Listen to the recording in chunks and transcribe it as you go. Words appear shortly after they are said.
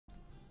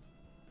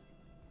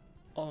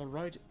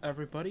Alright,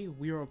 everybody,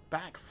 we are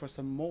back for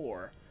some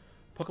more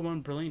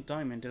Pokemon Brilliant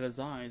Diamond did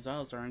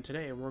Xilestar, and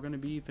today we're going to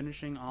be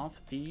finishing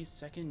off the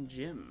second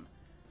gym.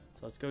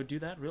 So let's go do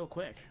that real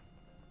quick.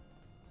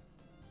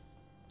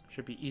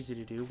 Should be easy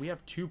to do. We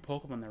have two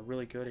Pokemon that are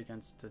really good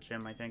against the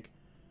gym, I think.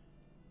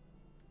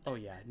 Oh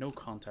yeah, no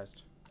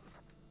contest.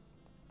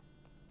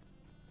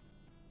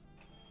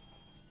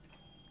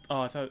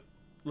 Oh, I thought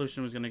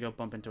Lucian was going to go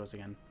bump into us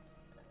again.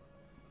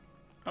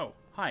 Oh,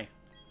 hi.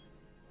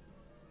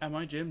 At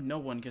my gym, no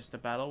one gets to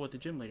battle with the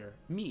gym leader,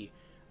 me,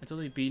 until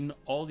they've beaten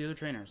all the other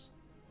trainers.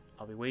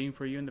 I'll be waiting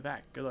for you in the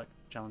back. Good luck,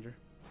 Challenger.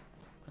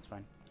 That's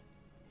fine.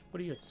 What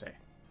do you have to say?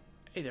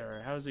 Hey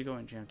there, how's it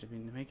going, Jam? To be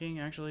in the making?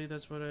 Actually,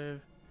 that's what I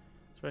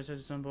said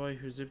to some boy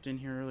who zipped in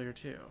here earlier,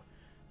 too.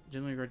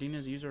 Gym leader Gardena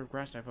is a user of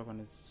Grass-type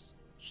Pokemon. It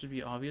should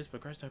be obvious, but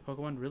Grass-type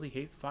Pokemon really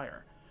hate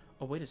fire.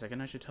 Oh, wait a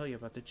second, I should tell you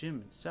about the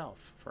gym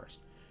itself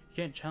first. You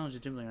can't challenge the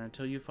gym leader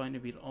until you find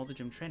and beat all the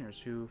gym trainers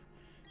who've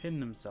hidden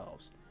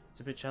themselves. It's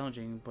a bit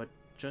challenging, but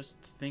just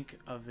think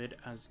of it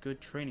as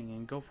good training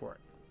and go for it.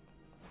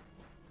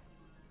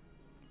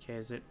 Okay,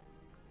 is it...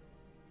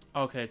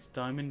 Okay, it's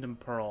Diamond and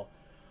Pearl.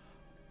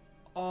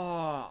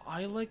 Oh,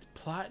 I liked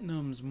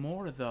Platinum's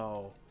more,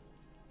 though.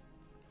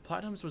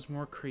 Platinum's was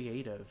more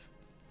creative.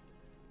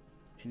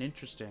 And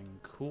interesting.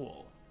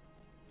 Cool.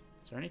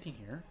 Is there anything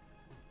here?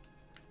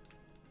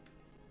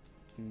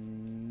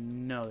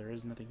 No, there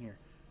is nothing here.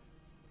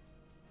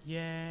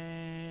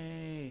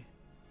 Yay!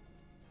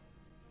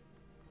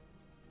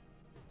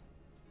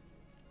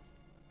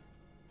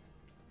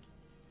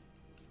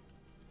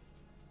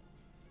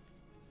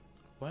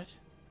 What?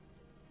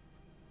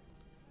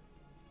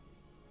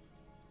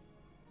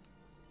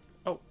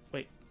 Oh,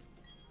 wait.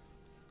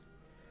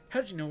 How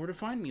did you know where to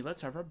find me?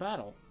 Let's have our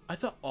battle. I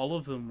thought all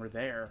of them were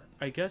there.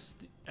 I guess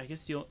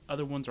the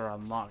other ones are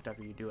unlocked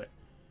after you do it.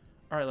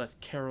 Alright, let's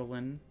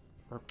Carolyn.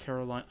 Or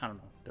Caroline. I don't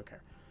know. Don't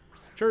care.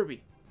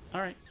 Chirby.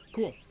 Alright,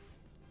 cool.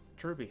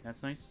 Chirby,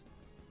 that's nice.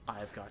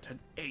 I've got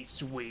an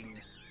Ace Wing.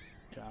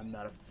 I'm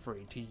not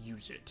afraid to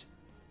use it.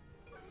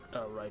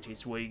 Alright,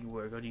 Ace Wing,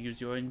 we're going to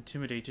use your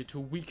Intimidator to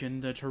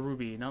weaken the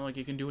Cherubi. Not like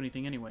it can do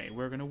anything anyway.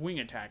 We're going to Wing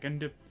Attack and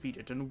defeat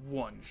it in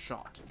one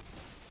shot.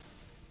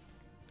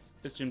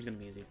 This gym's going to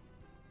be easy.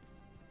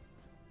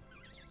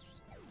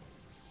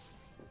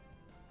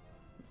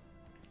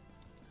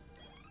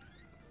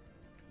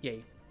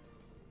 Yay.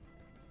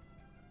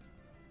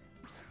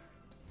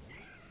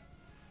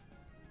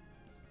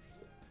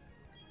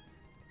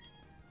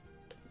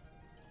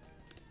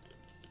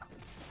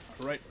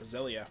 Alright,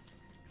 Roselia.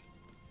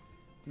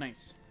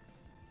 Nice.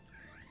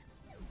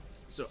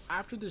 So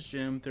after this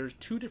gym, there's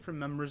two different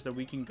members that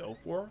we can go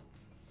for.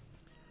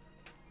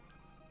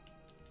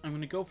 I'm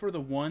going to go for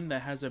the one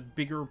that has a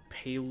bigger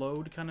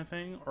payload kind of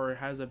thing, or it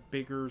has a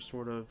bigger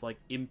sort of like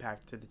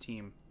impact to the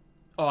team.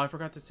 Oh, I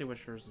forgot to say what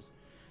yours is.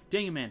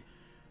 Dang it, man.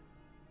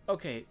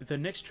 Okay, the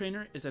next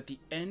trainer is at the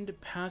end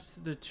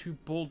past the two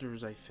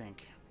boulders, I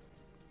think.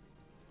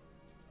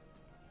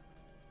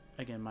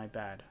 Again, my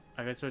bad.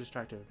 I got so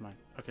distracted with mine.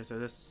 Okay, so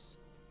this...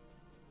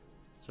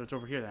 So it's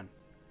over here then.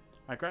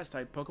 My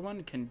Grass-type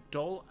Pokemon can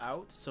dole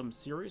out some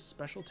serious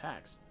special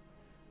attacks.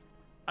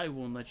 I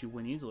won't let you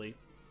win easily.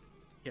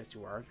 Yes,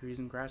 you are. You're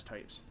using Grass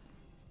types.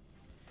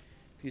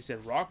 If you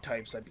said Rock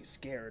types, I'd be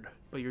scared.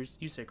 But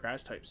you say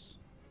Grass types.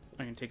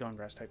 I can take on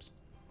Grass types.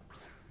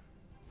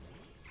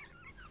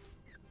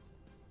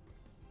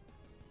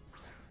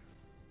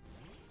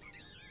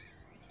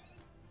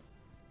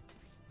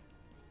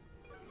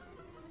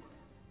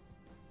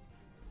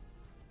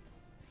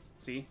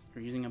 See,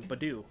 you're using a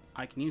Badoo.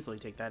 I can easily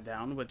take that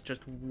down with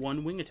just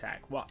one wing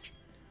attack. Watch.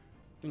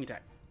 Wing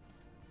attack.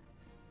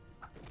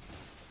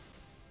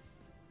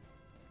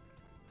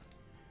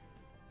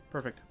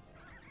 Perfect.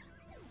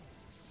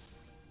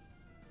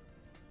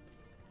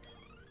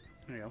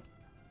 There you go.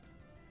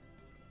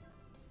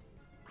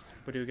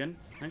 Badoo again.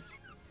 Nice.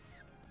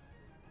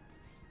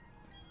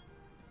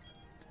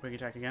 Wing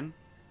attack again.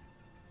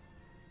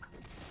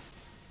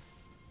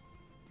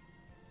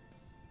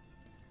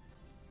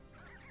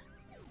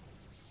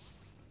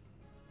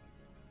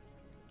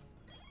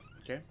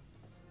 Okay,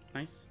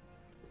 nice.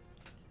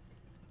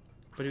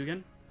 Badoo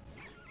again.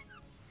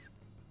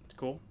 It's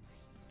cool.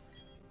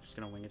 Just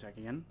gonna wing attack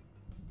again.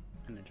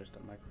 And adjust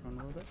that microphone a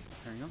little bit.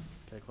 There you go.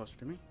 Get it closer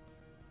to me.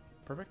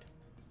 Perfect.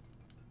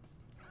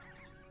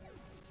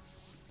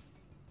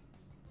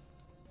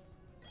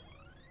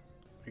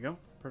 There you go.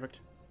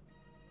 Perfect.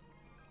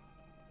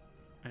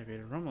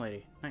 Activated Aroma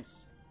Lady.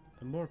 Nice.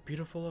 The more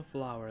beautiful a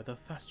flower, the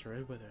faster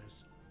it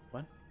withers.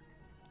 What?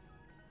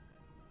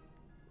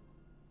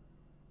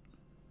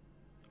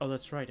 Oh,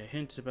 that's right. A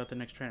hint about the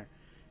next trainer.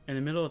 In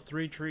the middle of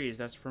 3 trees.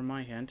 That's for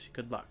my hint.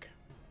 Good luck.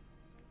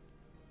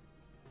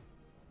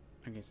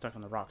 I'm getting stuck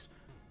on the rocks.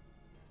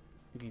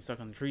 I'm getting stuck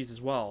on the trees as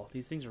well.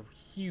 These things are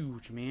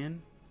huge,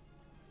 man.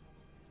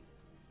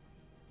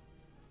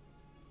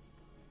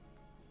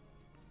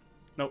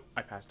 Nope,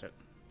 I passed it.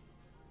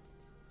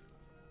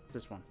 It's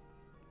this one.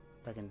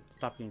 I can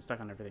stop getting stuck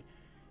on everything.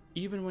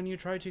 Even when you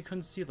try to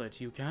conceal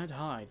it, you can't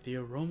hide the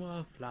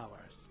aroma of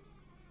flowers.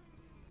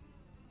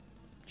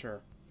 Sure.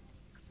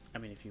 I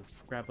mean, if you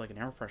grab like an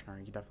air freshener,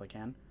 you definitely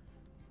can.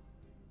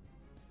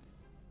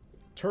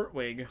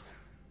 Turtwig.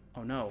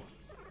 Oh no.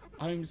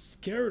 I'm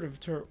scared of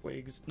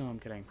Turtwigs. No, I'm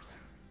kidding.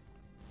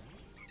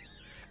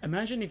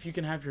 Imagine if you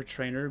can have your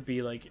trainer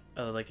be like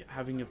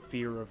having a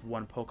fear of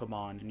one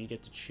Pokemon and you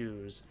get to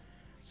choose.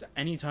 So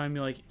anytime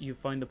you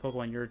find the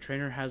Pokemon, your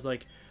trainer has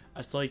like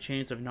a slight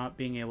chance of not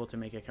being able to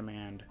make a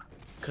command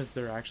because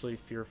they're actually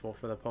fearful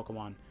for the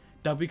Pokemon.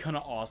 That'd be kind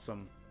of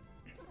awesome.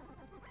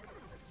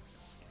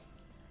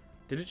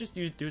 Did it just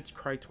do its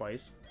cry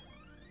twice?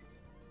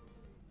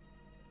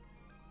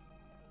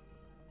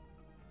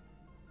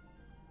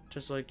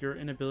 Just like your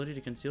inability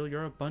to conceal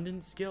your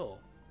abundant skill.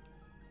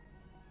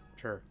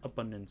 Sure,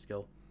 abundant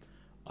skill.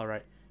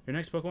 Alright, your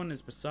next Pokemon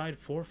is beside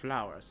 4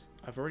 flowers.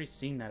 I've already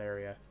seen that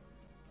area.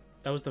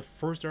 That was the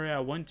first area I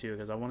went to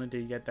because I wanted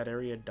to get that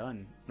area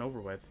done and over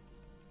with.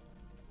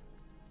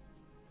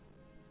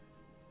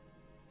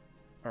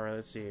 Alright,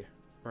 let's see.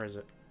 Where is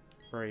it?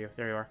 Where are you?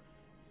 There you are.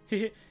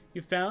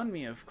 You found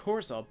me. Of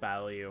course I'll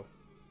battle you.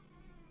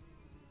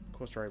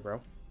 Cool story, bro.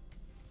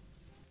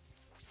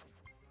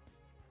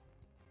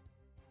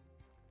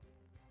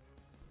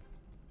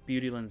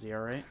 Beauty Lindsay,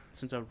 alright?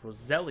 Since of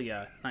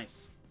Roselia.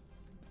 Nice.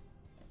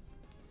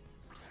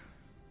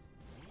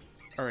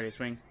 Alright,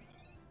 swing.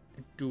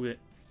 Do it.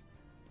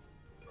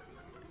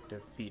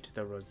 Defeat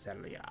the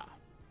Roselia.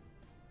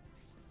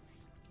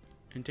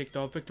 And take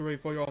the victory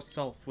for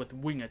yourself with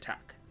wing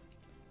attack.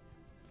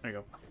 There you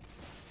go.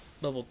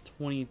 Level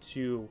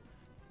 22.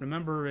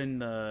 Remember in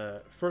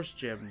the first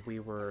gym, we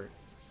were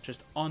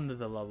just under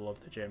the level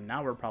of the gym.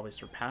 Now we're probably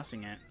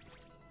surpassing it.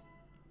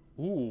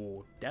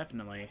 Ooh,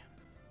 definitely.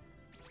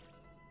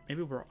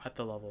 Maybe we're at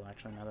the level,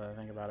 actually, now that I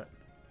think about it.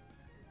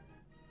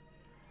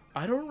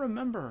 I don't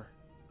remember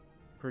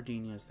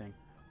Gardenia's thing.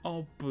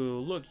 Oh, boo.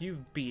 Look,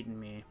 you've beaten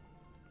me.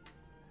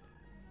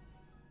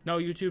 No,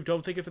 YouTube,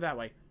 don't think of it that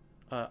way.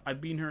 I've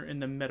beaten her in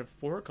the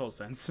metaphorical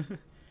sense.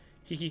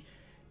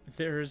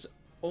 There's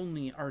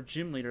only our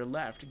gym leader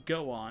left.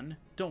 Go on.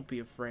 Don't be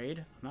afraid.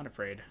 I'm not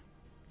afraid.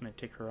 I'm gonna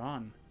take her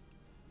on.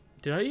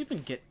 Did I even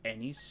get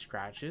any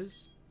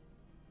scratches?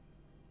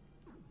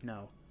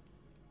 No.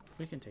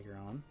 We can take her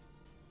on.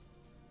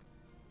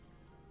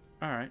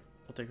 Alright,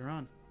 we'll take her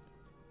on.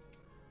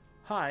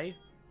 Hi.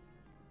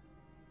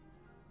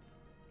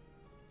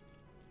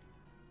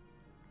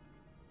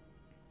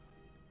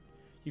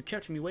 You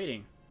kept me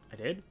waiting. I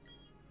did?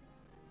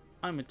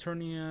 I'm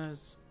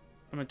Eterna's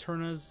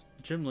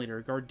gym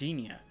leader,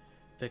 Gardenia,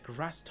 the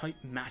grass-type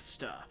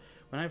master.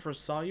 When I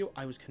first saw you,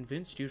 I was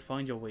convinced you'd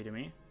find your way to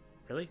me.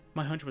 Really?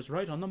 My hunch was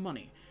right on the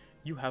money.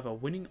 You have a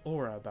winning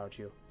aura about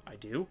you. I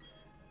do?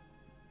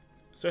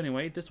 So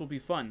anyway, this will be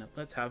fun.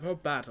 Let's have a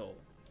battle.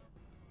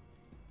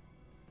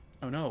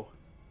 Oh no.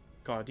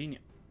 Gardenia.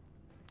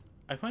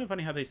 I find it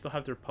funny how they still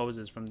have their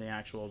poses from the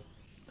actual,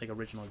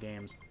 original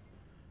games.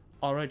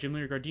 Alright, Gym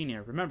Leader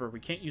Gardenia. Remember,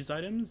 we can't use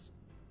items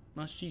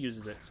unless she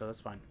uses it, so that's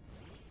fine.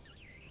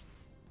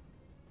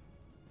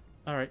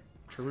 Alright,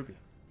 Cherubi.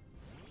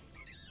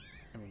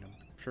 I mean, I'm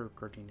sure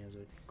Gardenia is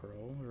a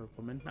girl or a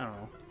woman. I don't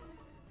know.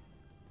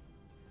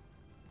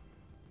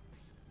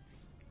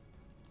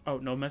 Oh,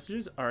 no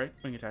messages? Alright,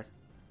 wing attack.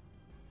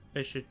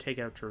 It should take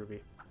out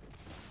Cherubi.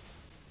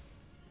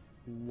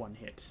 One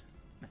hit.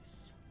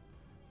 Nice.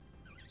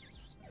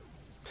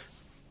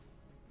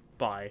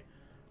 Bye.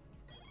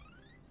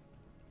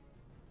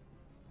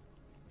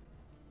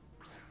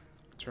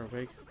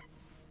 Turtwig.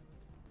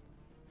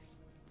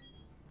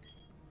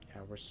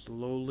 Yeah, we're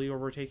slowly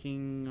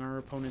overtaking our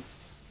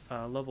opponent's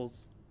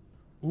levels.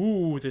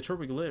 Ooh, the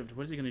Turtwig lived.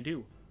 What is he gonna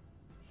do?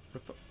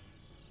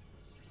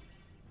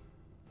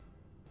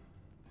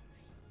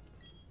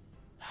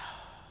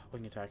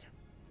 Wing attack.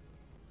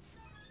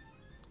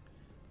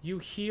 You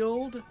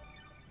healed?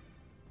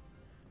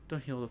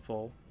 Don't heal to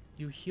full.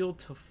 You healed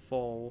to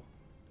full.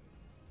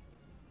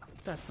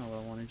 That's not what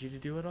I wanted you to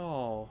do at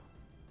all.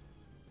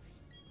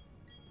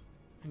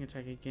 Wing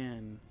attack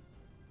again.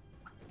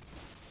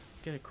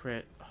 Get a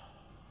crit. Oh,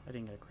 I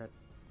didn't get a crit.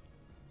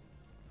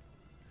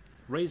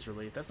 Razor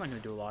Leaf. That's not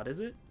going to do a lot, is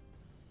it?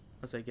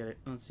 Unless I get it.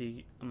 Let's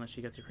see. Unless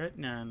she gets a crit.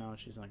 No,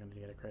 she's not going to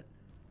get a crit.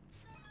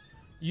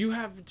 You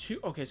have two.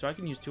 Okay, so I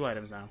can use 2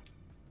 items now.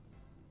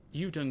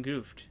 You've done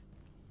goofed.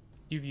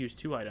 You've used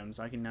 2 items.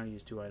 I can now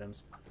use 2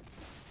 items.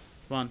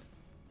 Come on.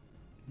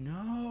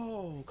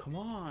 No, come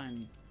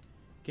on.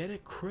 Get a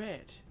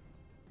crit.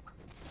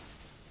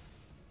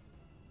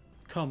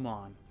 Come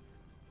on.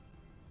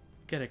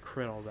 Get a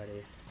crit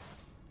already.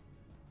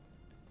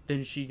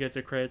 Then she gets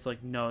a crit. It's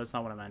like, no, that's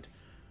not what I meant.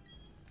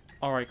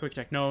 Alright, quick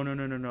attack. No.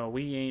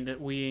 We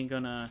ain't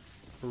gonna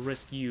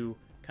risk you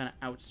kind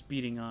of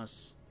outspeeding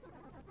us.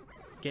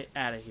 Get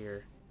out of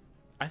here.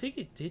 I think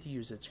it did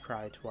use its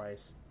cry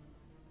twice.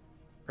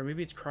 Or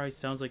maybe its cry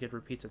sounds like it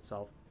repeats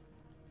itself.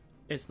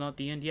 It's not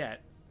the end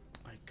yet.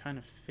 I kind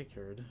of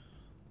figured.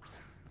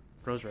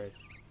 Rose Raid.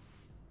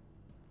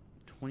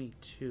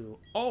 22.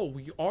 Oh,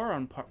 we are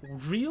on par.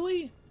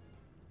 Really?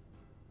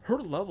 Her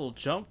level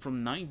jumped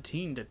from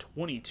 19 to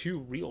 22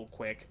 real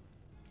quick.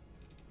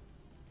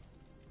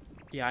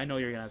 Yeah, I know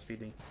you're gonna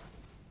speed me.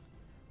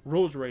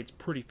 Rose Raid's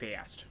pretty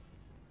fast.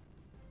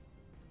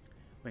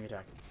 Wing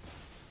attack.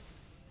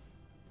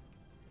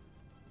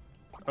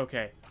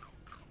 Okay.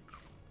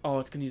 Oh,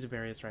 it's gonna use a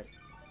berry, that's right.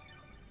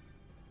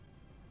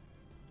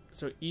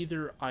 So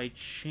either I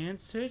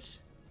chance it...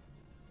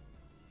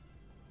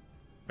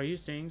 Are you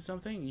saying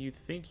something? You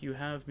think you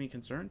have me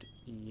concerned?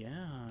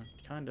 Yeah,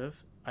 kind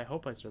of. I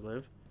hope I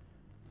survive.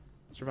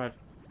 Survive.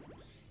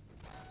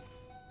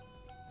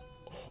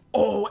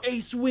 Oh,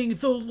 Ace Wing,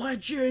 the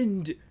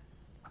legend!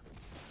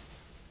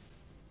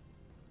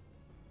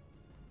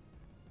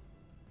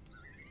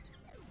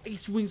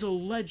 Ace Wing's a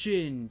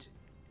legend!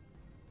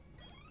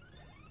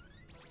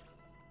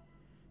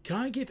 Can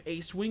I give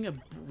Ace Wing a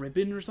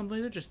ribbon or something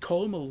like that? Just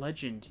call him a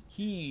legend.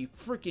 He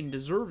freaking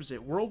deserves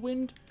it.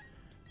 Whirlwind?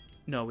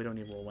 No, we don't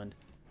need Whirlwind.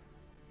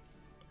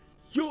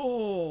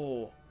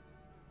 Yo!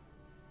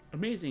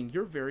 Amazing.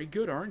 You're very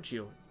good, aren't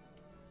you?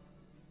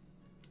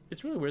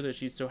 It's really weird that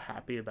she's so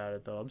happy about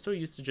it, though. I'm so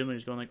used to gym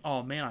leaders going like,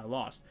 oh man, I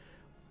lost.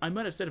 I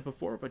might have said it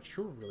before, but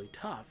you're really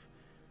tough.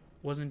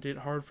 Wasn't it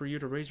hard for you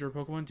to raise your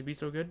Pokemon to be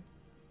so good?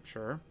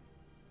 Sure.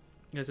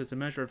 Guess it's a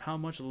measure of how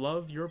much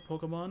love your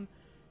Pokemon...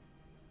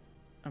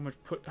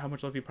 How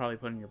much love you probably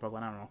put in your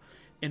Pokemon, I don't know.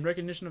 In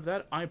recognition of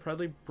that, I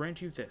proudly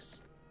grant you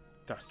this.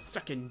 The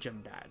second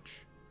gym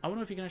badge. I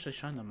wonder if you can actually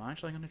shine them. I'm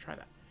actually going to try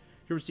that.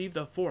 You received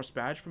the Force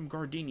badge from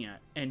Gardenia,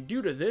 and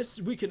due to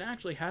this, we can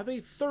actually have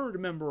a third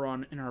member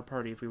in our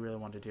party if we really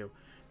wanted to.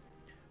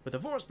 With the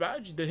Force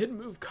badge, the hidden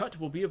move Cut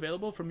will be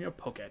available from your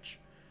Pokédex.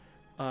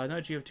 Now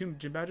that you have 2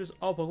 gym badges,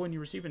 all Pokemon you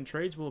receive in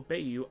trades will obey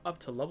you up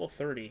to level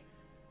 30.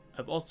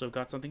 I've also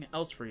got something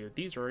else for you.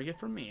 These are a gift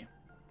from me.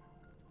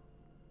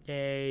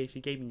 Yay, she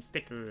gave me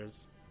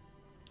stickers.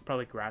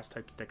 Probably grass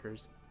type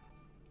stickers.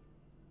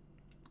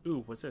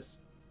 Ooh, what's this?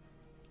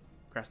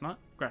 Grass Knot?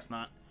 Grass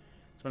Knot.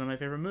 It's one of my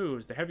favorite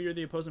moves. The heavier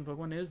the opposing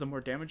Pokemon is, the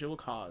more damage it will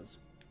cause.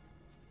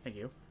 Thank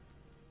you.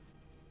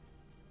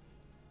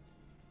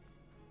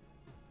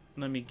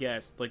 Let me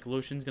guess. Like,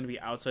 Lucian's gonna be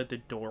outside the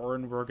door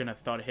and we're gonna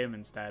thud him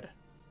instead.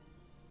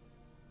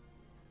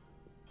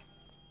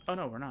 Oh,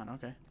 no, we're not.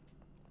 Okay.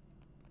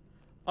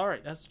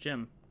 Alright, that's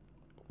Gym.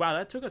 Wow,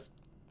 that took us,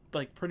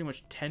 like, pretty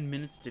much 10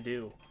 minutes to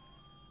do.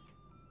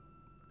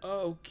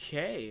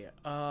 Okay.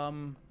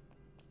 I'm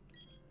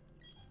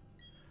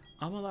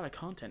a lot of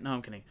content. No,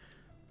 I'm kidding.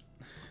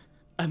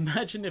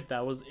 Imagine if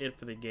that was it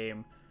for the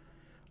game.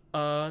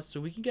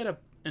 So we can get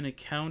an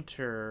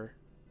encounter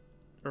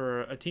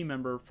or a team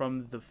member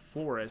from the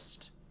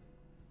forest,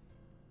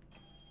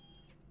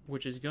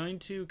 which is going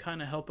to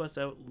kind of help us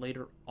out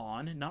later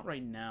on. Not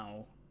right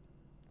now,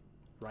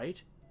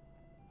 right?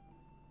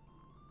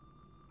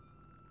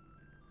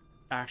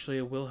 Actually,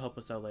 it will help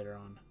us out later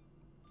on.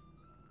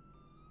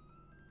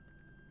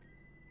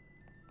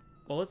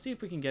 Well, let's see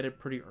if we can get it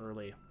pretty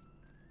early.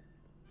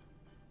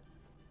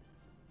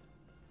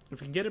 If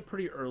we can get it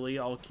pretty early,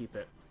 I'll keep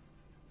it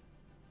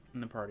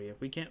in the party.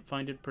 If we can't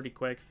find it pretty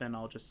quick, then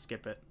I'll just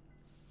skip it.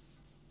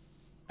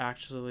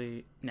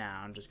 Actually,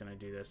 nah, I'm just gonna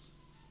do this.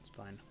 It's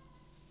fine.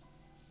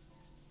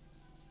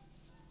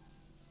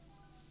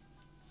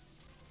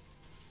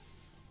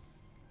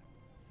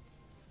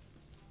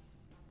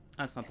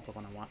 That's not the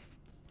Pokemon I want.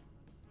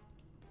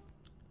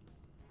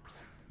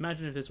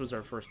 Imagine if this was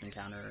our first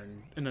encounter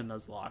in a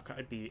Nuzlocke.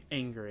 I'd be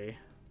angry.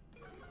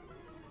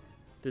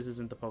 This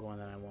isn't the Pokemon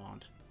that I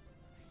want.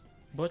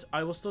 But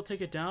I will still take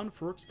it down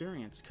for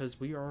experience, because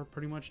we are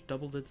pretty much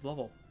doubled its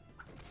level.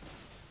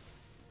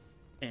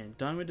 And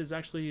Diamond is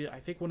actually, I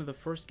think, one of the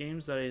first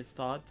games that I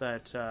thought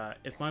that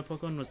if my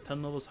Pokemon was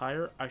 10 levels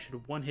higher, I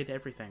should one-hit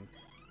everything.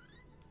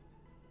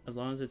 As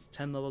long as it's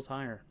 10 levels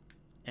higher.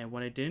 And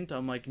when it didn't,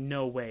 I'm like,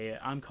 no way,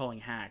 I'm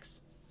calling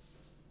hacks.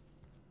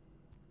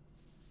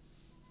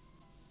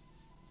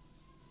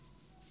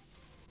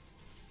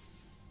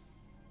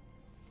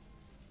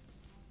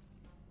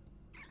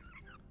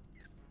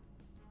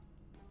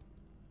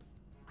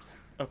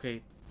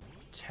 Okay,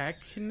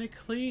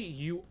 technically,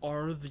 you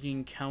are the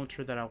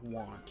encounter that I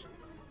want.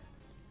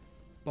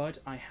 But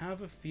I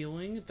have a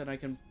feeling that I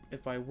can,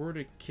 if I were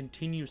to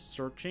continue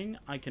searching,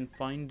 I can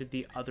find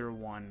the other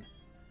one.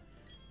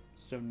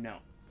 So, no.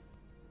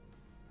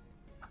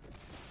 I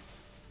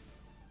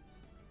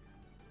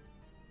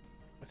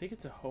think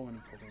it's a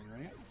Hoenn Pokemon,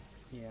 right?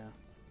 Yeah.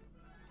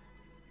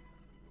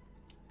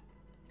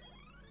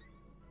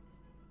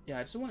 Yeah,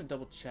 I just want to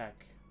double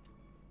check.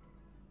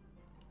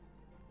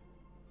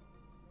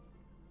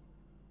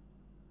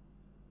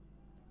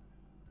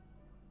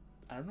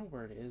 I don't know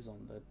where it is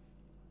on the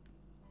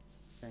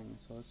thing,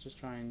 so let's just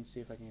try and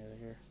see if I can get it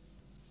here.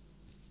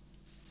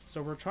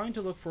 So we're trying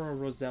to look for a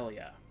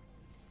Roselia.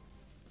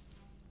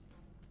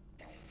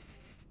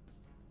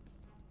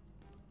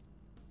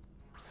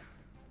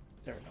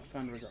 There we go,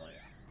 found Roselia.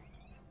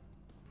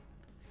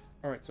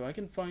 Alright, so I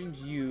can find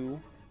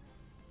you.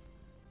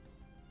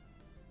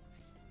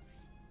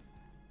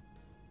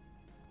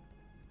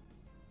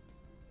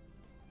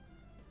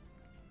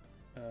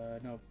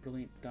 No,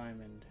 Brilliant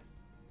Diamond.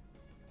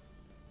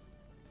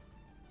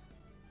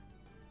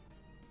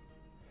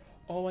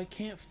 Oh, I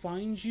can't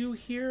find you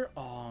here?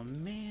 Oh,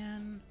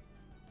 man.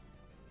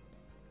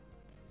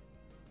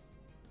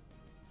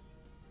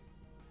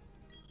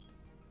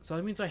 So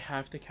that means I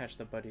have to catch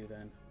the Badoo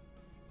then.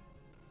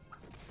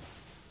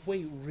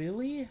 Wait,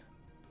 really?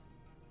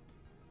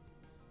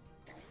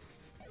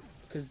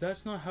 Because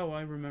that's not how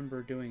I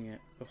remember doing it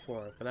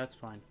before, but that's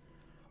fine.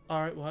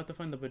 Alright, we'll have to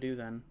find the Badoo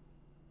then.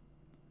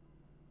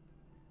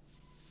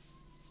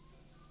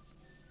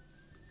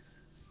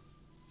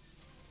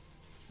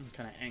 I'm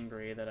kind of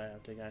angry that I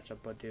have to catch a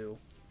Badoo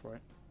for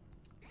it.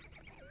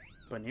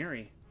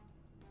 Baneri.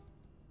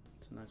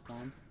 It's a nice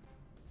poem.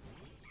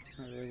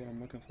 Not really what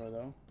I'm looking for,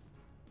 though.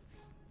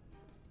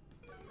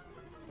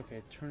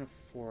 Okay, turn of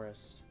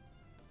forest.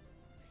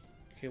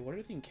 Okay, what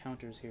are the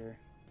encounters here?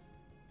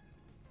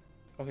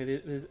 Okay,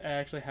 this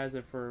actually has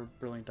it for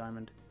Brilliant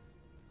Diamond.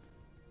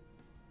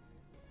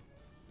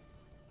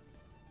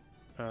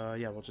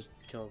 Yeah, we'll just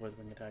kill it with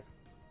wing attack.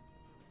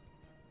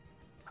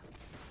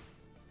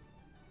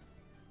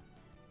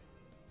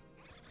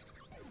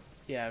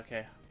 Yeah,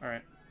 okay.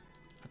 Alright.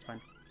 That's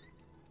fine.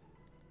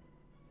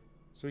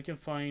 So we can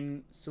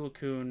find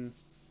Silicune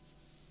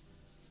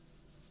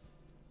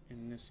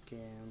in this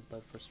game,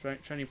 but for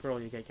Shiny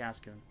Pearl you get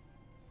Cascoon.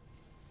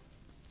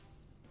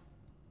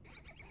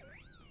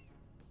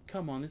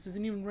 Come on, this is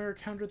an even rarer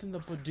counter than the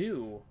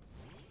Badoo.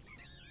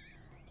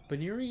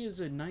 Baneri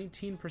is a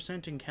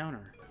 19%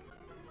 encounter.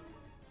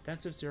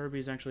 That's if Zerby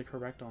is actually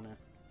correct on it.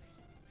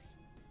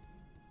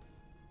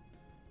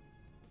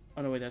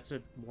 Oh no, wait, that's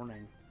a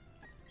warning.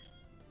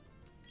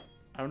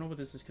 I don't know what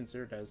this is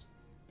considered as.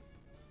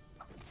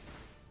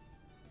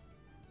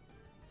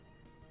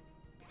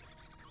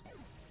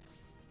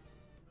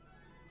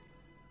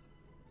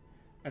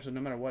 Actually,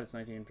 no matter what, it's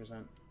 19%.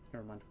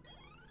 Never mind.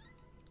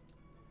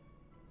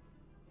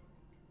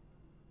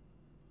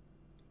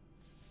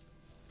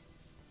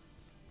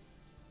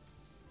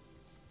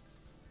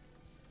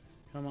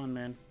 Come on,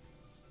 man.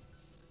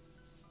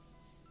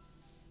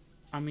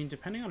 I mean,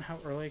 depending on how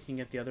early I can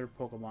get the other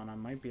Pokemon, I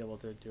might be able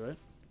to do it.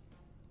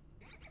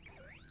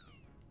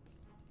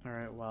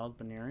 Alright, Wild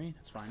Baneri.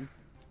 That's fine.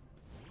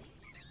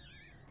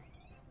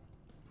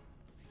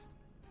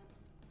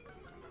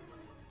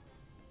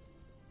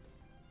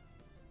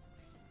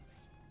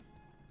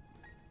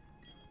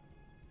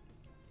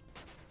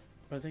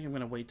 But I think I'm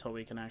going to wait till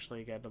we can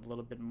actually get a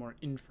little bit more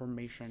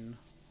information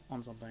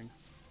on something.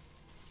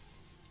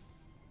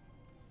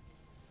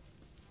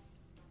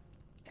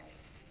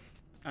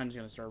 I'm just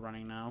going to start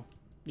running now.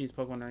 These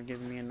Pokemon are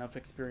giving me enough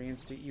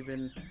experience to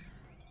even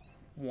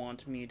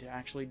want me to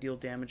actually deal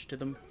damage to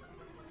them.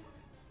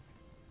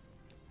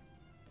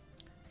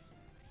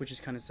 Which is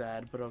kind of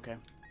sad, but okay.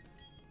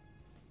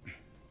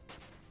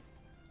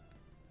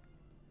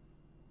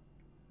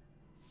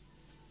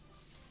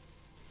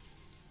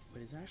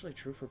 Wait, is that actually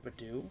true for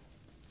Badoo?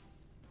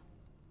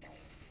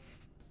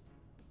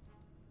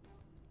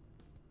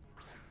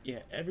 Yeah,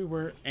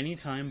 everywhere,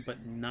 anytime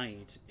but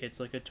night,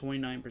 it's like a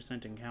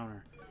 29%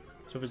 encounter.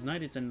 So if it's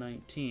night, it's a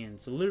 19.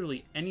 So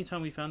literally,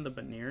 anytime we found the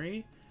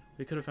Baneri,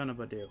 we could have found a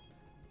Badoo.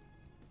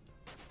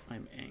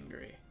 I'm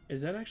angry.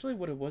 Is that actually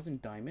what it was in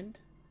Diamond?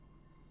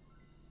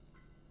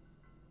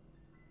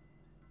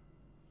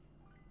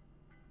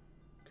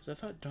 Because I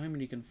thought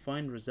Diamond you can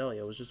find Roselia.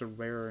 It was just a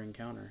rarer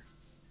encounter.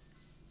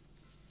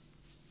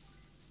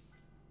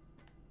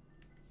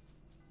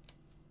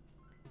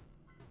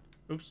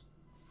 Oops.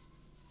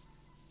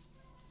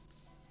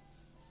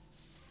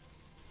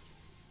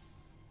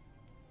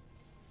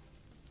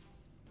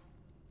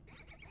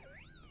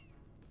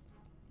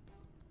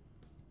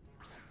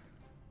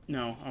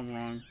 No, I'm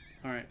wrong.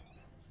 Alright.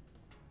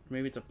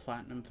 Maybe it's a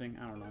platinum thing.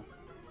 I don't know.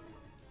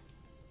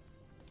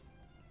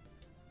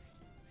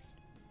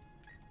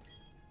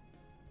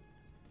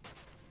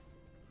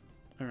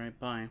 Alright,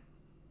 bye.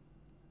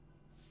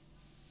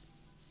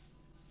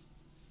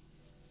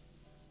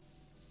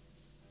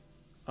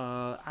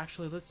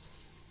 Actually,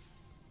 let's...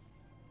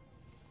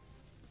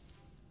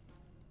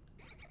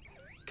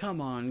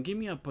 Come on, give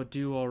me a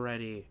Badoo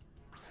already.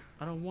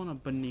 I don't want a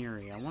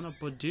Baneri. I want a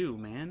Badoo,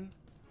 man.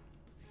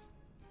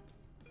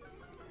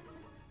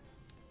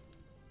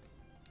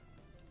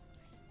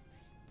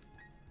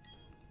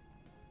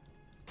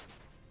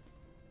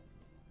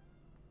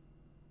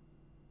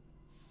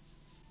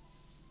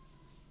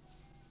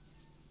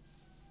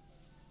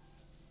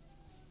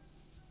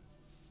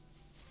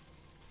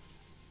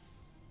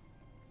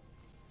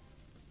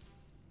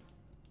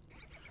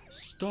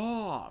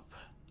 Stop!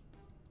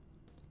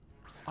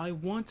 I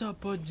want a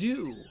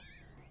Badoo!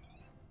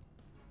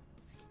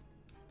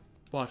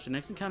 Watch, the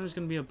next encounter is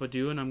going to be a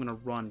Badoo and I'm going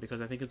to run because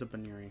I think it's a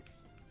Baneri.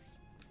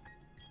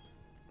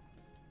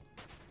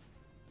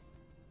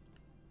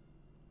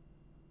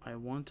 I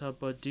want a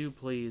Badoo,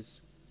 please.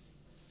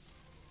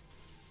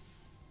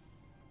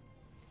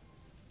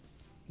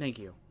 Thank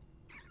you.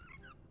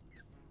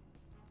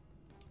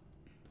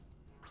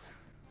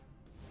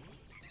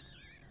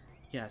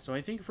 Yeah, so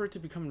I think for it to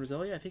become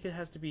Roselia, I think it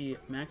has to be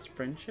max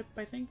friendship,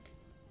 I think?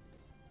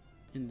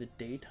 In the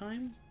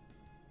daytime?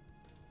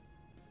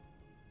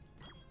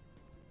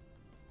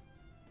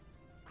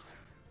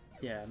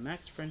 Yeah,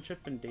 max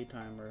friendship in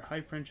daytime, or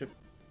high friendship.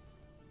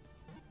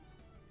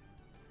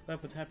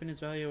 Up with happiness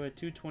value at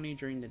 220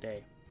 during the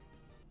day.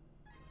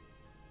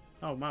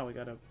 Oh wow, we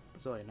got a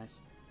Brazilian, nice.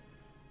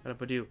 Got a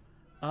Badoo.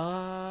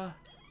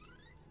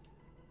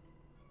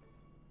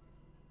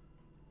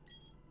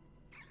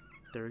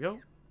 There we go.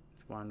 If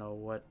you want to know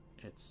what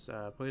its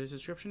Pokédex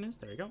description is,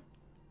 there you go. Would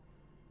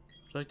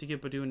you like to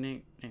give Badoo a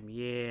name?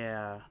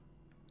 Yeah.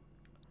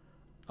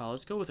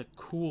 Let's go with a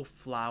cool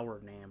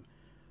flower name.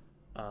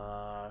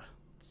 Let's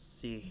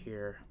see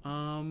here.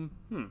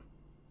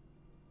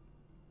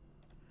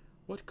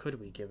 What could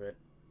we give it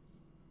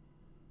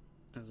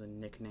as a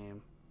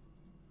nickname?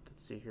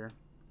 Let's see here.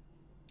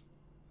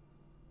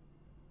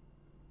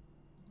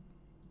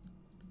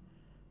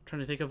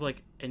 Trying to think of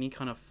like any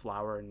kind of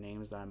flower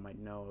names that I might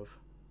know of.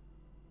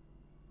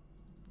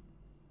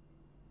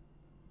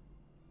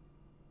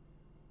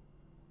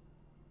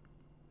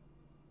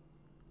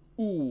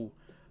 Ooh,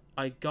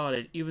 I got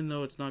it. Even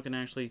though it's not going to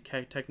actually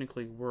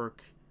technically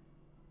work.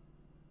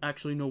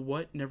 Actually, you know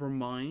what? Never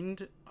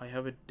mind. I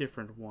have a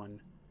different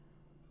one.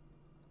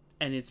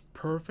 And it's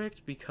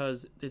perfect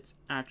because it's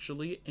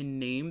actually a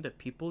name that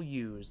people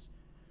use.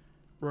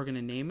 We're going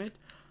to name it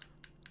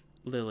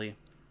Lily.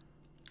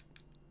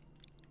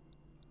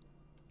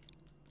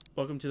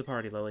 Welcome to the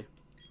party, Lily.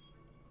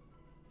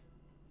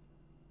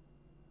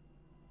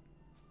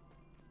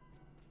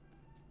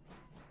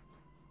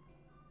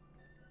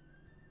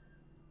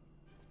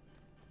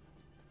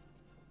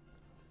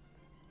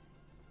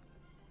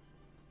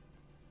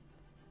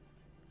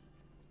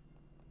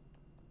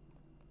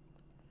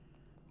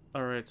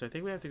 Alright, so I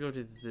think we have to go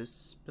to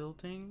this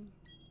building.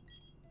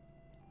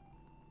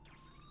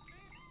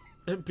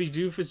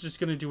 Bidoof is just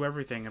gonna do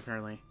everything,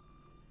 apparently.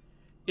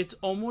 It's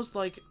almost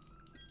like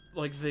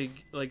the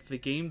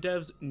game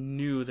devs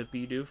knew that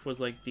Bidoof was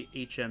like the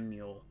HM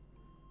mule.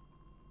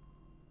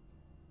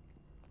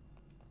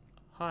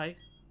 Hi.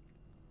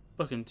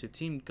 Welcome to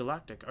Team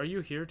Galactic. Are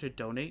you here to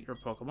donate your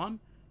Pokemon?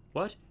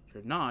 What?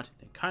 You're not?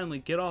 Then kindly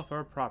get off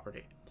our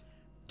property.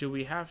 Do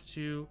we have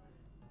to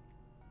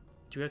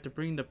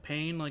bring the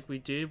pain like we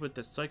did with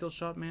the cycle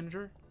shop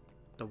manager?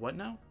 The what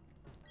now?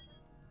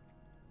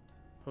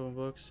 Pokemon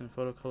books and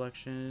photo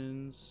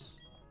collections.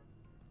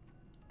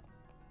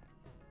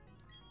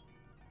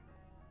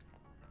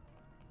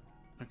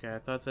 Okay, I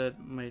thought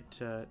that might,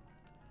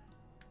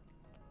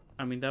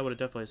 I mean, that would have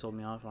definitely sold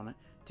me off on it.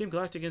 Team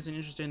Galactic isn't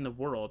interested in the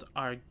world.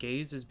 Our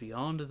gaze is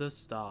beyond the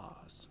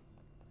stars.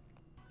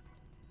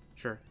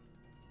 Sure.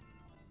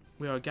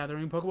 We are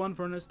gathering Pokemon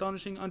for an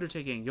astonishing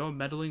undertaking. Your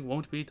meddling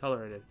won't be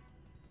tolerated.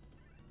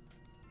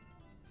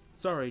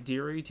 Sorry,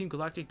 dearie. Team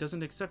Galactic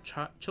doesn't accept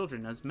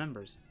children as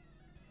members.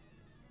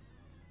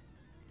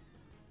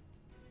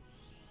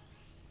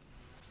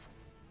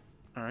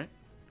 Alright,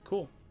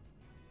 cool.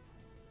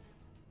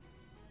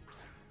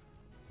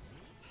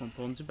 One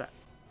pulling to back.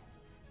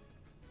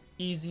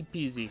 Easy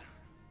peasy.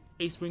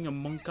 Ace Wing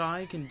and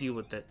Monkeye can deal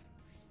with it.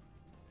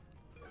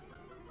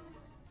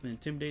 And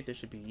Intimidate, this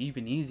should be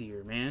even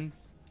easier, man.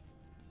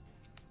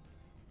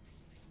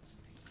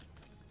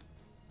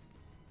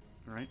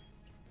 Alright.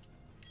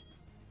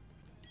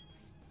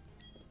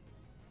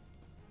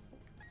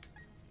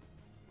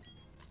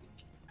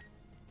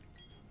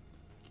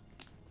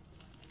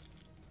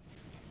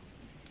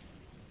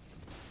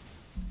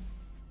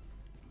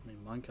 I mean,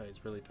 Monkeye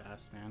is really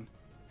fast, man.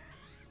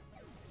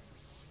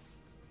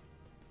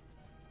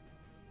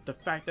 The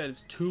fact that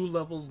it's 2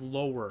 levels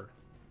lower.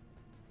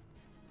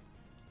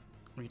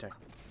 Retake.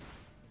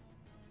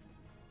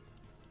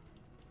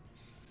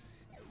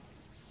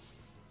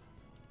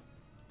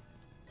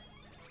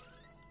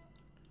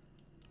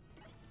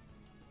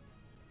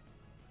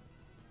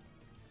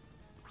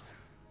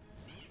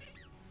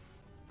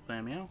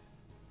 Meow.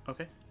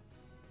 Okay.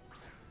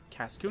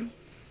 Cascoon.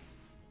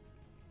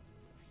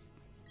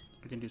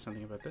 We can do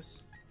something about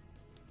this.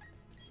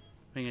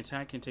 Making an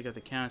attack can take out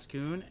the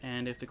Cascoon,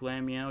 and if the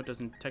Glameow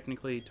doesn't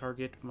technically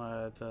target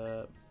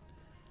the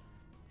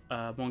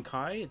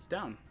Monkeye, it's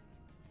down.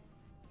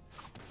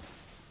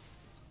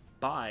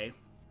 Bye.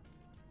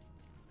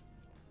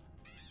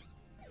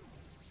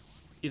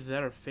 Either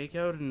that or Fake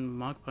Out and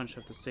Mach Punch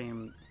have the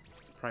same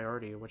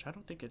priority, which I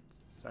don't think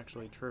it's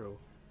actually true.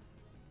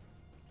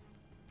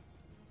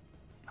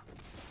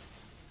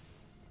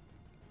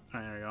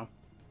 Alright, there we go.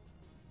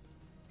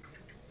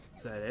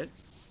 Is that it?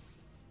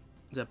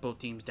 Is that both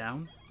teams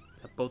down?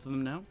 Is that both of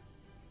them now?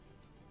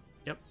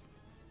 Yep.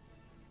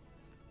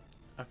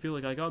 I feel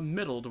like I got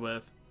middled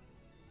with.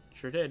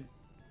 Sure did.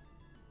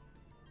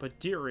 But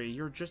dearie,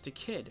 you're just a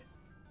kid.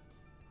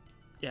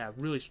 Yeah,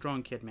 really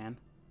strong kid, man.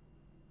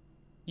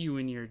 You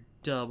and your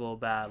double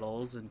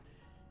battles and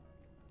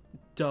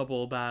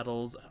double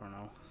battles. I don't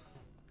know. What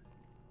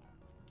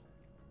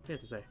do you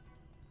have to say?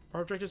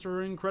 Our objectives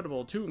are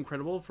incredible. Too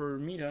incredible for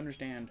me to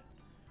understand.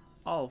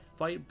 I'll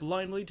fight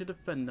blindly to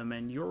defend them,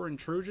 and your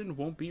intrusion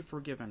won't be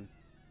forgiven.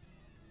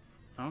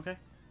 Okay.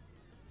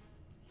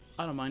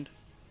 I don't mind.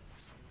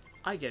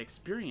 I get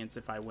experience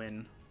if I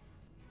win.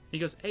 He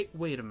goes, hey,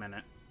 wait a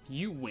minute.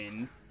 You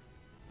win.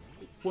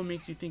 What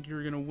makes you think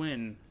you're gonna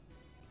win?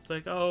 It's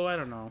like, oh, I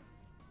don't know.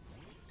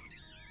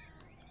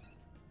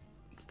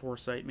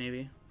 Foresight,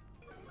 maybe.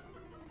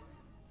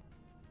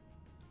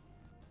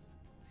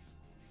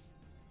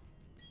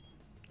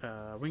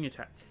 Wing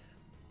attack.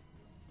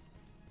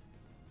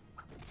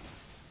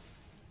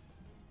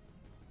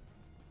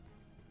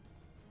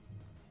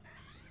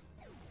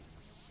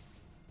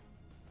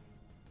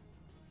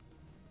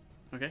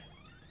 Okay.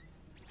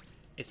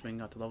 Ace Wing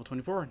got to level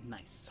 24.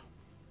 Nice.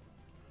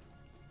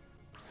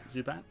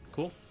 Zubat.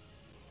 Cool.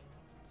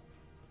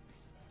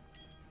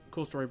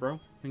 Cool story, bro.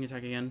 Wing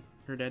attack again.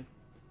 You're dead.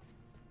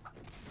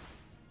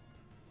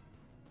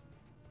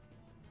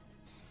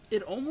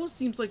 It almost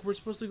seems like we're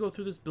supposed to go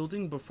through this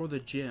building before the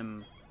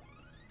gym.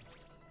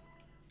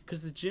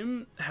 Because the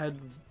gym had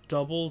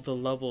double the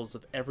levels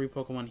of every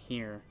Pokemon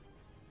here.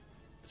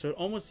 So it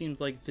almost seems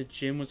like the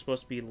gym was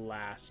supposed to be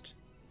last.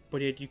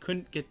 But yet you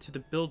couldn't get to the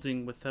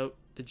building without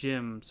the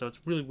gym. So it's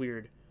really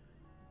weird.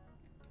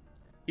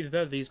 Either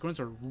that or these grunts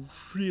are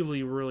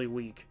really, really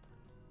weak.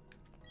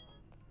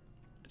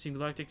 Team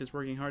Galactic is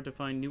working hard to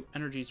find new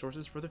energy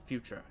sources for the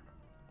future.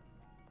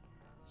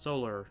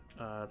 Solar,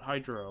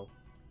 Hydro.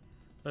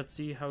 Let's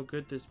see how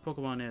good this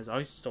Pokemon is.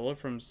 I stole it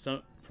from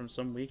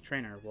some weak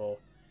trainer. Well,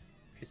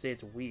 if you say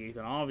it's weak,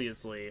 then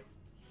obviously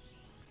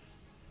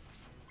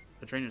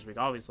the trainer's weak.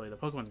 Obviously, the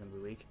Pokemon's gonna be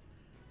weak.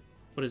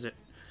 What is it?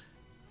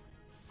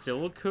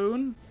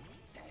 Silicone?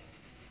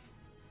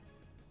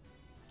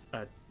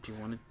 Do you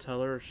want to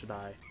tell her, or should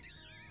I?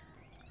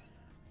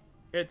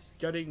 It's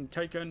getting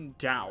taken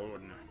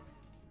down.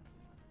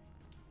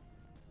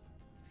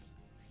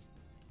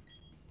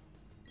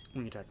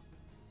 Wing attack.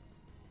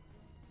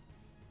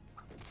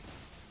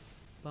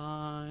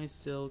 Bye,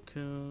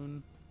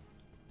 Silcoon.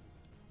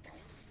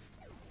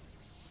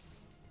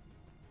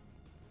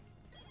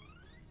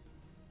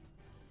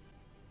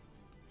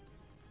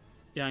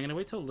 Yeah, I'm gonna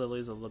wait till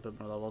Lily's a little bit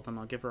more leveled, and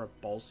I'll give her a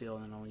ball seal,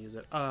 and then I'll use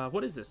it.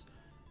 What is this?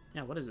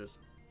 Yeah, what is this?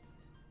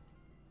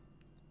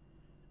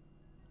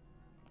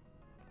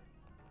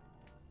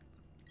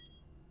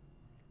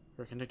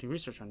 We're conducting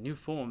research on new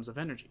forms of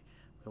energy.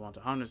 We want to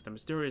harness the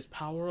mysterious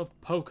power of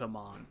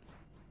Pokemon.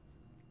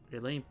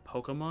 Really?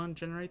 Pokemon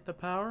generate the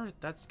power?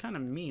 That's kind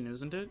of mean,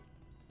 isn't it?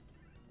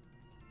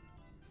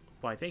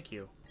 Why, thank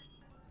you.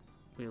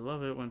 We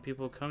love it when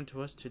people come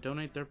to us to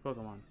donate their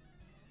Pokemon.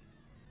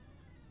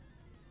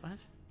 What?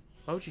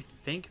 Why would you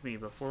thank me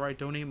before I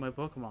donate my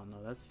Pokemon,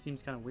 though? That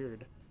seems kind of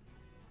weird.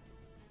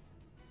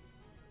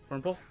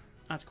 Wurmple?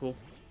 That's cool.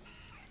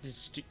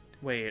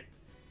 Wait.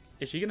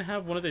 Is she gonna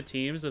have one of the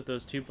teams of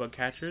those two bug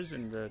catchers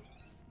in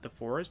the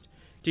forest?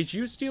 Did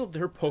you steal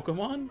their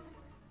Pokemon?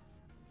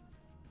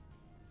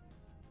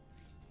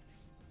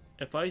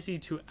 If I see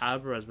two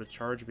Abras with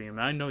Charge Beam,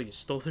 I know you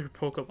stole their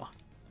Pokemon.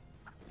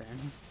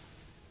 Then.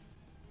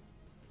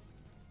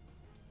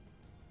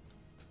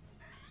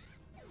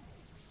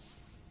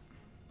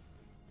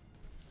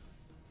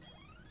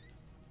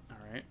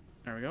 Alright,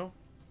 there we go.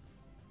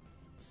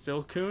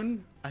 Silcoon,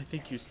 I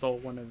think you stole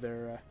one of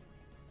their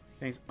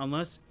things.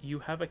 Unless you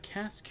have a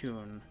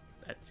Cascoon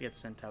that gets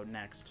sent out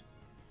next.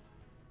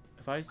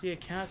 If I see a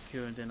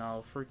Cascoon, then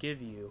I'll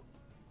forgive you.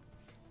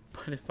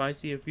 But if I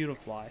see a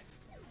Beautifly,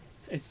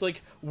 it's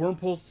like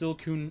Wurmple,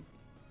 Silcoon,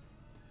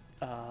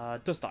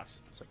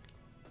 Dustox. It's like,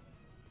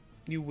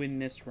 you win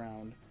this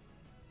round,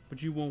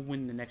 but you won't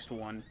win the next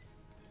one.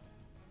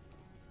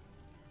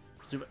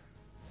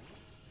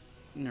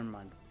 Never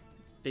mind.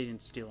 They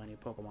didn't steal any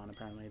Pokemon,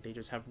 apparently. They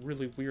just have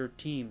really weird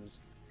teams.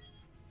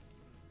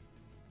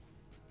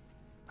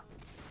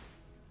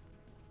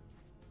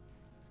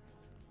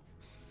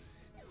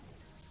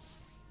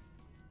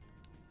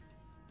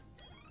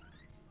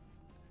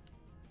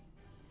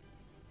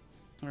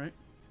 Alright.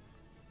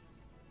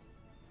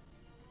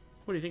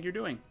 What do you think you're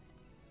doing?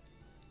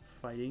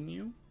 Fighting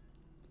you?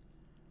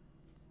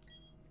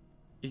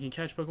 You can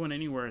catch Pokemon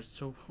anywhere,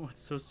 so what's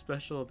so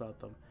special about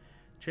them?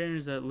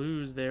 Trainers that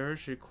lose there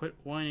should quit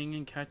whining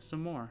and catch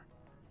some more.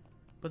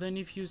 But then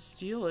if you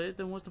steal it,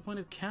 then what's the point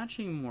of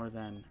catching more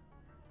then?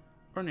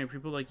 Ordinary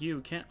people like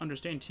you can't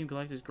understand Team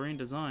Galactic's grand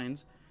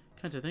designs.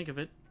 Come to think of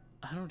it,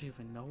 I don't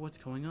even know what's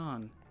going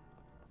on.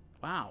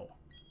 Wow.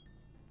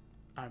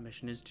 Our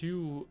mission is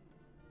to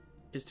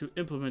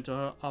implement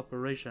our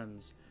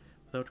operations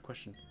without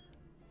question.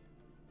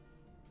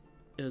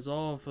 It is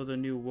all for the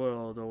new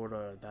world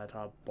order that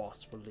our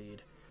boss will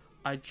lead.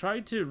 I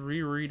tried to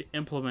reread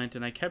implement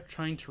and I kept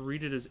trying to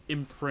read it as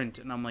imprint,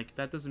 and I'm like,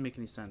 that doesn't make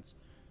any sense.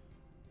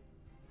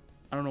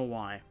 I don't know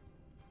why.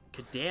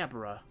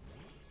 Kadabra.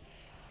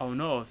 Oh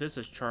no, if this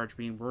is Charge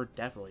Beam, we're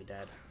definitely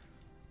dead.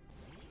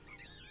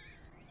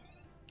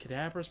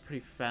 Kadabra's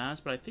pretty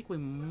fast, but I think we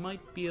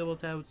might be able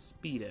to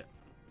outspeed it.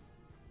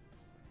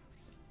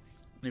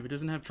 And if it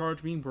doesn't have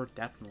Charge Beam, we're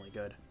definitely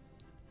good.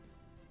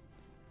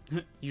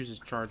 Uses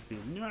Charge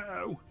Beam.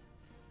 No!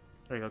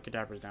 There you go,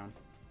 Kadabra's down.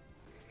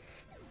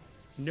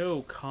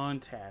 No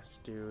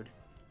contest, dude.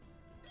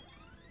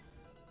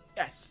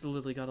 Yes,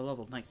 Lily got a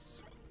level.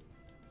 Nice.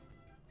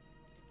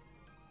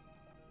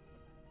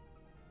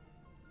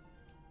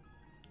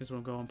 This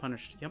won't go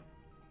unpunished. Yep.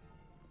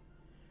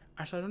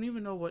 Actually, I don't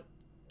even know what...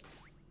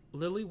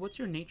 Lily, what's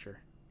your nature?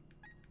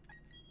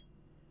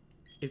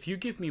 If you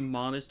give me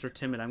modest or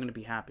timid, I'm going to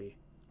be happy.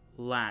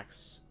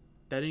 Lax.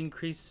 That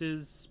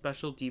increases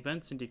special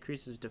defense and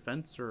decreases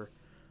defense, or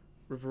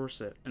reverse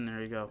it. And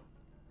there you go.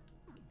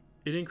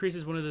 It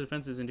increases one of the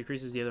defenses and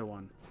decreases the other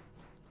one.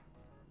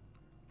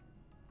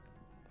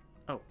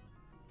 Oh.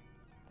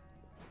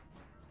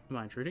 Am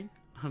I intruding?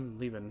 I'm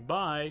leaving.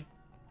 Bye.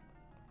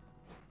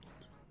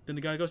 Then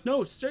the guy goes,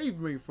 no, save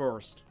me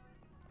first.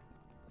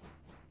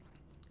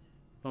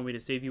 Want me to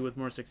save you with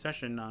more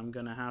succession? I'm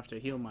gonna have to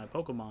heal my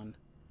Pokemon.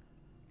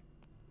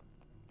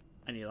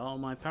 I need all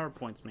my power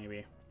points,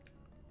 maybe.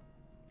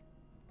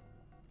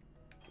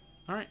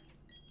 Alright.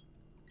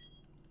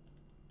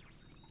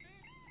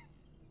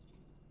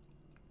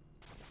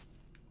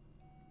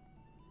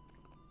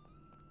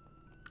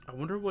 I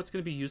wonder what's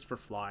gonna be used for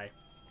fly.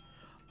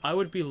 I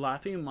would be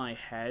laughing my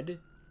head,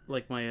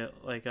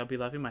 I'll be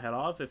laughing my head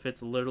off if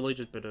it's literally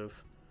just Bidoof.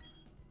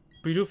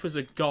 Bidoof is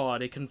a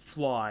god. It can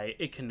fly.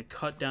 It can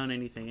cut down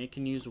anything. It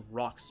can use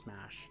Rock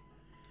Smash.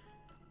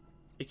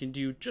 It can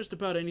do just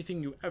about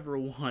anything you ever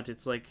want.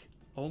 It's like,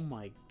 oh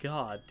my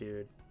god,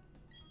 dude.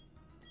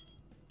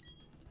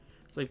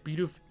 It's like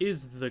Bidoof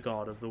is the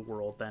god of the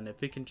world then,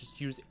 if it can just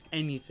use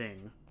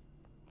anything.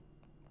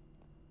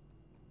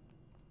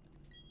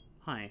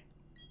 Hi.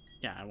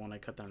 Yeah, I want to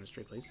cut down this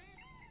tree, please.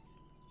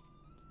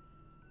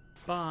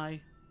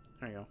 Bye.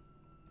 There you go.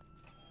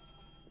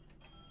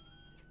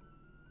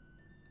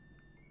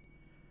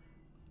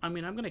 I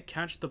mean, I'm going to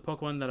catch the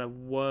Pokemon that I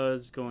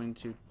was going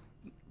to...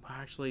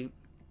 Actually...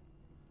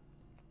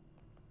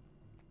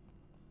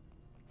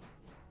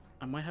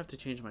 I might have to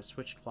change my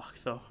switch clock,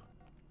 though.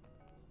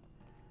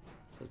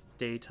 It says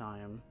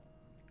daytime.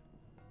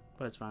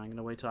 But it's fine. I'm going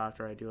to wait till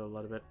after I do a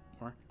little bit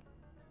more.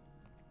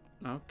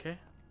 Okay.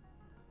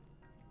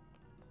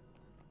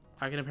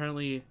 I can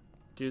apparently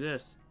do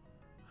this.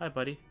 Hi,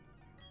 buddy.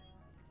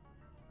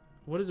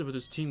 What is it with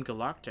this Team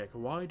Galactic?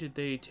 Why did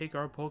they take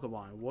our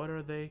Pokemon? What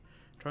are they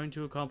trying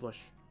to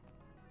accomplish?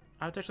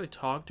 I have to actually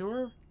talk to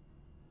her?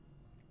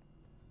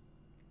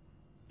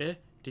 Eh?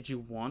 Did you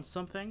want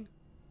something?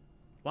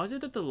 Why is it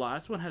that the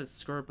last one had a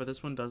skirt, but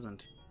this one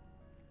doesn't?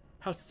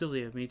 How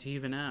silly of me to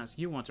even ask.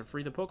 You want to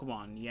free the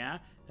Pokemon, yeah?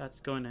 That's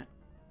gonna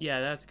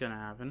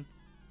happen.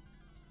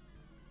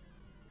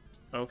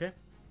 Okay.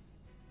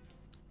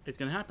 It's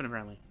gonna happen,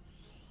 apparently.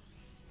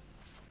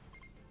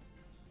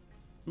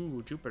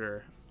 Ooh,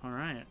 Jupiter.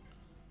 Alright.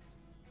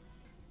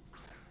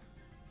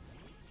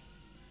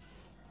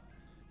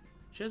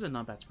 She has a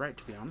not bad sprite,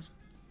 to be honest.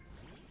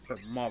 Or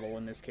model,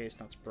 in this case,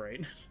 not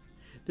sprite.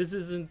 This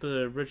isn't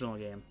the original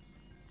game.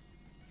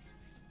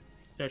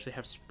 They actually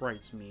have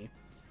sprites, me.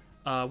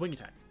 Wing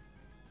attack.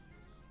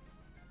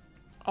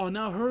 Oh,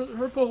 now her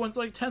Pokemon's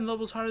like 10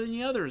 levels higher than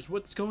the others.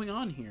 What's going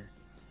on here?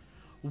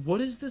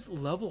 What is this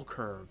level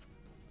curve?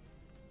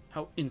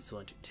 How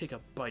insolent. Take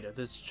a bite of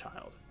this,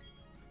 child.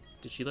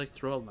 Did she, like,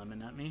 throw a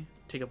lemon at me?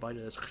 Take a bite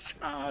of this.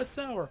 Ah, it's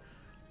sour.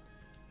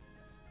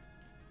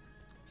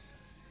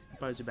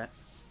 Buys you back.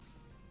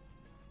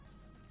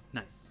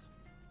 Nice.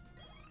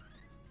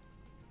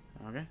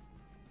 Okay.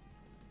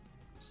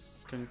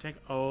 It's gonna take...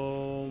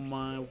 Oh,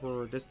 my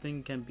word. This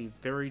thing can be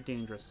very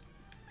dangerous.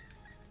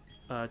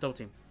 Double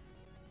team.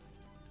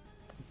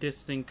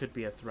 This thing could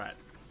be a threat.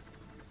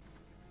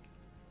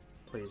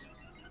 Please.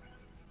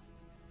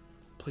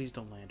 Please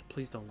don't land.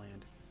 Please don't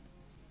land.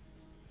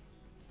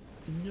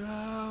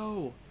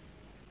 No!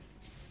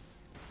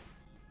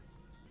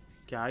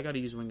 Yeah, I gotta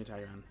use Wing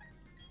Attack on.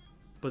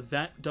 But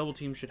that double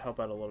team should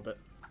help out a little bit.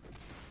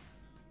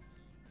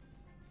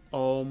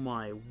 Oh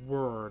my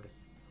word.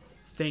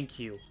 Thank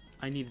you.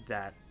 I needed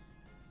that.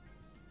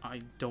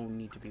 I don't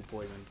need to be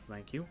poisoned.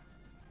 Thank you.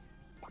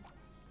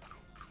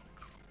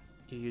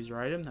 You use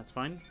your item, that's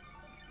fine.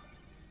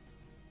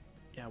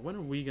 Yeah, when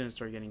are we gonna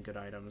start getting good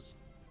items?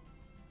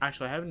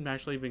 Actually, I haven't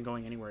actually been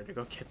going anywhere to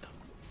go get them.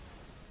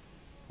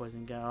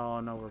 Poison gal. Oh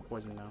no, we're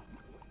poisoned now.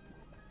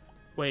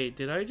 Wait,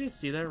 did I just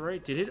see that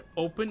right? Did it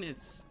open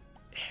its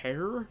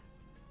hair?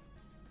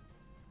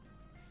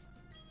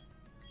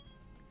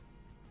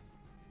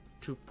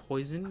 To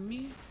poison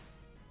me?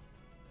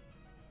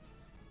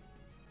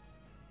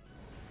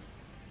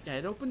 Yeah,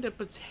 it opened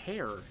up its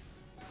hair.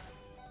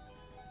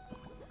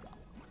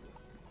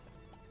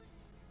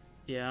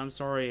 Yeah, I'm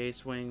sorry,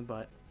 Ace Wing,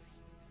 but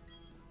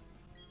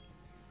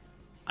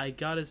I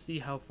gotta see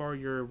how far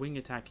your wing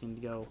attack can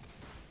go.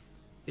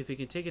 If it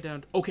can take it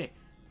down... Okay!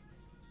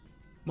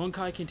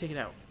 Monkai can take it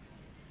out.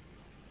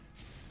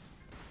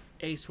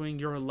 Ace Wing,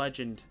 you're a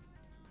legend.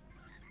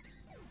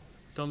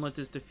 Don't let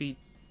this defeat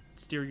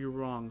steer you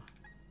wrong.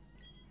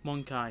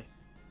 Monkai.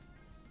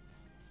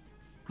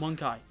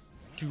 Monkai,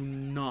 do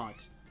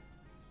not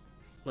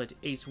let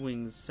Ace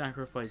Wing's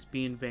sacrifice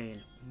be in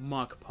vain.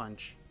 Mach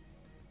Punch.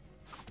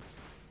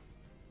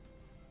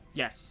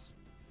 Yes.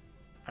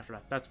 After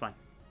that, that's fine.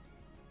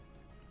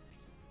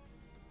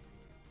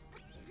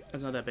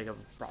 That's not that big of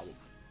a problem.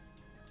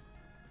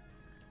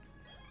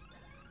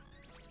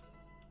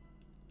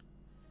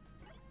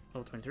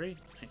 Level 23.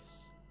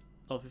 Nice.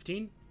 Level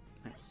 15.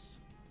 Nice.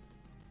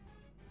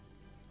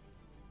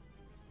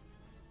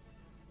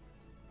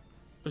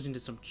 Losing to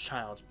some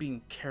child.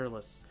 Being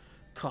careless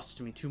costs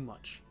me too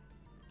much.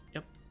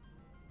 Yep.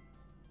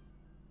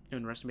 You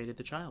underestimated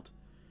the child.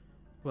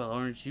 Well,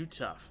 aren't you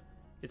tough?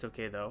 It's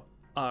okay, though.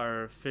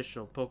 Our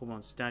official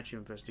Pokemon statue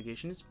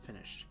investigation is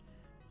finished.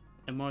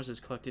 And Mars has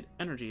collected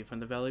energy from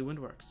the Valley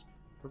Windworks.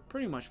 We're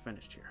pretty much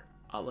finished here.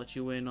 I'll let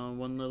you in on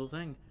one little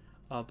thing.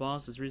 Our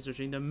boss is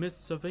researching the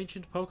myths of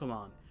ancient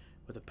Pokemon.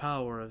 With the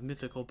power of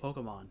mythical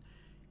Pokemon,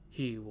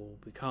 he will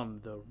become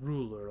the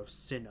ruler of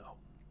Sinnoh.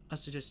 I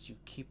suggest you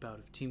keep out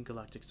of Team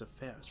Galactic's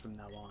affairs from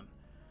now on.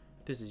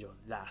 This is your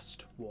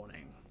last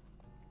warning.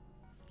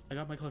 I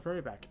got my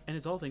Clefairy back, and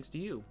it's all thanks to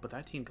you, but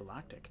that Team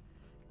Galactic,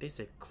 they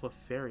say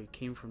Clefairy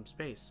came from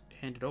space,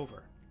 handed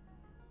over.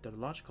 The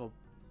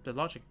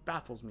logic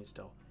baffles me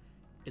still.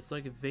 It's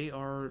like they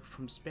are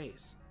from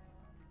space.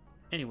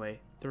 Anyway,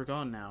 they're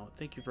gone now.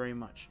 Thank you very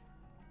much.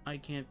 I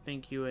can't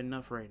thank you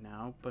enough right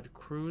now, but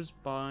cruise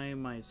by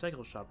my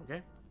cycle shop,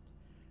 okay?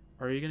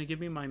 Are you gonna give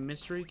me my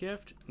mystery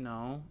gift?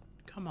 No.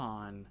 Come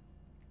on.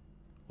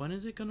 When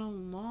is it gonna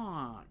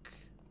unlock?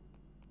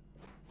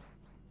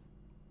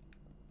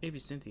 Maybe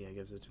Cynthia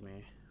gives it to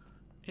me.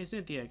 Hey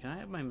Cynthia, can I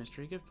have my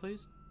mystery gift,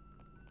 please?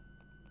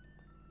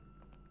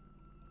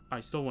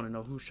 I still want to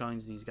know who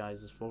shines these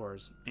guys'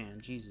 floors. Man,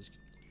 Jesus.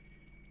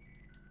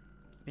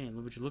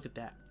 Man, would you look at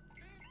that?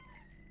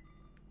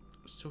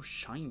 So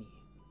shiny.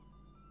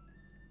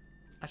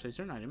 Actually, is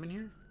there an item in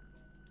here?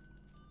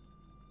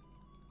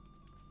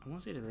 I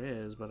want to say there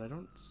is, but I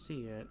don't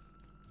see it.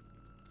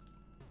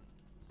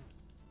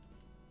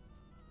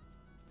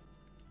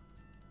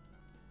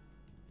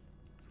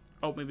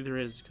 Oh, maybe there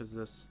is, because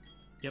this.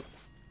 Yep.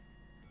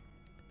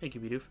 Thank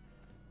you, Bidoof.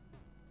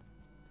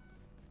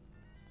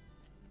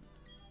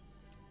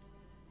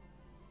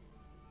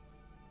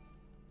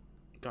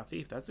 God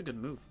Thief, that's a good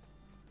move.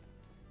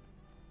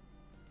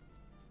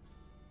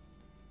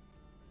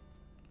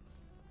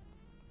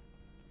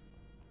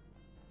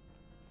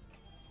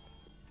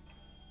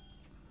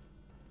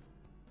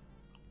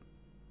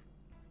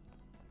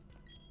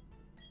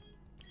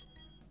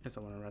 Yes,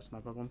 I want to rest my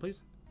Pokemon,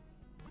 please.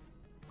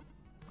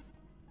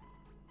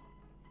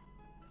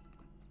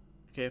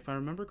 Okay, if I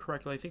remember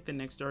correctly, I think the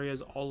next area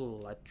is all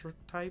electric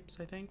types,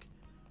 I think.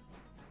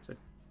 So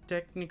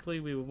technically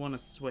we would want to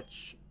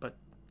switch, but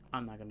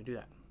I'm not going to do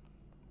that.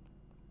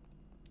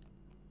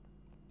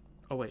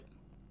 Oh, wait.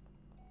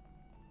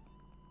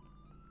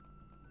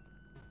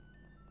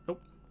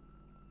 Nope.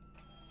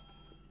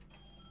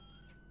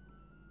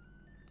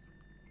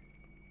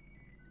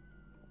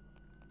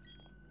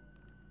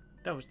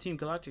 That was Team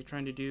Galactic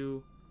trying to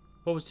do...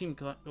 What was Team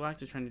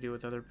Galactic trying to do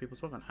with other people's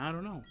Pokemon? I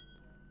don't know.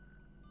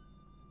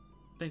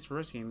 Thanks for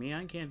rescuing me.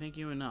 I can't thank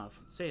you enough.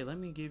 Say, let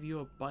me give you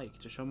a bike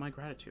to show my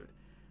gratitude.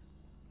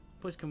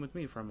 Please come with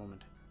me for a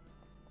moment.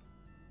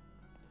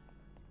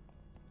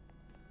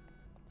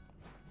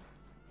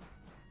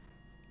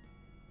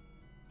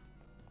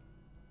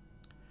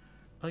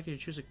 I'd like you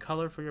to choose a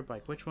color for your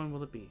bike. Which one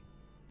will it be?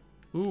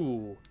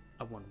 Ooh,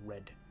 I want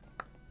red.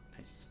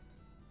 Nice.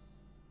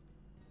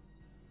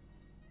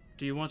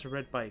 Do you want a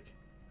red bike?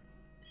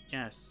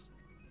 Yes.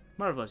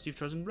 Marvelous, you've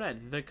chosen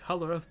red, the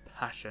color of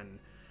passion.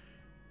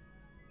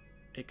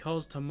 It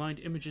calls to mind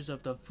images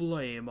of the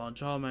flame on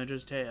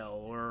Charmander's tail,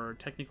 or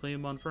technically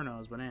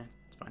Monferno's, but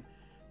it's fine.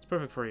 It's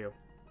perfect for you.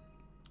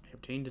 I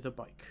obtained the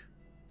bike.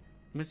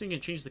 I'm guessing you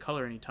can change the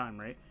color anytime,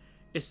 right?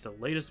 It's the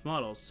latest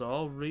model, so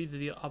I'll read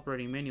the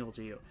operating manual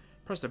to you.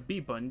 Press the B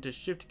button to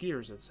shift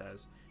gears, it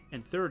says.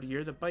 In third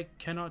gear, the bike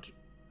cannot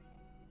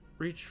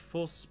reach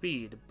full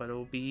speed, but it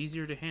will be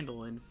easier to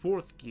handle. In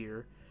fourth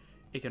gear,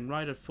 it can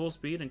ride at full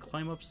speed and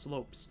climb up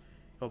slopes.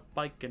 Your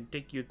bike can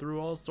take you through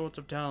all sorts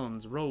of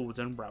towns, roads,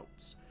 and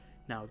routes.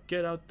 Now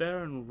get out there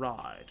and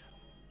ride.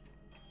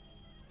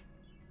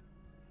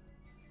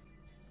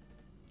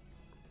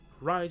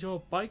 Ride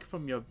your bike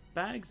from your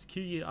bag's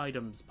key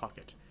items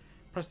pocket.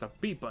 Press the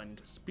B button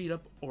to speed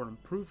up or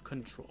improve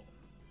control.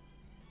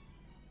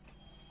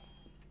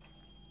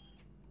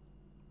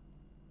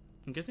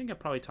 I'm guessing I could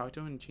probably talk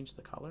to him and change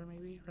the color,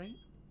 maybe, right?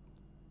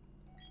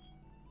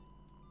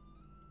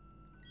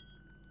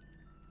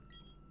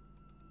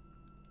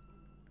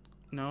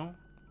 No?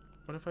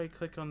 What if I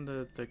click on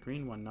the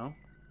green one? No?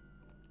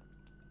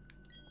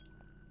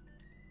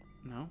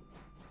 No?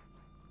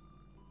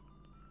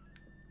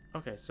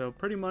 Okay, so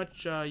pretty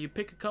much you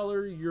pick a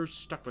color, you're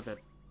stuck with it.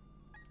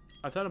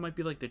 I thought it might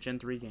be like the Gen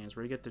 3 games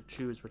where you get to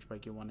choose which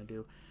bike you want to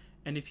do.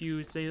 And if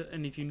you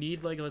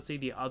need, like, let's say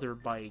the other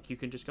bike, you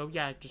can just go,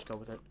 yeah, just go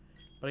with it.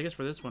 But I guess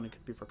for this one, it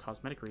could be for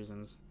cosmetic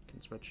reasons. You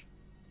can switch.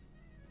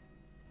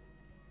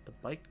 The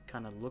bike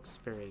kind of looks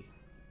very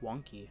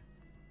wonky.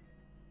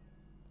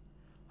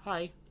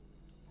 Hi.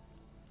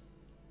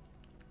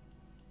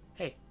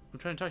 Hey, I'm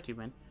trying to talk to you,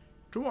 man.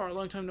 Tomorrow,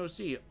 long time no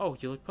see. Oh,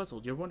 you look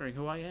puzzled. You're wondering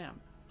who I am.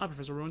 I'm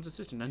Professor Rowan's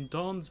assistant and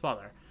Dawn's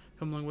father.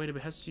 Come a long way to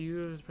behest to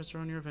you to press her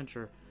on your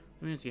adventure.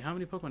 Let me see, how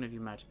many Pokemon have you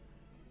met?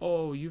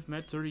 Oh, you've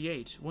met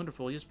 38.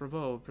 Wonderful, yes,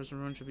 bravo. Professor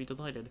Rowan should be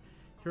delighted.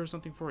 Here's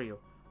something for you.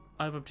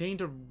 I've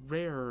obtained a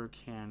rare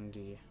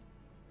candy.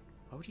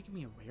 Why would you give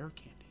me a rare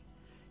candy?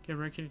 Giving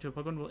rare candy to a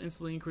Pokemon will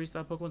instantly increase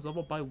that Pokemon's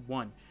level by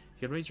 1.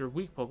 You can raise your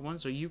weak Pokemon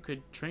so you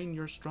could train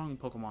your strong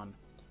Pokemon.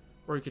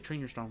 Or you could train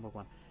your strong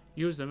Pokemon.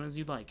 Use them as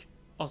you like.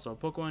 Also,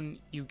 Pokemon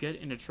you get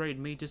in a trade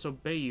may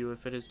disobey you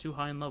if it is too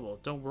high in level.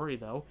 Don't worry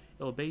though,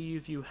 it'll obey you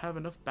if you have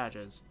enough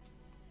badges.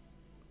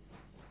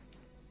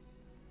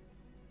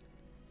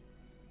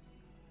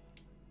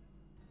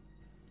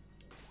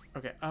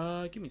 Okay,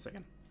 give me a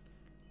second.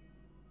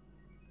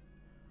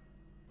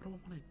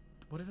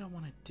 What did I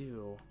want to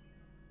do?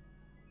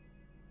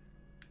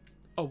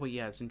 Oh wait,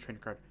 yeah, it's in trainer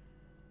card.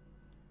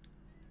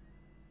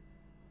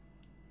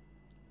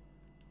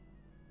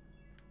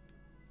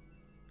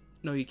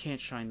 No, you can't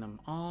shine them.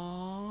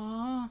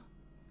 Aww.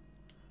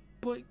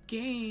 But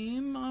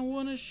game, I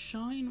want to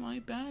shine my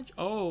badge.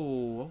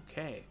 Oh,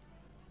 okay.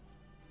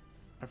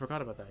 I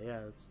forgot about that. Yeah,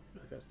 it's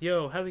really fast.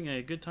 Yo, having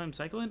a good time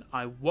cycling?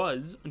 I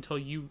was until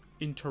you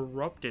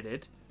interrupted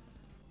it.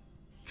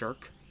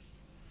 Jerk.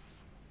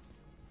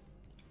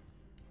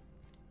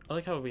 I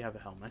like how we have a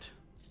helmet.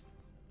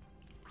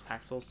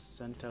 Axel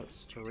sent out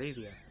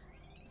Staravia.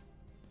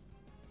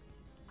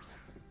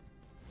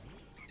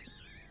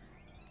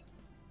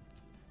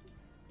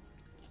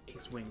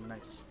 Ace Wing,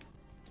 nice.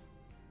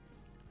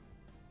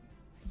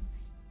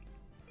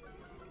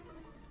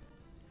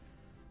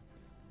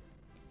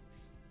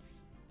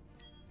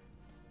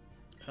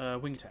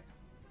 Wing attack.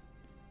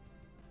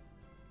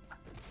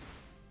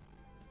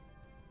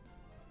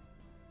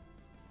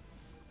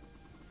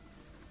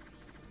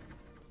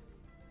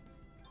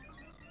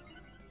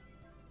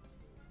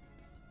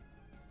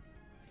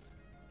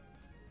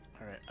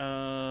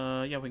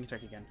 Alright, yeah, wing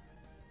attack again.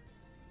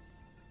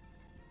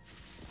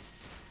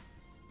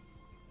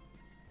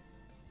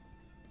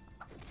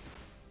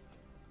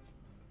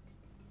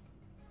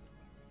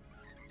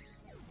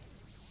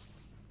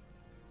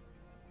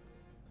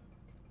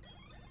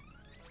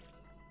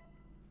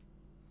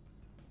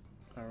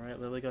 Alright,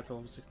 Lily got to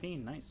level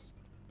 16, nice.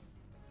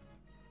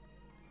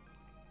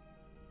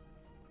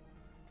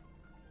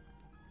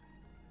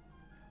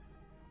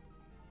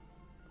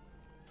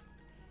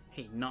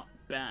 Hey, not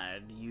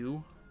bad,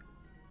 you.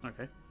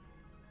 Okay.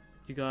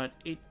 You got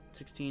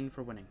 816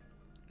 for winning.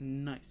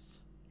 Nice.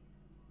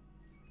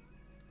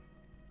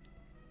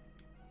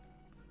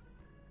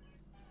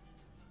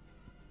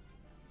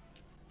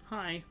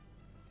 Hi.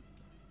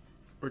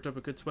 Worked up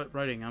a good sweat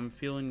writing. I'm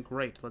feeling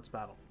great. Let's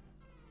battle.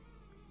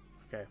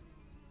 Okay.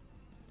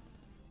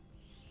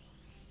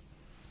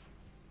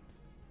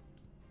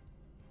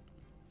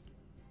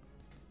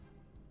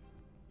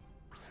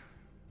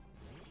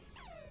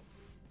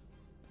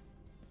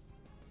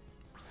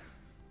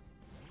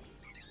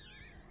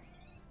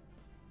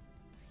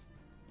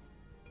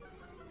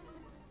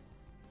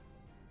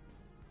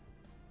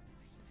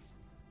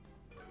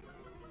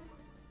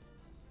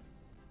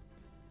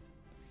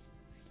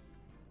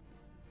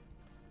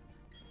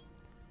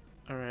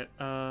 Alright,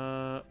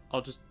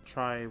 I'll just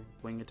try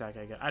wing attack,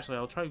 I guess. Actually,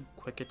 I'll try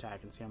quick attack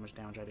and see how much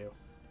damage I do.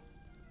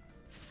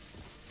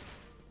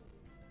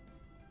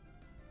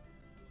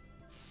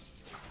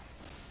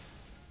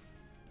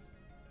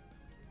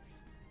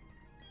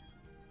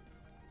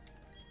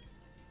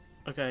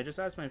 Okay, I just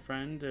asked my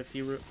friend if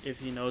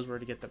he knows where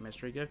to get the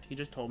mystery gift. He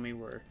just told me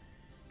where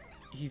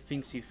he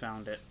thinks he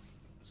found it.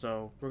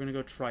 So, we're gonna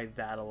go try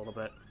that a little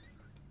bit.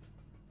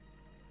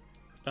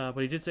 But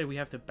he did say we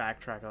have to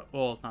backtrack.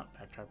 Well, not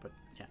backtrack, but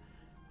yeah.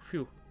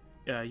 Phew.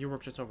 Your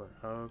work just over.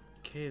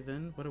 Okay,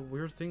 then. What a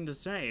weird thing to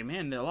say.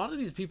 Man, a lot of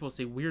these people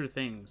say weird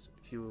things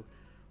if you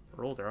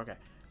are older. Okay.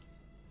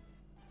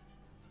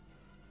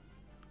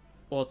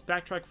 Well, it's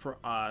backtrack for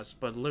us,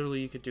 but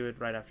literally you could do it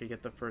right after you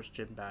get the first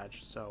gym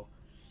badge, so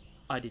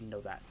I didn't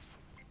know that.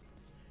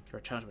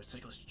 You're challenged by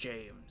Cyclist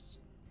James.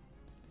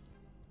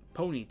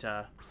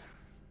 Ponyta.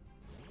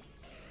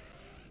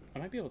 I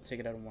might be able to take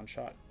it out in one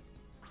shot.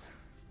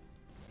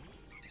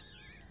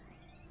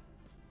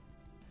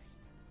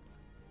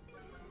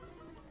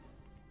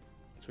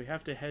 So we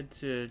have to head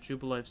to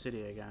Jubilife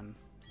City again.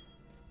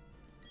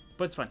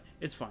 But it's fun.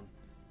 It's fun.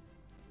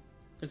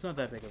 It's not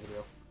that big of a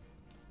deal.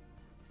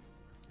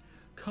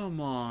 Come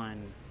on.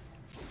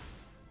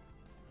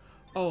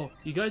 Oh,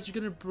 you guys are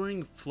going to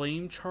bring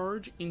Flame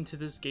Charge into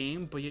this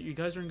game, but yet you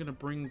guys aren't going to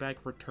bring back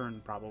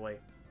Return, probably.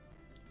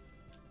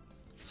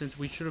 Since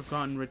we should have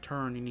gotten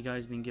Return and you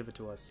guys didn't give it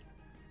to us.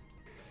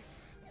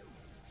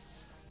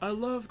 I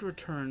loved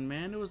Return,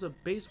 man. It was a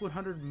base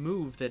 100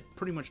 move that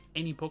pretty much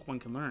any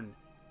Pokemon can learn.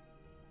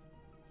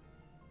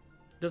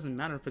 Doesn't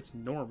matter if it's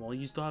normal,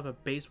 you still have a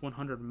base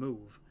 100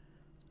 move.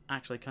 It's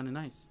actually kind of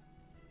nice.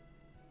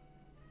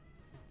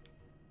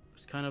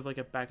 It's kind of like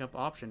a backup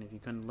option if you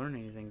couldn't learn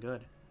anything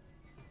good.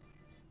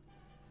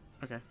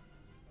 Okay.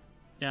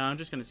 Yeah, I'm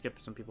just gonna skip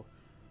some people.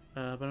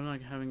 But I'm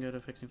not having good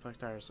at fixing flat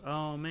tires.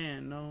 Oh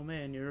man, no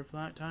man, you're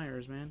flat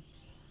tires, man.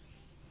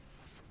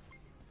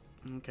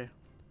 Okay.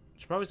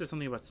 Should probably say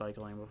something about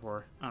cycling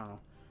before. I don't know.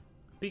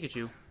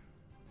 Pikachu.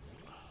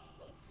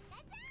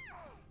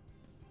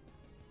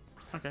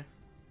 Okay.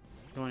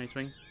 Go on, Ace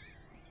Wing.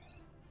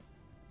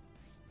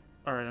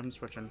 Alright, I'm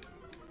switching.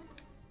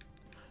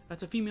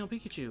 That's a female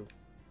Pikachu.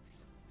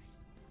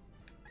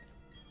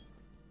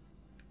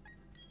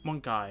 One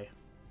guy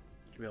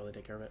should be able to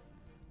take care of it.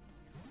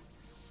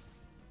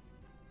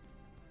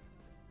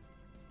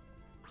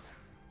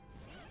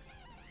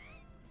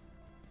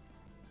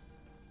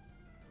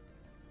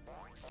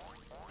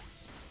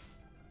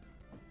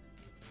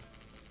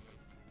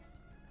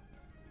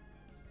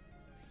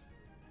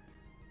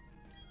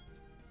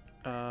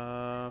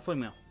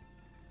 Flame wheel.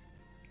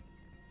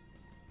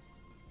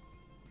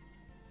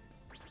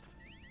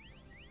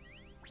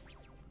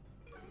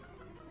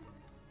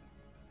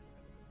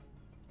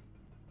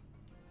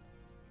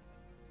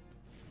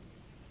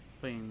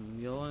 Flame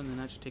wheel, and then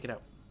that should take it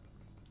out.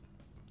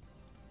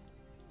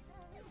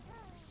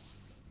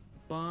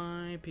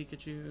 Bye,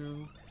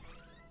 Pikachu.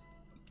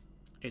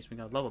 Ace, we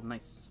got leveled.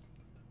 Nice.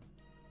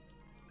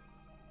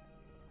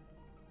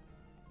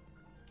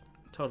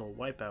 Total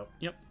wipeout.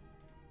 Yep.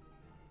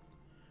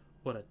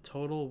 What a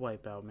total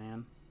wipeout,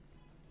 man.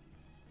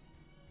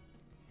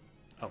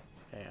 Oh,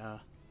 okay, you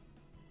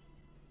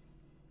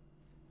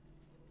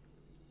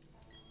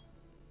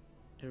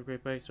have a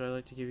great bike, so I'd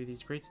like to give you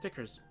these great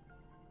stickers.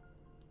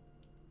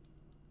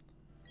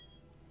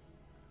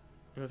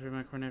 Go through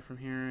my coordinate from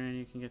here, and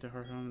you can get to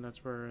Heart Home.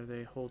 That's where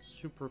they hold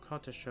super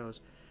contest shows.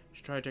 You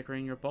should try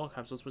decorating your ball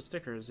capsules with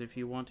stickers if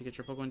you want to get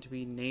your Pokemon to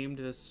be named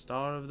the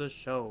star of the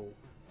show.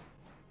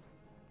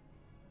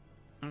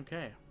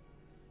 Okay.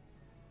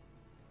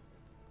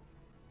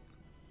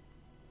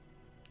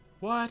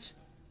 What?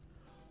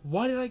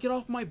 Why did I get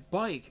off my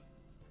bike?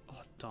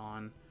 Oh,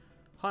 Dawn.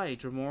 Hi,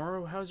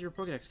 Dremora. How's your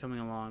Pokedex coming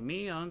along?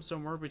 Me, I'm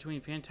somewhere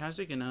between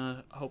fantastic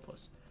and,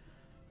 hopeless.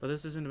 But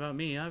this isn't about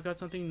me. I've got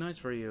something nice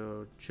for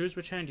you. Choose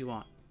which hand you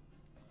want.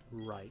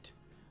 Right.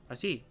 I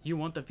see. You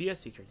want the VS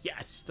Seeker.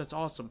 Yes! That's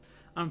awesome.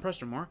 I'm impressed,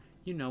 Dremora.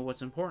 You know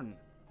what's important.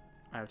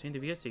 I obtained the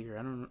VS Seeker.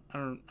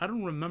 I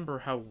don't remember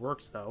how it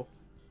works, though.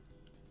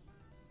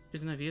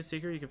 Using the VS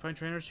Seeker, you can find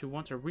trainers who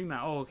want to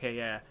remount. Oh, okay,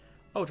 yeah.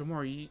 Oh,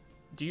 Dremora,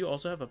 do you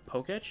also have a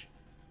Poketch?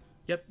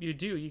 Yep, you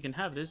do. You can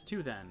have this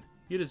too, then.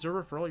 You deserve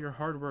it for all your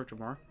hard work,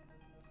 Dremora.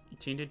 You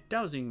obtained a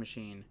dowsing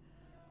machine.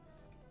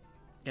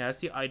 Yeah,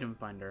 that's the item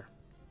finder.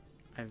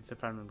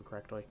 If I remember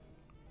correctly.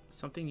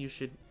 Something you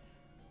should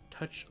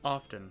touch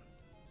often.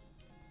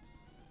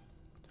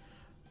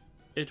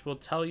 It will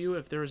tell you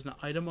if there is an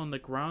item on the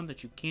ground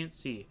that you can't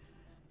see.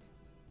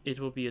 It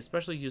will be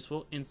especially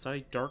useful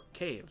inside dark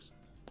caves.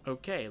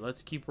 Okay,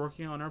 let's keep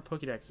working on our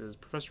Pokédexes.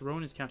 Professor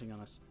Rowan is counting on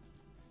us.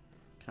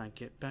 Can I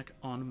get back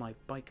on my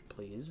bike,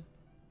 please?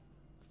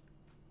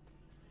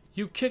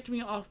 You kicked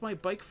me off my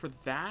bike for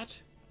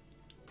that?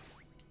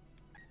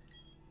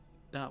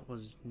 That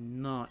was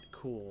not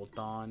cool,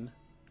 Dawn.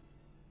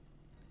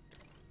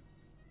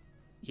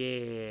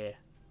 Yeah.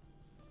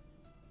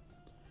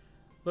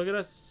 Look at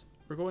us.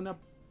 We're going up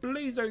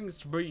blazing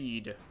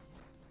speed.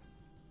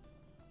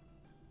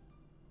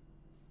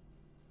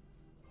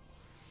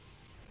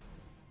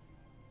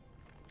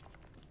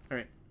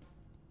 Alright.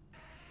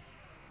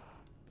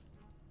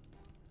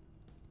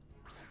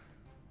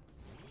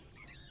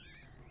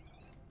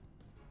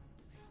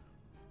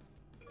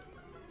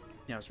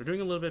 Yeah, so we're doing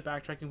a little bit of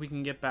backtracking. We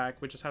can get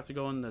back. We just have to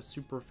go in the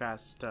super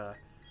fast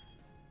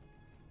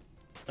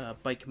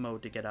bike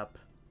mode to get up.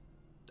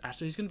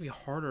 Actually, it's going to be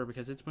harder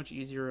because it's much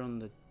easier on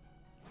the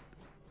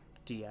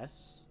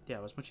DS. Yeah,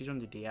 it was much easier on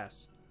the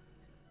DS.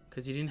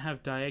 Because you didn't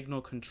have diagonal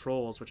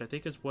controls, which I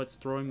think is what's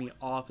throwing me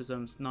off, is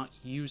I'm not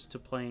used to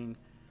playing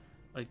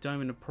like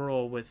Diamond and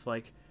Pearl with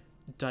like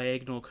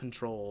diagonal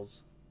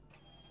controls.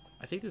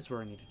 I think this is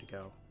where I needed to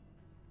go.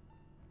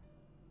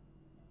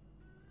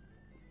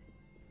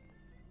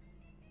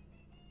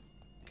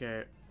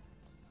 Okay.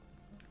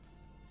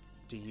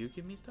 Do you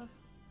give me stuff?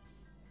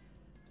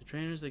 The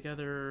trainers, they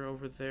gather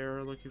over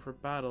there looking for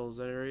battles.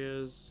 That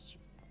area is...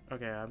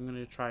 Okay, I'm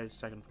gonna try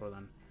second floor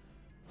then.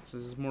 So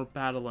this is more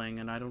battling,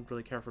 and I don't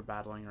really care for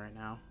battling right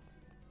now.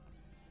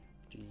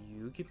 Do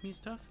you give me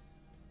stuff?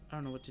 I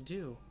don't know what to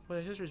do. What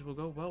accessories will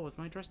go well with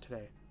my dress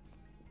today?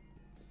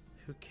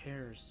 Who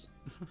cares?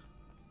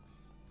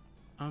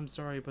 I'm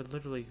sorry, but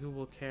literally, who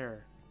will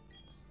care?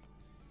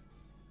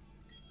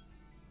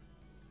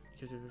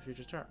 Gives you a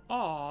future star.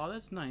 Aw,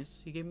 that's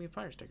nice. He gave me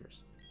fire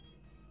stickers.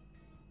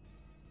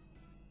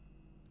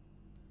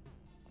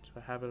 It's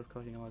a habit of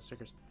collecting a lot of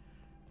stickers.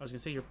 I was gonna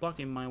say, you're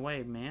blocking my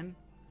way, man.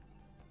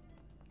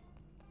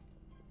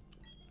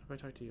 How do I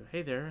talk to you?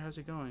 Hey there, how's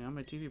it going? I'm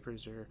a TV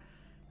producer here.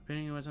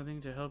 Depending on something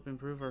to help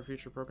improve our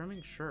future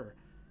programming? Sure.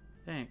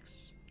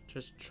 Thanks.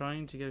 Just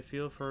trying to get a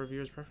feel for our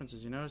viewers'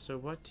 preferences, you know? So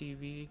what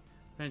kind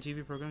of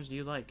TV programs do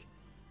you like?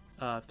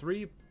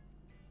 Three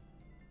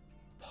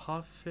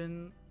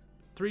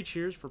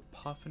cheers for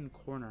Puffin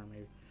Corner,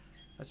 maybe.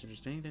 That's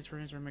interesting. Thanks for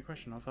answering my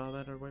question. I'll file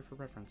that away for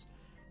reference.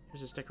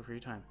 Here's a sticker for your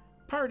time.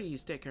 Party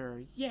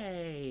sticker!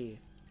 Yay!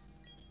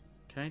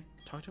 Can I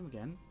talk to him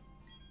again?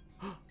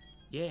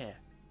 Yeah.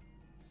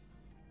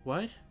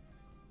 What?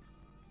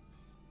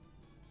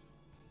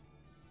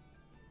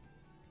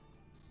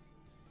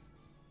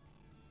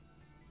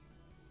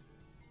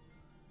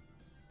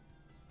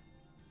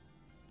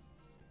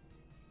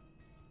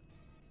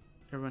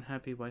 Everyone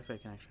happy Wi-Fi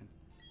connection.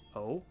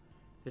 Oh?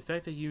 The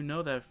fact that you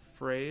know that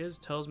phrase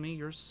tells me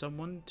you're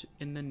someone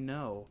in the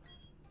know.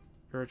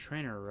 You're a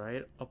trainer,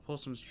 right? I'll pull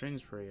some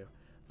strings for you.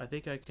 I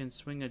think I can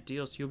swing a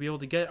deal so you'll be able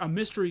to get a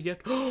mystery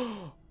gift.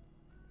 Did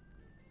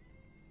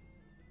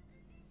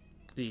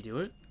you do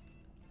it?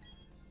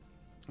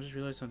 I just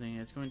realized something.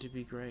 It's going to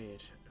be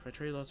great. If I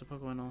trade lots of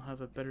Pokemon, I'll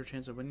have a better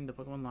chance of winning the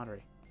Pokemon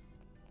lottery.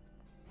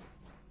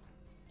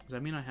 Does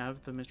that mean I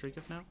have the mystery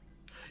gift now?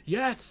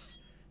 Yes!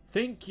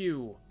 Thank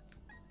you!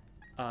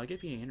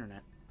 Get via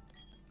internet.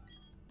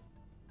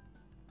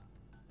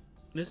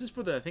 This is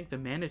for the, I think, the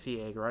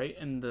Manaphy egg, right?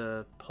 And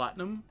the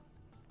platinum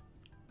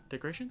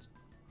decorations?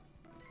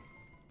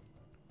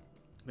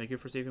 Thank you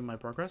for saving my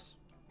progress.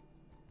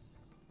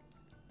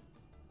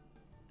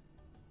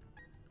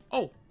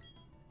 Oh!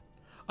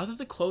 I thought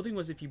the clothing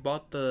was if you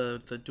bought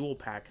the dual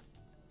pack.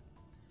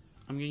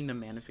 I'm getting the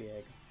Manaphy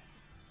egg.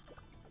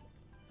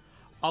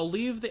 I'll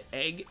leave the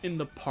egg in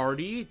the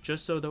party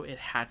just so though it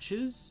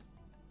hatches,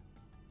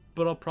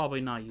 but I'll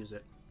probably not use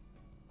it.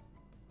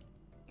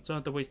 So I don't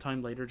have to waste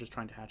time later just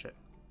trying to hatch it.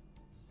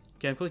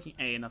 Okay, I'm clicking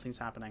A and nothing's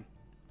happening.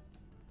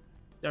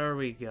 There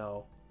we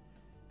go.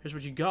 Here's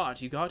what you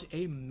got. You got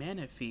a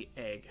Manaphy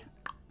egg.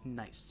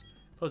 Nice.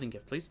 Clothing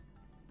gift, please.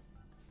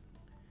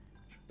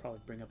 Should probably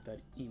bring up that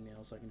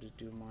email so I can just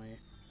do my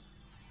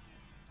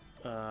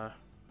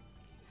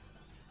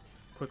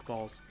quick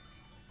balls.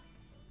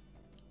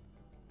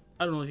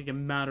 I don't really think it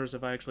matters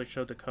if I actually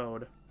showed the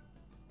code.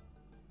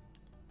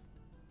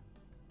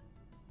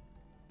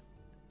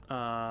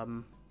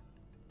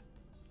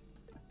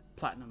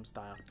 Platinum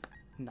style.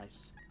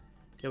 Nice.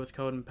 Get with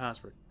code and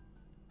password.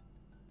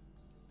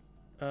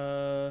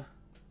 I'm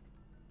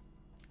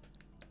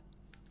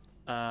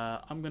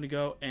gonna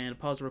go and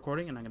pause the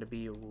recording and I'm gonna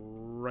be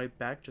right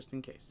back just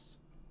in case.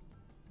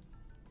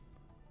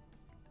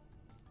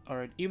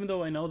 Alright, even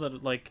though I know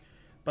that, like,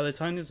 by the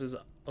time this is,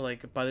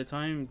 like, by the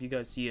time you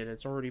guys see it,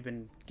 it's already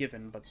been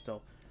given, but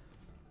still.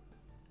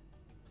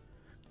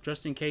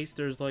 Just in case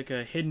there's, like,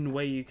 a hidden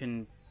way you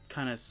can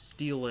kind of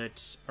steal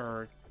it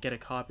or get a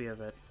copy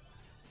of it.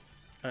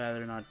 I'd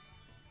rather not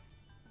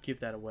give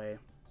that away.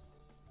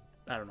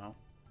 I don't know.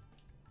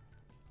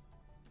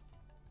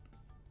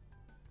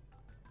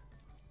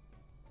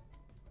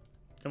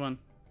 Come on.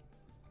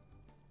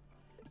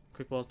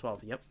 Quick balls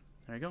 12. Yep.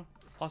 There you go.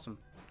 Awesome.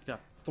 You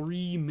got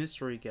 3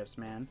 mystery gifts,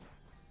 man.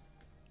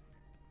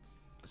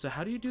 So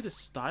how do you do the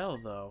style,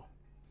 though?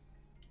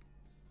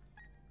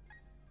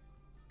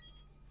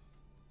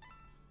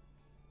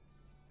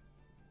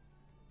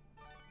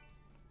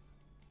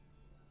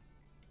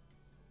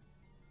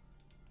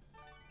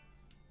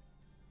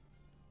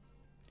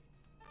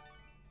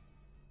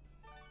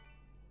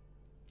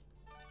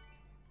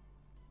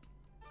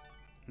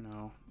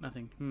 No,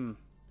 nothing.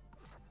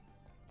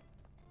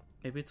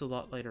 Maybe it's a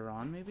lot later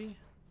on, maybe?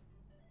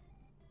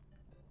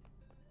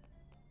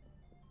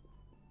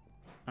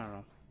 I don't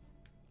know.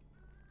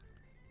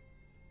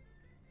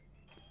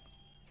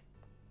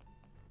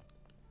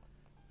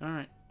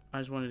 Alright, I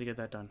just wanted to get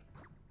that done.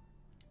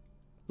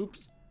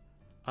 Oops.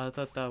 I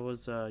thought that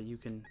was, you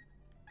can...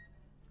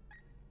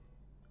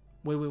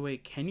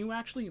 Wait. Can you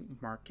actually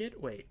mark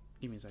it? Wait,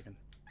 give me a second.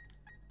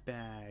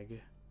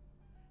 Bag.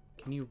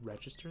 Can you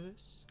register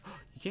this?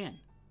 You can.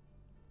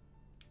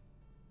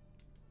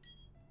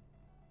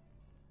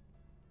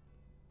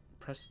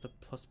 Press the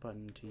plus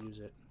button to use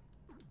it.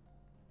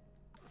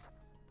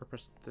 Or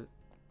press the...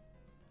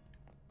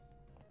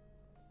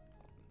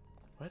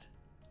 What?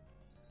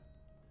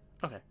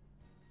 Okay.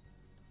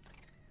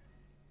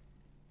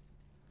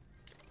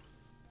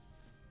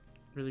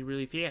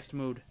 Really fast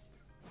mode.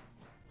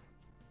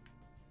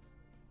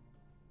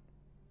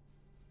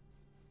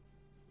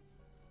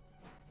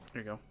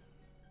 There you go.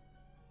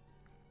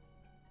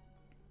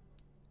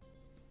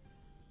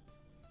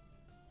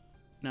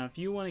 Now, if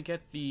you want to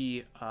get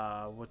the,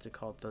 what's it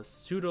called? The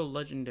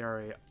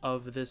pseudo-legendary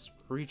of this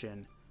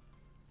region,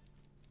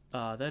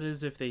 that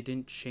is if they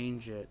didn't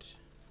change it.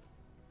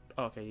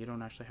 Okay, you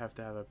don't actually have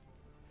to have a...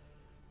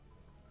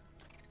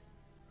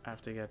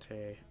 have to get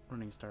a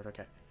running start.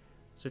 Okay.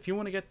 So if you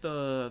want to get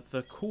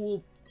the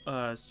cool,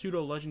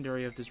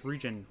 pseudo-legendary of this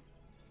region,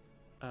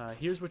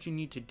 here's what you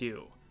need to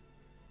do.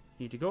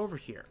 You need to go over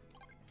here.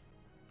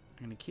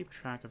 I'm going to keep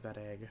track of that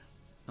egg.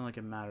 Not like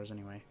it matters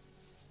anyway.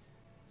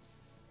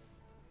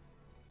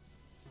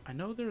 I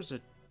know there's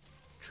a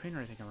trainer,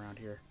 I think, around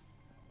here.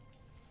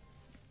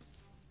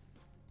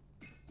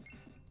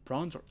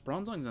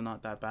 Bronzong's are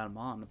not that bad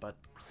mon, but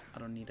I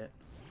don't need it.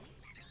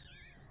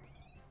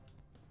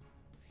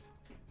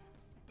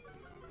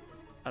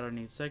 I don't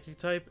need Psychic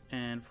type,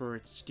 and for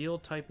its Steel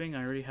typing,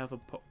 I already have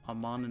a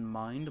mon in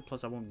mind,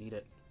 plus I won't need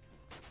it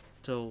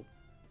till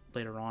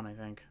later on, I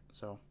think,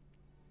 so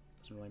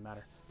doesn't really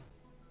matter.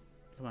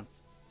 Come on.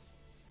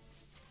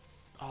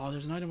 Oh,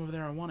 there's an item over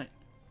there, I want it.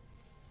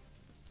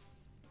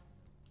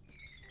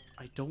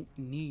 I don't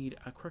need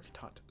a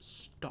Kricketot.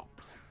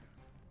 Stop.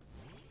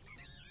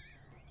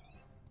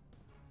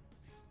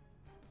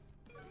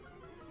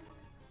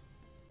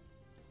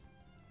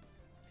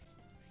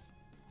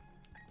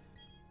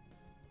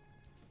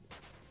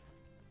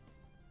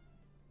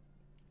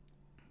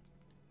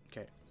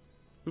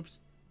 Oops.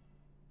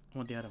 I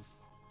want the item.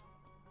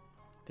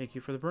 Thank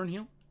you for the burn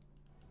heal.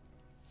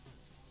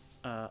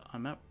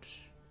 I'm out.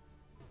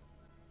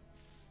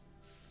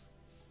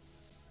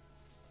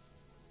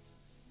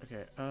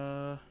 Okay,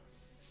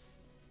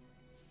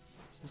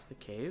 is this the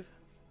cave?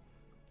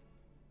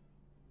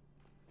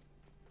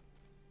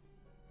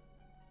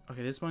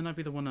 Okay, this might not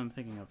be the one I'm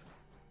thinking of.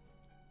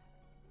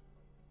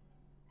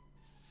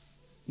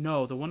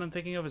 No, the one I'm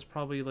thinking of is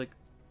probably, like...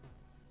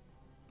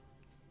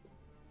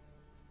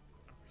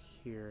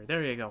 here.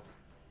 There you go.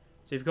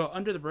 So if you go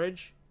under the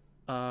bridge,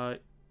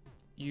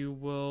 you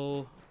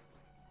will...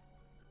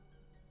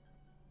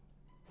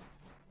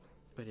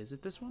 Wait, is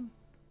it this one?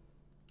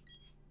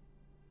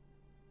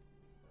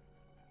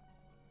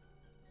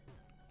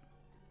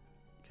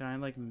 Can I,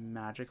 like,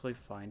 magically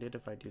find it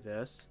if I do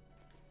this?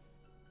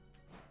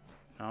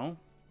 No?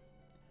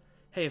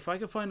 Hey, if I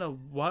could find a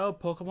wild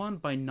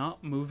Pokemon by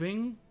not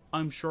moving,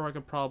 I'm sure I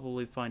could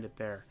probably find it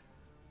there.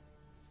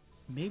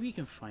 Maybe you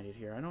can find it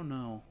here. I don't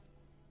know.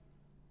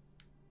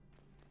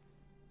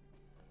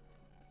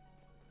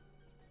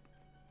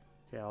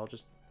 Okay, I'll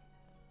just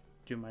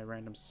do my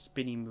random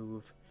spinny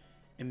move,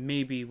 and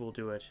maybe we'll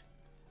do it.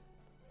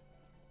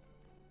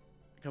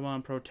 Come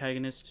on,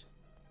 protagonist.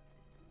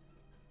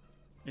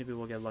 Maybe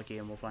we'll get lucky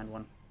and we'll find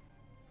one.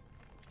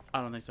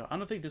 I don't think so. I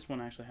don't think this one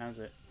actually has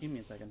it. Give me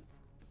a second.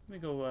 Let me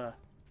go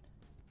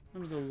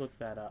look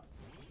that up.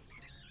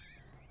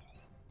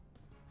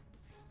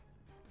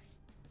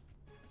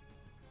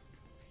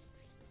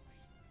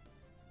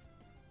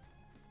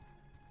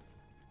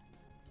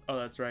 Oh,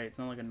 that's right. It's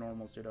not like a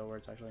normal pseudo where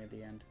it's actually at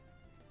the end.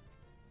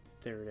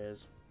 There it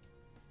is.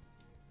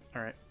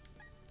 Alright.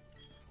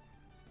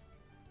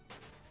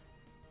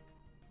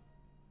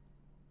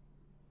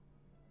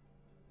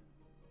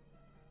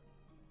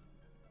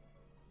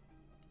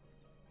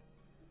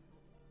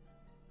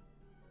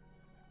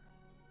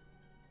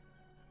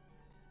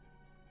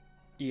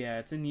 Yeah,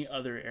 it's in the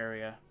other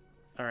area.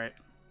 Alright.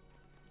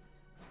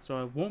 So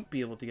I won't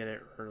be able to get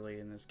it early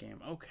in this game.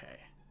 Okay.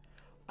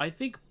 I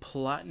think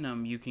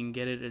Platinum, you can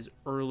get it as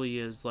early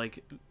as,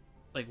 like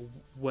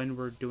when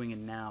we're doing it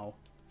now.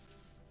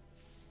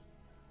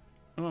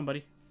 Come on,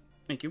 buddy.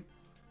 Thank you.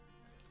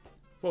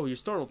 Whoa, you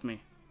startled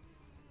me.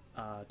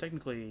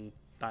 Technically,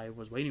 I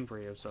was waiting for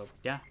you, so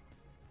yeah.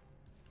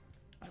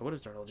 I would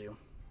have startled you.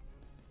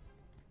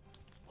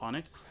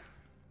 Onyx?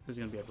 This is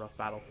going to be a rough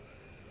battle.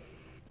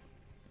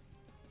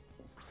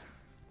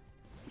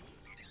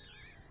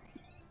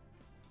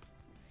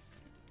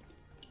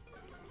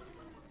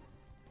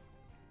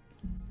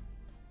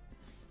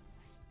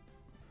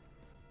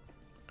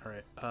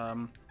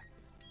 Alright,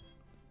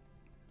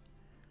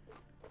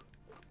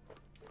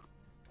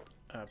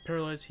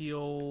 Paralyze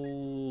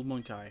Heal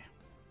Monkai.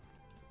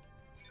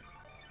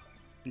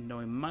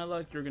 Knowing my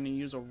luck, you're gonna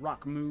use a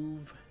rock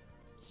move.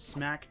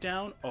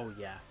 Smackdown? Oh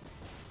yeah.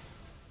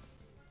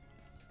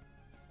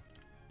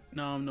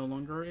 Now I'm no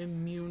longer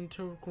immune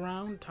to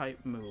ground type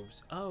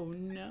moves. Oh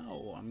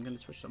no, I'm gonna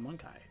switch to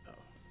Monkai though.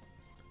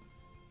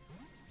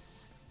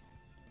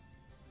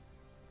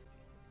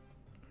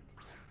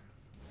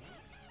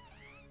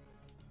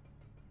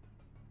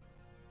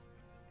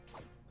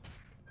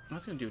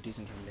 That's gonna do a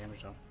decent amount of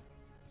damage though.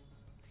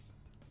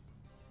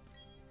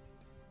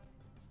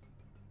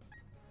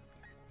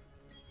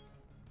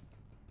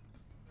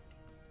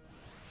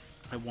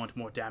 I want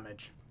more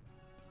damage.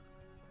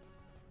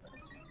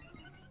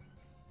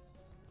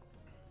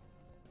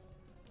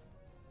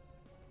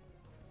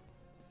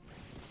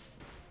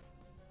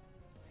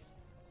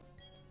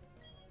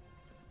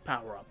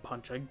 Power up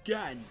punch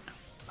again.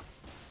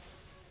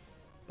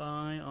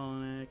 Bye,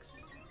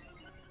 Onyx.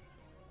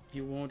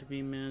 You won't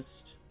be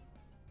missed.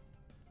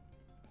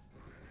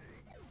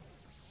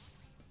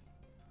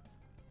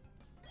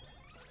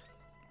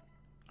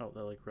 Oh,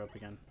 that like grew up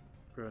again.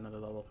 Grew another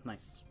level.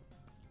 Nice.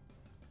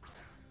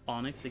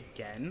 Onyx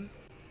again?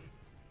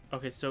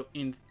 Okay, so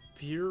in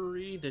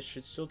theory, this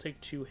should still take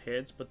 2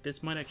 hits, but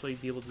this might actually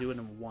be able to do it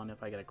in 1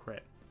 if I get a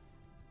crit.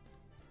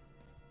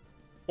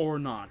 Or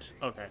not.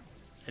 Okay,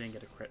 I didn't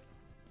get a crit.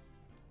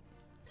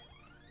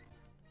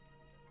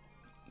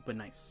 But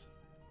nice.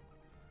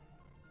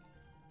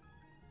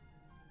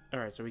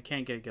 Alright, so we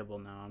can't get Gibble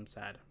now. I'm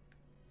sad.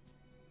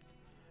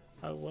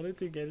 I wanted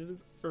to get it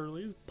as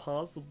early as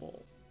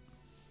possible.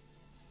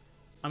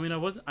 I mean,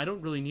 I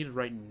don't really need it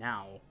right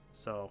now,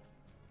 so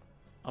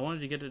I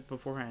wanted to get it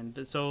beforehand.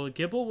 So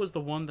Gibble was the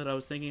one that I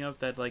was thinking of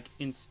that, like,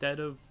 instead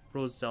of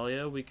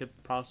Roselia, we could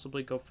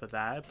possibly go for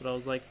that, but I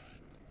was like,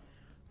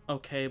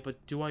 okay,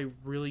 but do I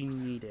really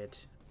need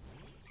it?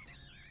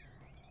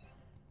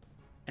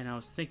 And I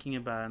was thinking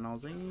about it, and I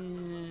was like,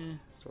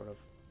 sort of.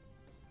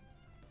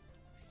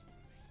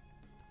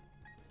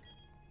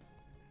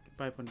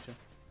 Bye, Ponyta.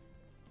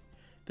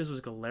 If this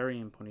was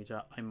Galarian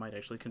Ponyta, I might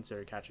actually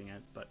consider catching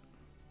it, but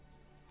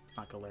it's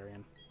not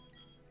Galarian.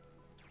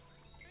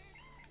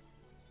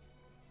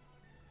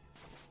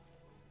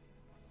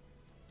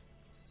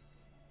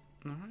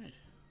 Alright.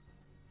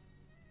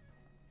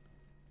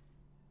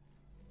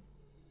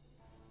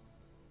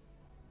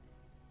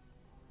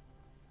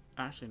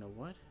 Actually, know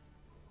what?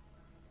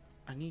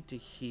 I need to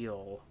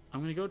heal.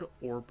 I'm gonna go to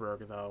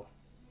Orberg, though.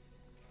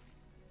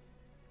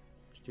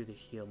 Just do the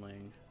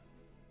healing.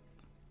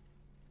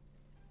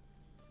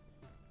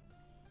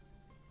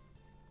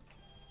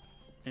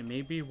 And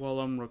maybe while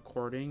I'm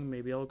recording,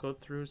 maybe I'll go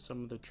through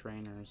some of the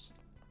trainers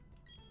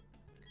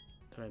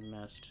that I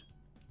missed.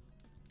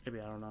 Maybe,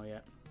 I don't know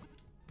yet.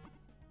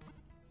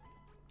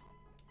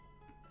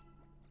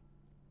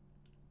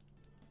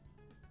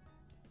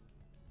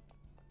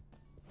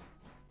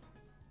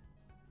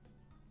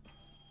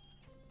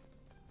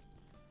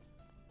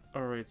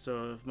 Alright,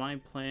 so if my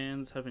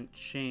plans haven't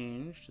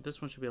changed,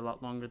 this one should be a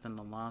lot longer than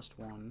the last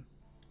one.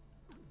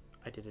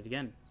 I did it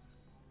again.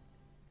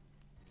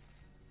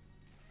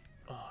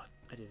 Oh,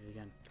 I did it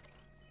again.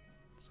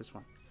 It's this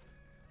one.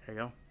 There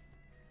you go.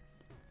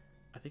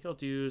 I think I'll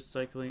do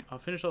cycling. I'll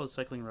finish all the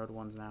cycling road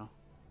ones now.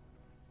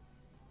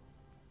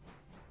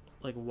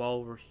 Like,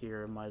 while we're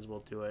here, might as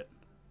well do it.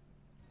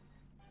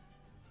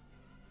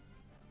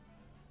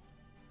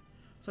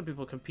 Some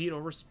people compete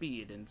over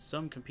speed, and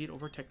some compete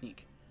over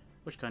technique.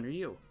 Which kind are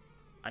you?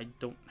 I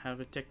don't have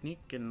a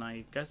technique, and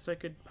I guess I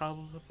could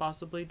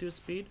possibly do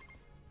speed.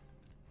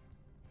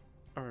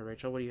 Alright,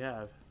 Rachel, what do you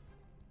have?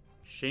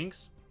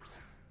 Shinx?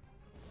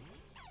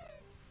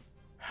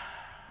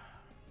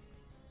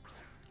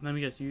 Let me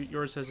guess,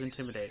 yours has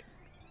Intimidate.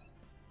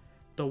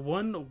 The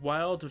one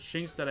wild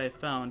Shinx that I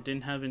found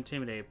didn't have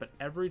Intimidate, but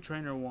every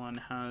trainer one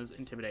has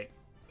Intimidate.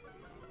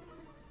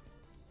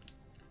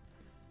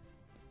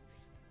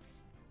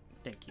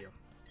 Thank you.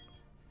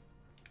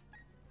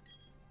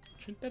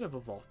 Shouldn't that have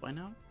evolved by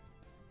now?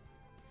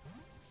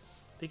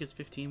 I think it's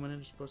 15 when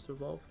it is supposed to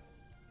evolve.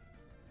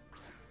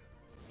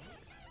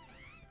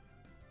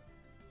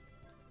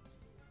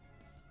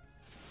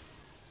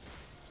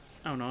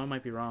 I don't know, I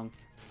might be wrong.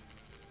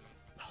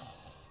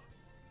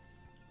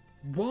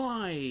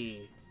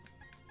 Why?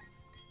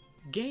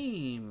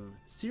 Game!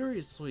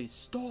 Seriously,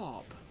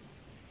 stop!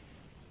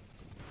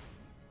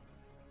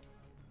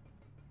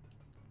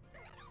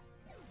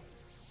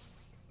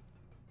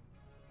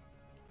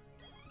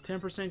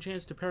 %10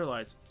 chance to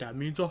paralyze. That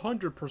means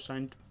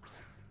 100%.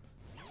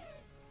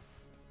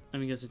 Let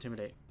me guess,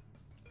 Intimidate.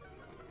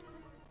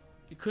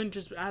 You couldn't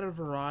just add a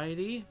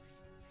variety?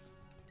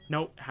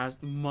 Nope,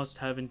 must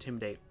have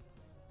Intimidate.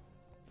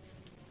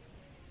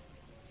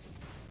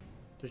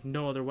 There's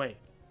no other way.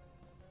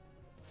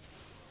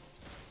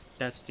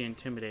 That's the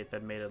Intimidate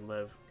that made it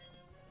live.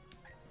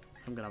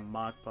 I'm gonna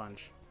Mach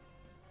Punch.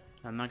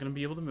 I'm not gonna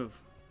be able to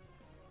move.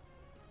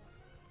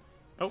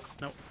 Oh,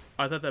 no.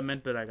 I thought that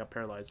meant that I got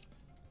paralyzed.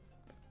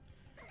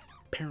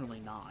 Apparently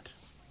not.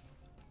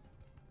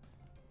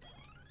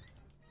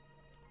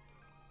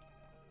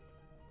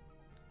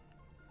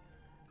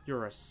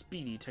 You're a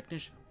speedy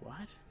technician.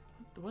 What?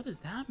 What does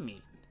that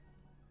mean?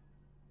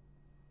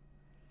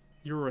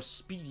 You're a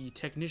speedy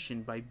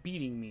technician by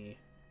beating me.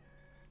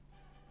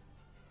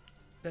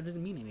 That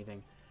doesn't mean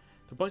anything.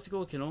 The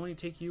bicycle can only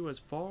take you as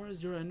far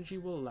as your energy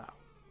will allow.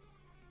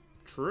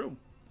 True.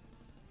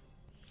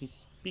 He's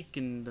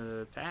speaking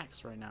the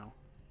facts right now.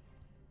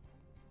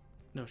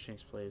 No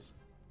Shinx, please.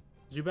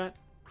 Zubat?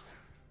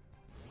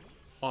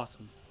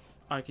 Awesome.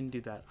 I can do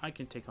that. I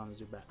can take on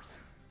Zubat.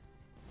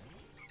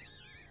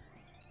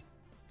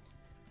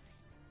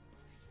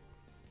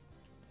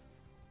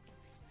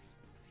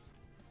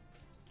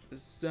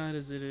 As sad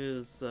as it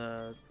is,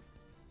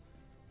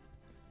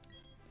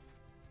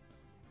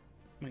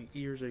 my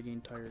ears are getting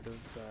tired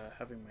of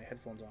having my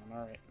headphones on.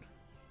 Alright.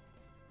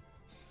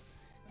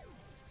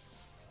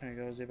 There you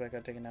go. Zubat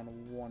got taken down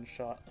in one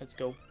shot. Let's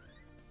go.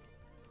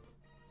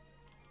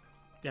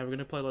 Yeah, we're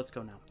gonna play Let's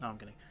Go now. No, I'm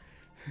kidding.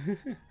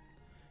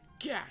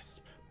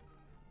 Gasp!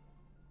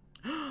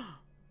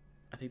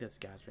 I think that's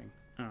gasping.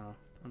 I don't know.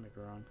 I might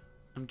be wrong.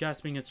 I'm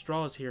gasping at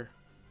straws here.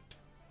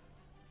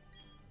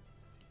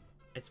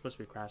 It's supposed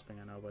to be grasping,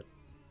 I know, but...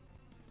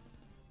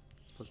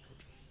 It's supposed to be...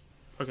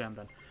 Okay, I'm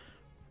done.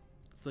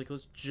 It's like,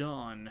 let's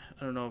John.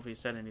 I don't know if he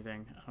said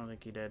anything. I don't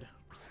think he did.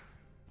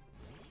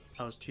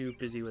 I was too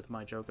busy with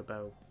my joke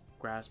about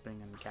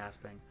grasping and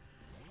gasping.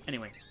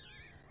 Anyway.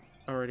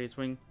 Alrighty,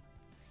 swing.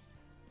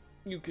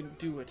 You can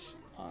do it.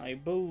 I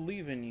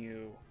believe in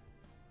you.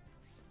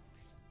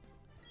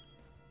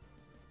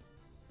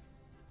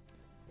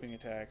 Wing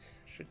attack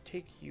should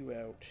take you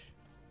out.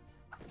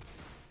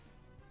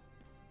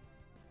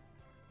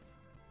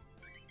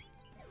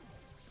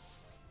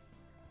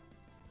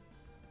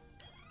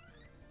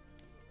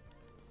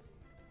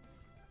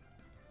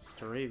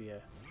 Staravia.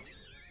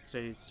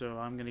 So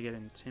I'm gonna get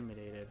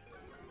intimidated.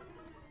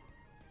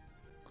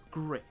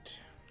 Great.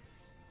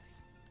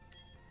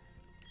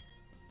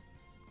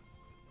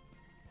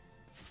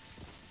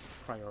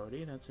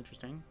 Priority, that's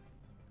interesting.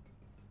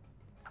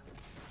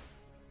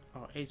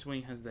 Oh, Ace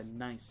Wing has the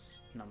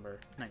nice number.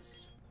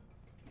 Nice.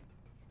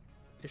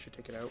 They should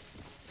take it out.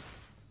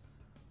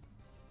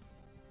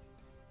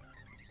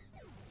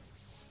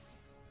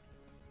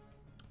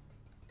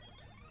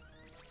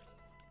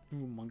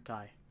 Ooh,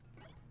 Monkeye.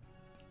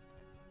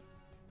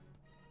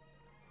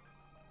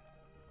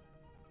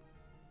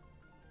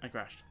 I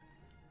crashed.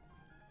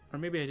 Or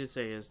maybe I did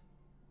say his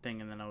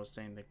thing and then I was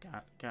saying the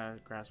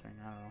grasping.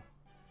 I don't know.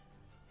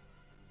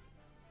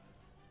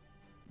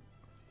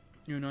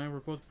 You and I were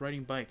both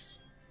riding bikes.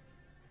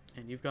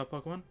 And you've got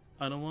Pokemon?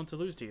 I don't want to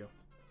lose to you.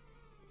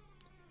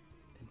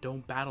 Then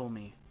don't battle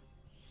me.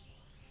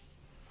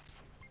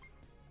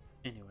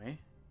 Anyway.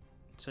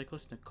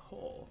 Cyclist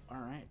Nicole.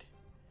 Alright.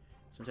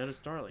 Since that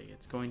is Starly,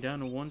 it's going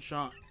down to one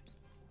shot.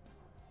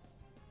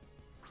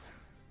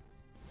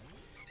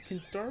 Can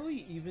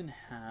Starly even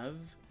have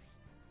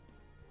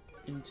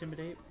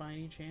Intimidate by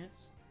any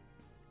chance?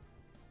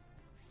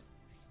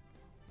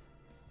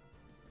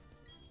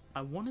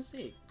 I want to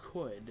say it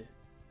could,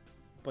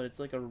 but it's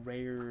like a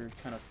rare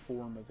kind of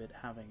form of it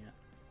having it.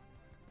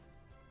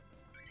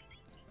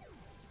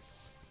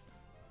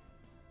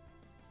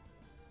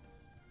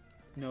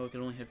 No, it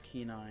can only have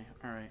Keen Eye.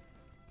 Alright.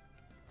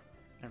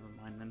 Never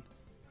mind then.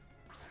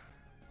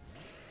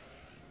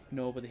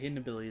 No, but the hidden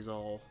ability is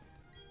all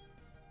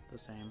the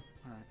same.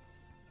 Alright.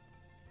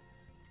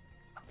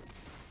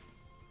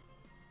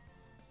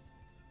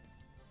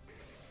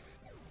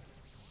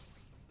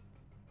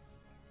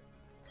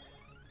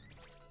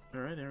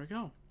 Alright, there we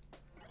go.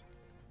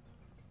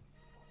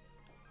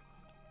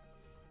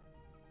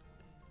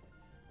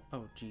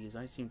 Oh, geez,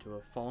 I seem to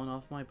have fallen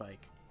off my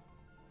bike.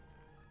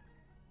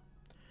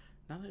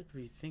 Now that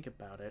we think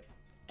about it,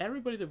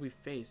 everybody that we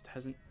faced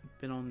hasn't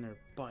been on their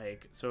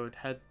bike, so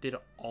did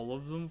all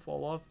of them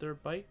fall off their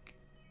bike?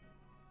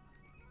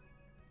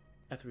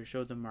 After we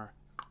showed them our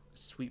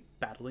sweet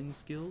battling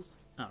skills?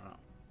 I don't know.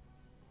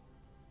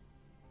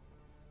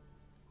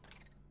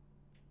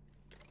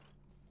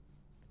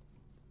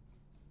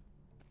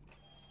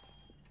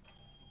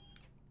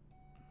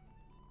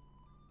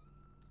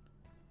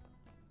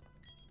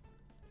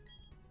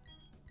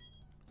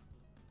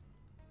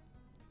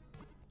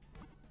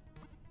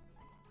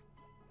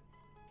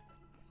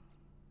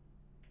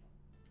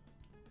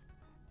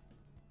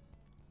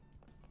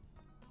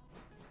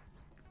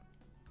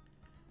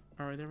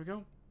 Alright, there we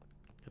go.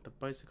 Got the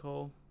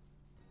bicycle.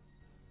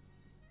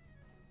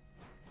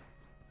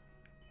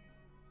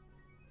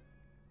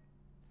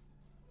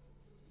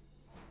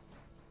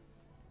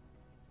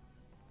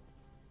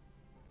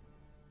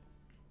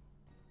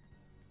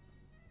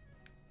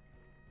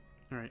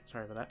 Alright,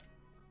 sorry about that.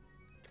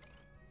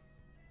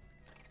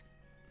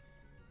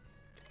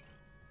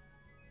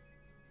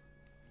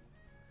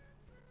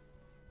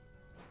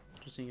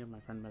 Just seeing if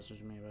my friend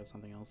messaged me about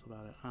something else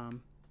about it.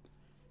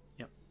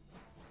 Yep.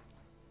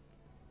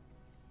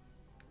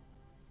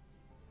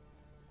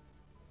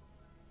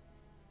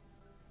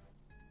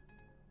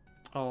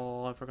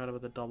 Oh, I forgot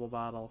about the double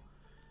battle.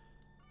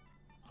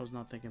 I was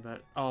not thinking about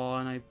it. Oh,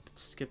 and I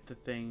skipped the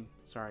thing.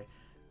 Sorry.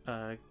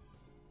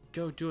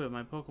 Go do it,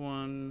 my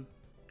Pokemon.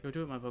 Go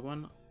do it, my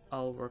Pokemon.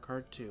 I'll work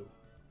hard too.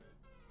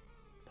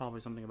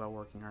 Probably something about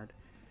working hard.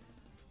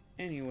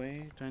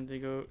 Anyway, time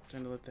to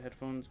let the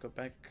headphones go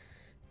back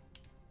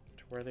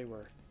to where they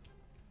were.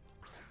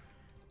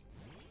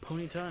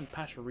 Ponyta and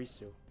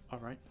Pachirisu.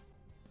 Alright.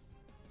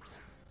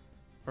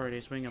 Alright,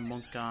 a swing a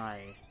monk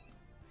guy.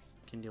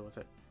 Can deal with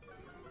it.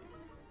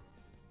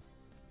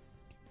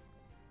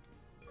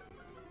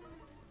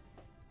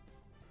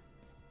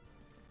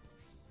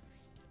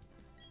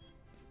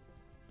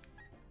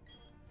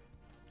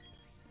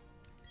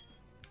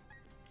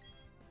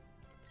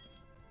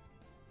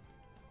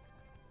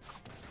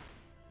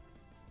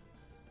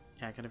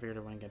 Yeah, I kind of figured it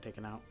wouldn't get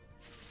taken out.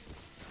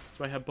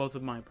 So I have both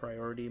of my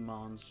priority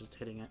mons just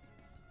hitting it.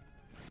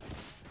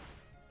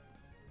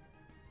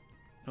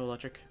 No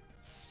electric.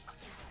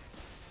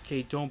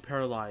 Okay, don't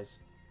paralyze.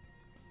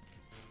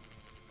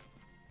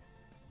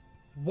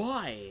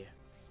 Why?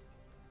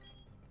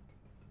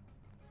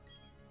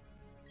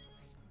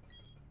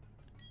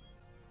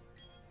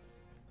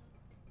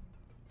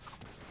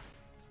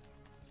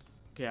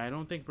 Okay, I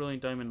don't think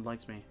Brilliant Diamond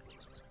likes me.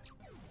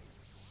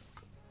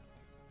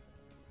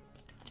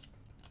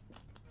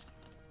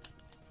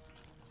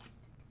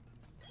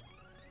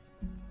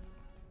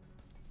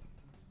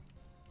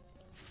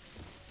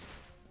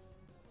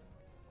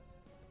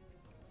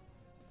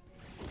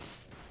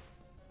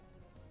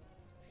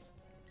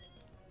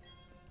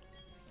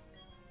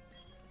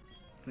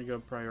 We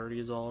got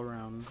priorities all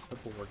around the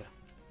board.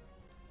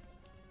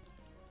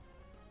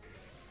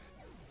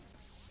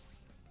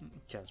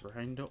 Guess we're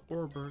heading to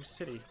Orberg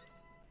City.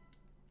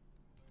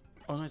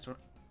 Oh, nice.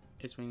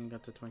 It's when we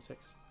got to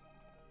 26.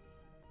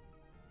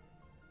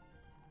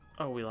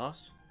 Oh, we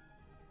lost?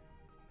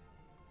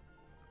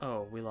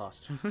 Oh, we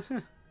lost.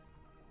 Did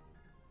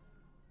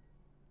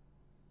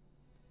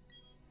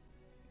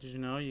you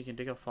know you can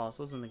dig up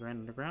fossils in the Grand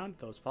Underground?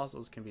 Those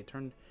fossils can be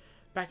turned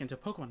back into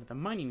Pokemon at the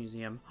Mining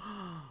Museum.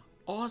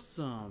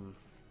 Awesome!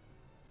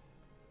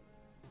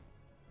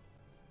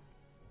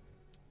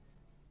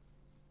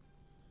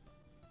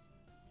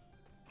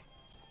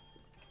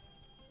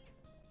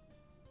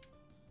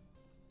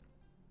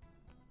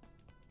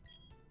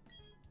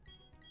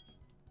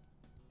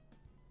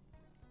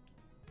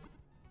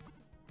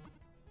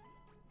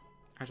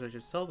 Actually, I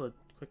should sell the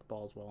quick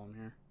balls while I'm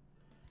here.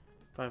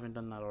 If I haven't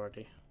done that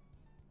already.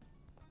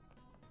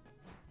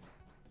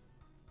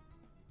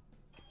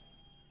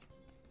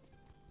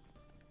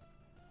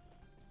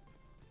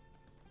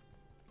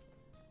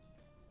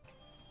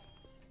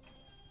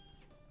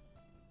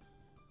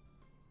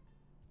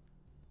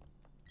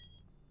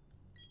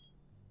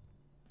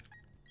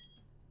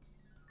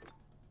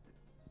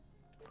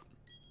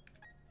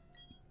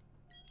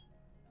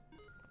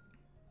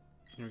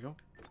 Here we go.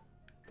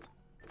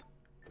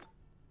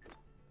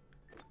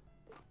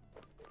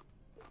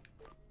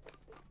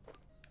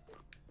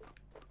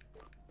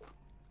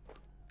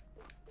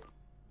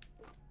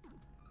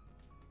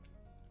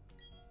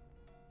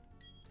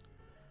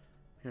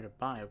 Here to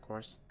buy, of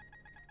course.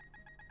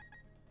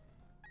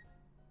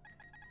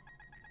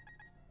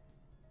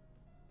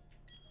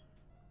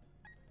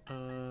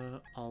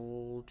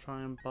 I'll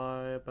try and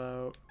buy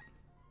about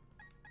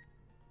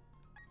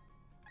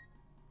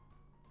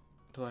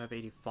until I have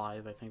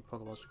 85. I think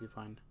Pokeballs should be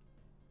fine.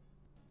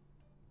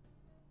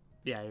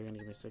 Yeah, you're gonna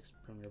give me 6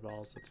 Premier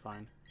Balls. That's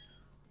fine.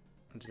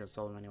 I'm just gonna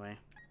sell them anyway.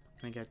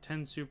 I get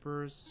 10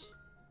 supers.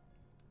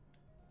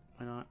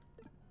 Why not?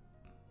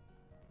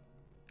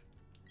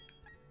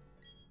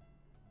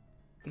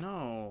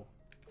 No!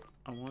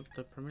 I want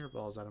the Premier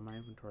Balls out of my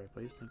inventory,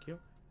 please. Thank you.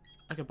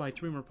 I could buy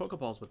 3 more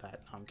Pokeballs with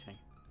that. No, I'm kidding.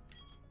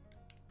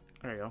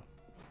 There you go.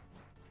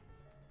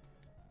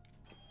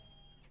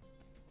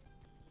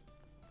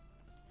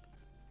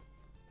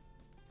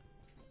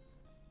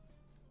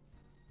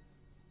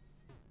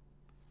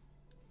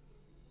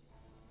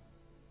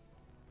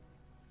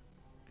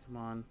 Come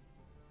on.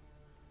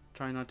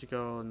 Try not to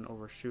go and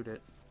overshoot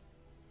it.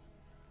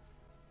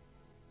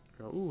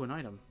 Ooh, an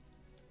item.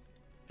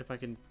 If I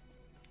can...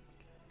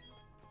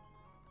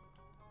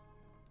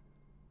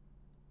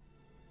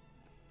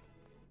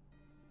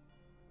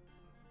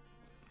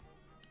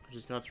 I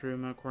just got through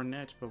my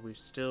cornet, but we've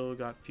still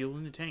got fuel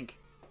in the tank.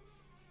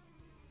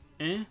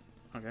 Eh?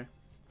 Okay.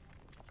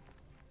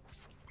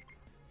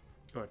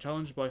 Got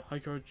challenged by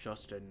Hiker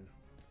Justin.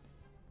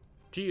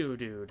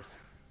 Geodude.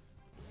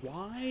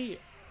 Why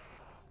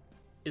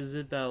is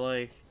it that,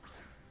 like,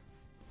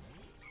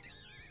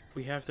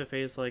 we have to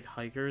face, like,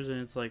 hikers,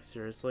 and it's like,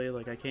 seriously?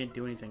 Like, I can't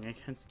do anything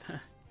against that.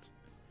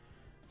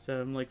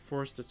 So I'm, like,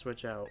 forced to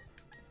switch out.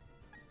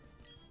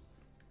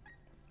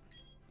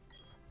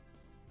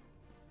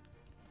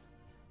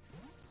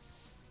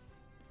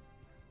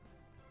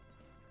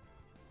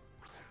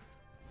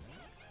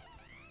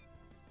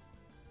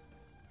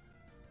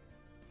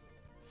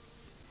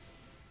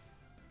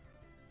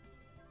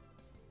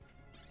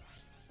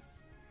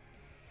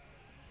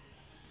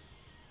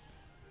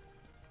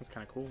 That's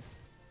kind of cool.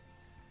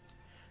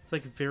 It's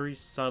like very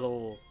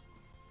subtle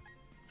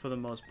for the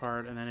most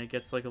part, and then it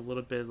gets like a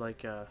little bit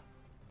like yeah,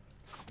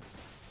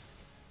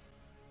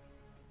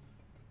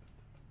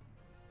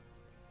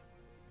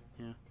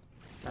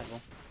 tackle.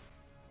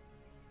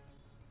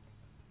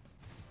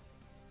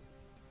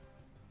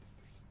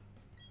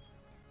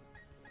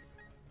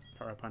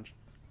 Power punch.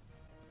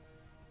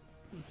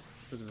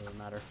 Doesn't really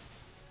matter.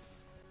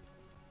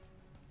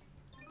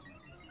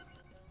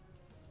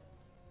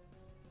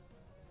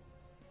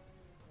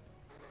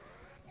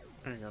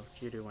 There you go.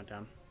 Geodude went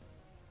down.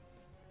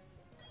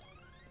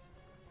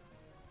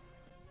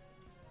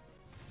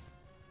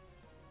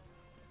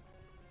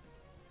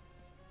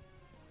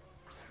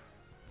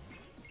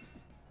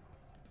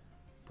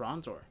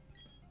 Bronzor.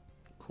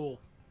 Cool.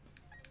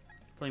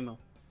 Flame-o.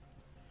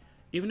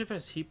 Even if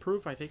it's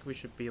heat-proof, I think we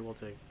should be able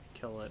to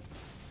kill it.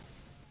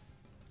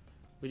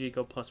 We did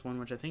go +1,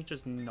 which I think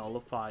just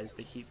nullifies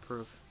the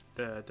heat-proof,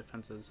 the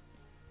defenses.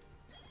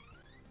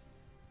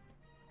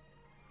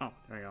 Oh,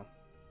 there you go.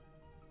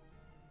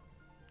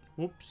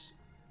 Whoops.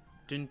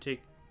 Didn't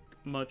take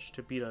much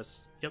to beat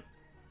us. Yep.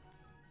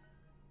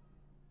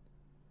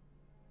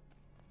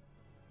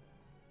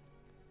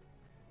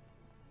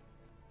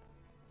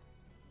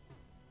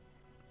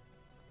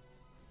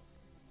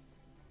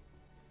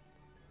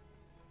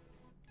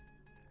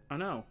 Oh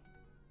no.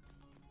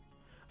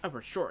 I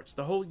wear shorts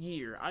the whole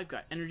year. I've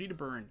got energy to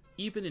burn.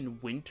 Even in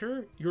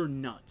winter? You're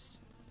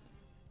nuts.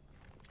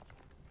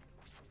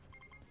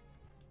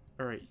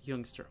 Alright,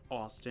 youngster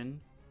Austin.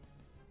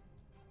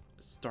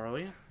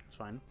 Starly? It's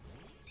fine.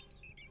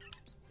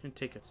 You can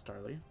take it,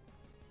 Starly.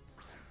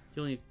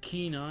 You only have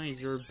keen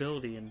eyes, your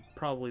ability, and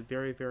probably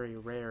very, very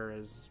rare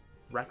is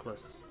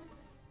Reckless.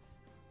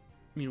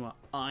 Meanwhile,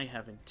 I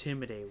have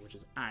Intimidate, which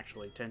is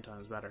actually 10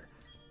 times better.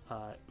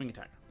 Wing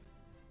attack.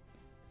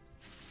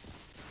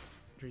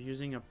 You're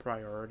using a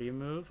priority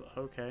move?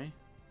 Okay.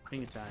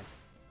 Wing attack.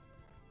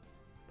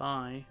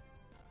 Bye.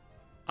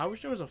 I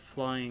wish there was a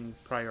flying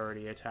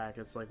priority attack.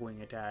 It's like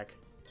wing attack.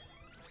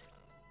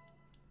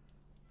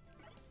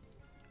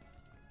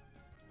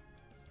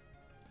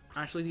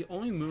 Actually, the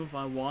only move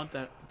I want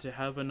that to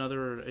have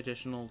another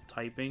additional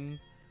typing,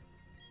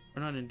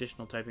 or not an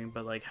additional typing,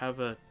 but like have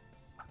a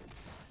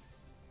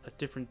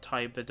different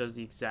type that does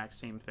the exact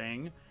same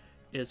thing,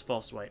 is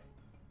False Swipe.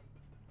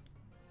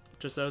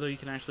 Just so that you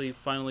can actually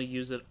finally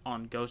use it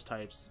on ghost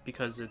types,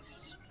 because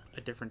it's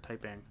a different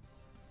typing,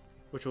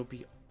 which will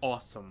be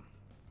awesome.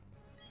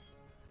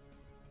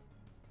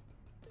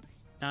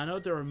 Now, I know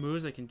there are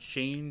moves that can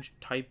change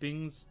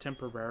typings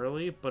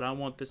temporarily, but I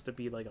want this to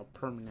be like a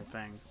permanent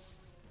thing.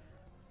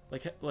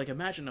 Like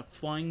imagine a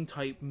flying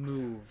type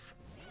move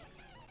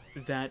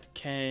that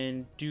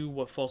can do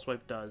what False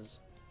Swipe does,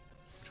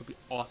 which would be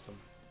awesome.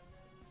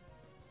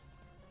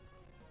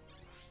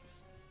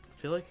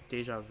 I feel like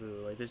deja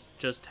vu, like this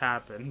just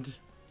happened.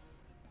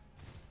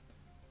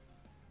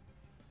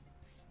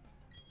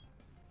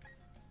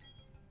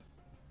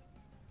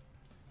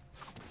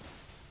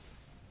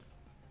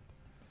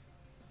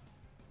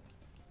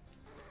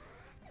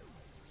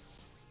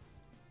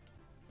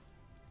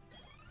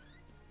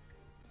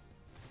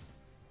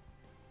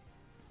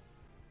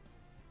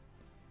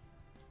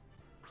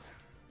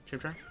 Chip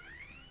track.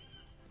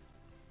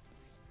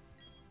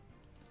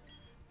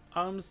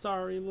 I'm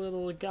sorry,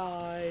 little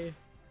guy.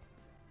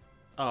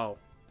 Oh.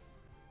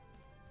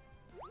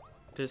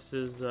 This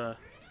is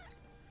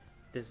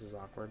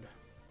awkward.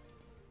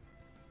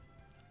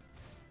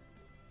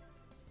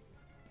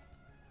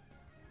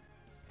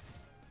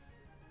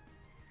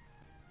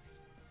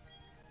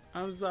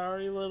 I'm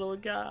sorry, little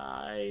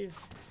guy.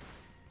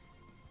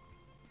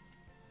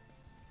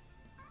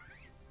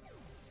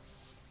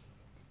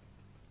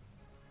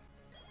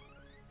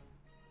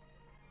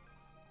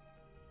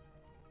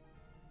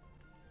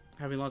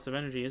 Having lots of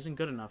energy isn't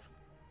good enough.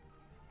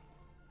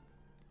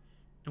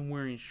 And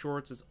wearing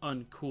shorts is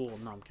uncool.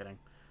 No, I'm kidding.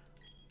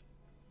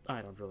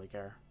 I don't really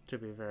care, to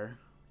be fair.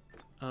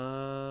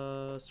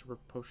 Super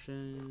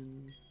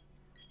potion.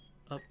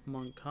 Up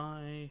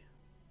Monkai.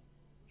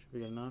 Should be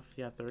good enough.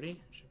 Yeah, 30.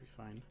 Should be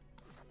fine.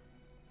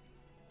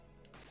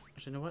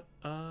 Actually, you know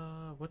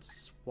what? What's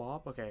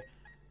swap? Okay.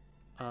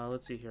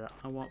 Let's see here.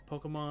 I want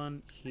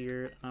Pokemon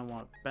here, and I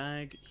want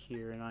bag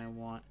here, and I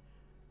want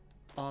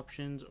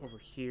options over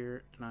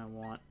here, and I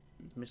want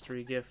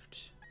mystery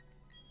gift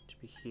to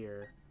be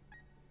here.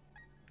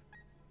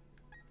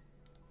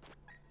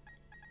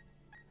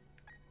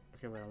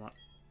 Okay, wait, I want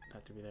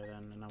that to be there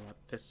then, and I want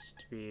this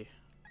to be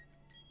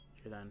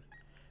here then.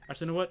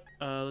 Actually, you know what?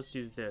 Let's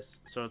do this.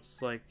 So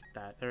it's like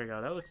that. There we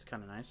go. That looks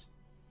kind of nice.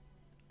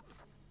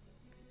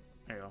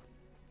 There you go.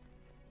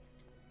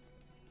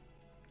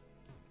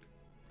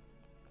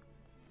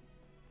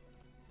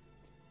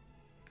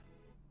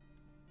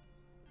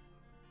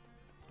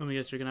 Let me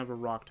guess, you're gonna have a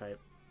rock type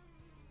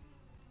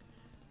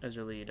as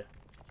your lead,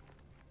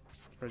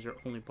 or as your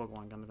only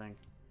Pokemon kind of thing.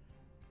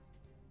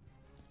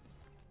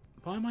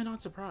 Why am I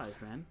not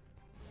surprised, man?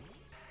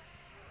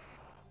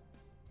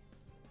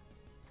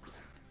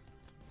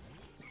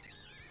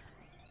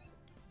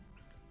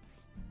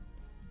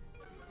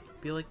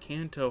 Be like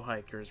Kanto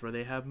hikers, where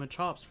they have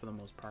Machops for the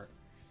most part.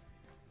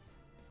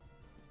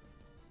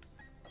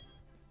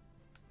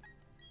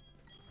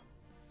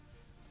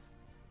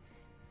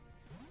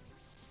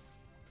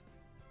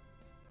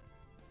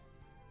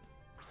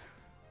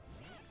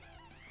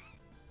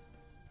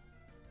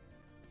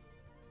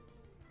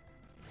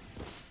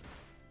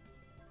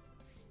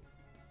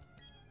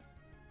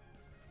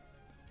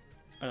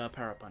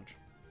 Power Punch.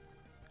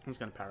 I'm just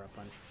gonna Power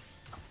Punch.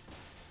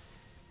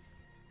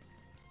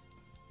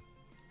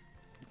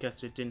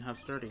 Guess it didn't have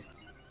Sturdy.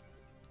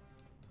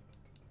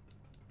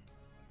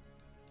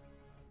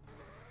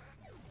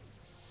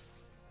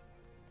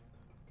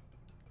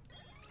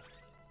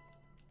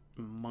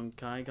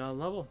 Monkai got a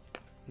level.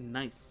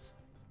 Nice.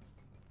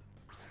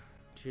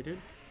 Dude.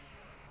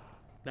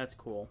 That's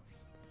cool.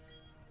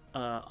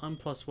 I'm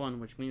 +1,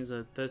 which means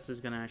that this is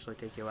gonna actually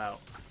take you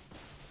out.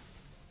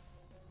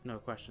 No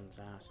questions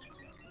asked.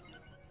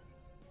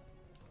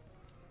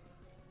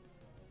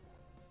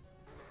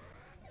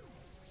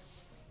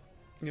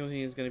 The only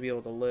thing he's going to be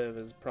able to live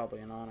is probably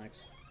an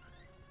Onyx.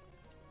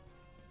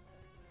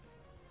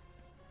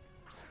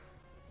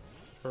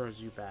 Or a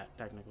Zubat,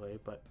 technically,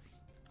 but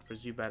for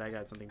Zubat I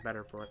got something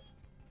better for it.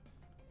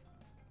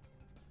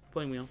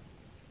 Flame Wheel.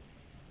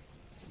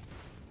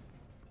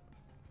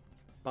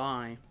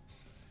 Bye.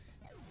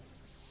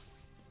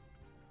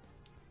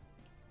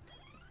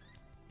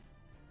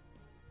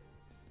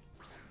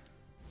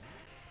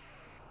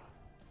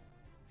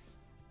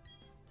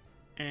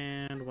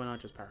 And why not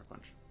just Power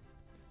Punch?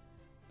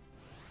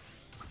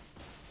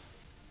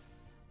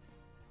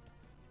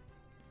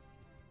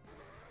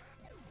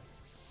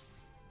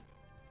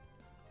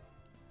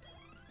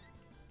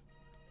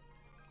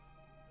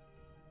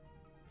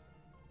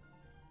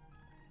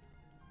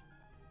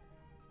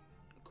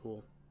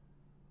 Cool.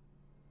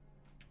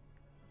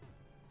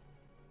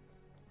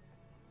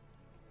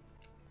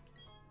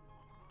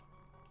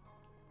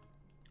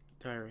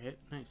 Tire hit,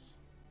 nice.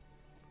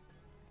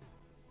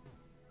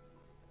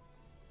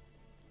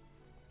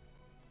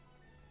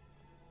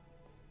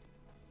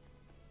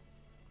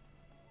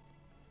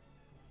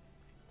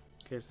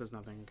 Okay, this does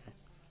nothing,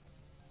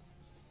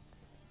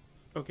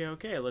 okay.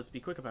 Okay, let's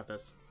be quick about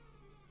this.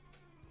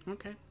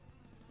 Okay.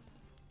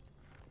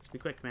 Let's be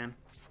quick, man.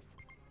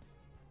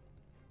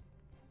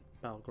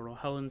 Battle Girl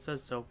Helen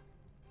says so.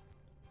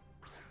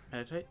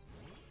 Meditate.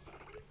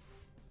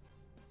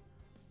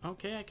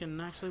 Okay, I can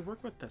actually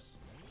work with this.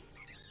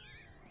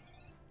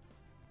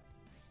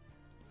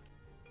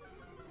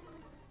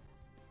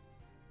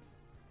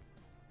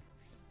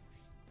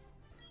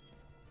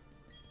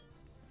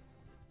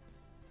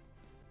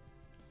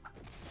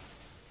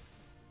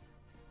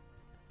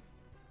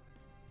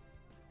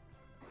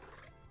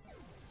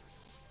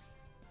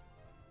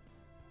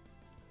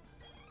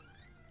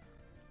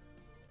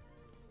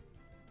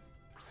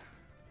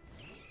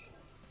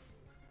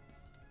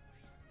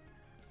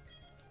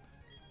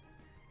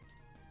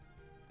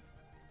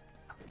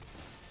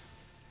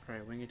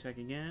 Alright, wing attack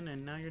again,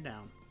 and now you're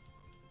down.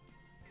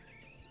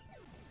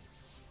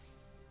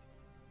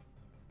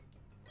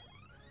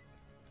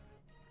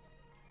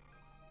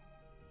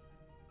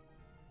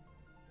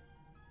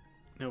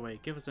 No way,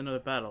 give us another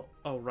battle.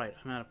 Oh right,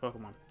 I'm out of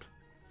Pokemon.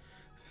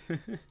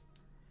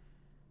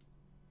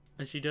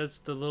 And she does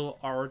the little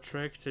R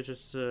trick to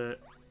just go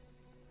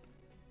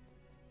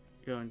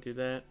and do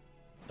that.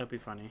 That'd be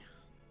funny.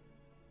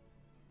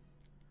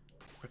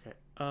 Okay,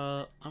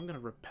 I'm gonna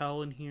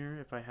repel in here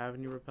if I have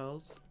any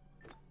repels.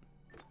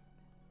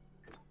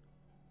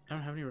 I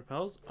don't have any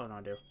repels? Oh no,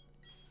 I do.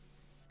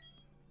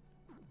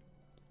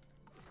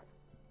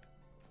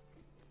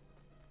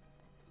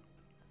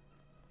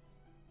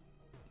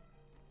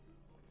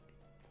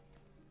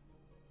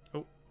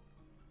 Oh.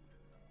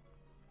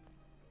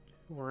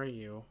 Who are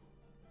you?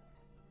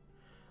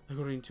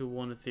 According to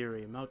one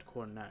theory, Mount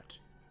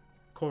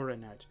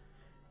Coronet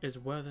is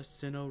where the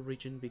Sinnoh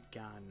region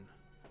began.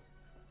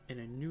 In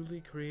a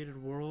newly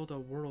created world, a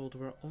world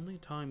where only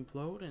time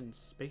flowed and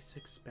space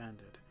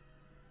expanded.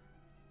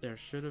 There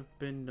should have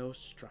been no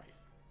strife.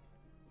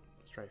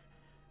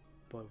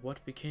 But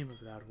what became of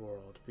that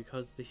world?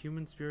 Because the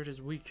human spirit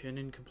is weak and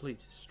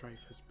incomplete, strife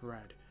has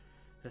bred.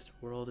 This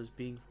world is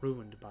being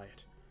ruined by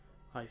it.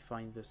 I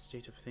find this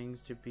state of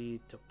things to be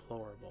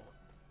deplorable.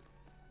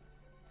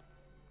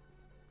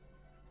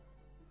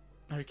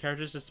 Our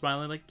character's just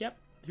smiling like, yep,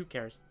 who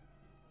cares?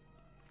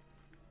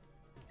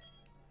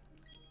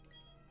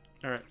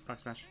 Alright, Rock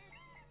Smash.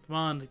 Come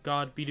on,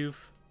 God Bidoof.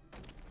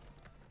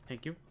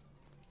 Thank you.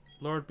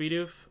 Lord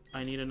Bidoof,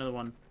 I need another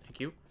one. Thank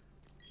you.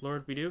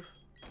 Lord Bidoof.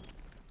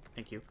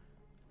 Thank you.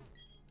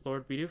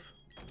 Lord Bidoof.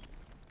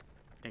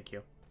 Thank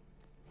you.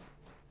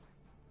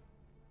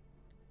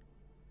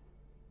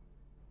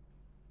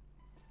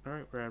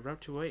 Alright, we're at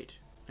Route 208.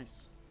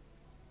 Nice.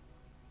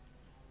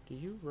 Do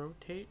you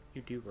rotate?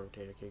 You do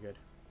rotate. Okay, good.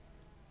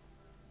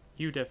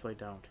 You definitely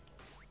don't.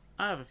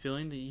 I have a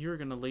feeling that you're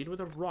gonna lead with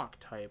a rock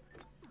type.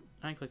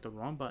 I clicked the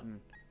wrong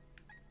button.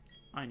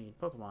 I need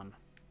Pokemon.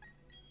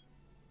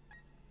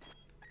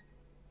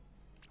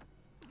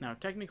 Now,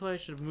 technically I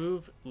should have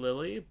moved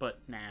Lily, but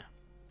nah.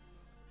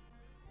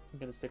 I'm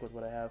gonna stick with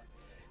what I have.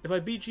 If I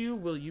beat you,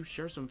 will you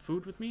share some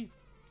food with me?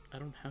 I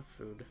don't have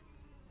food.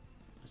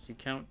 Unless you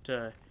count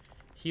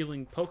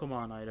healing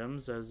Pokemon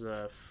items as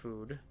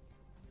food.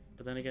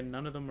 But then again,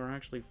 none of them are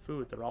actually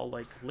food. They're all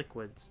like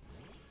liquids.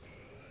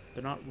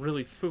 They're not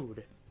really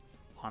food.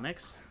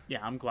 Onyx? Yeah,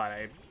 I'm glad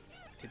I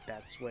did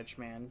that switch,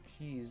 man.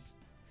 Jeez.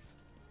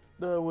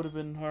 That would have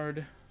been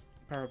hard.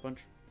 Power Punch.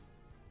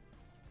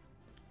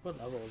 What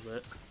level is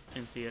it?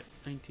 Didn't see it.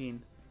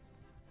 19.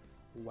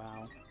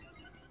 Wow.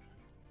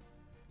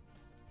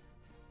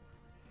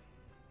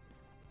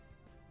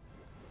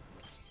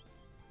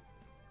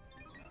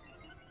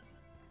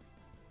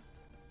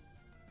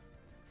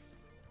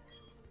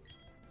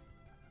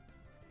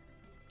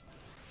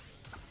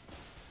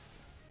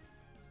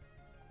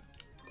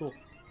 Cool.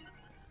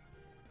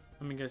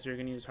 Let me guess you're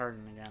gonna use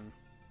Harden again.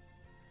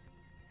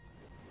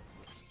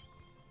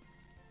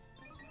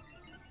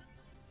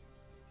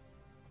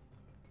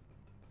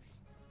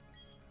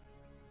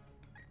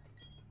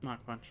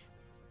 Mach Punch.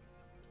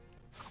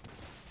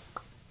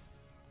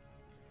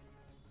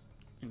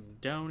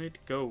 And down it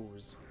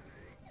goes.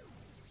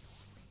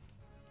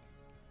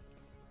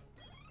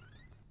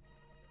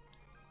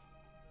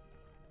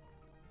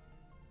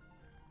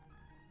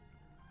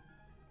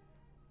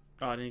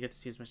 Oh, I didn't get to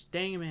see as much.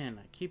 Dang, man,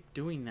 I keep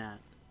doing that.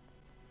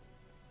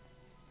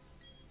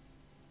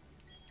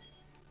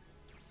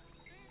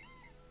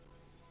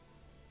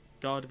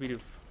 God be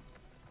doof.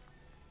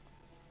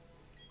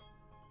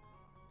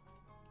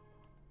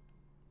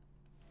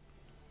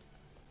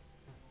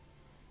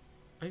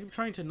 I'm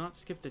trying to not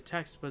skip the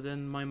text, but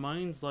then my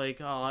mind's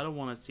like, oh, I don't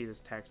want to see this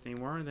text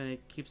anymore, and then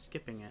it keeps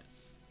skipping it.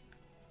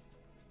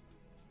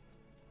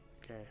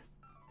 Okay.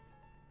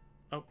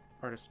 Oh,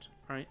 artist.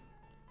 Alright.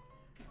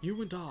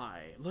 You and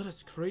I, let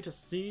us create a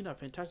scene, a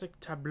fantastic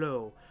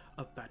tableau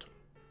of battle.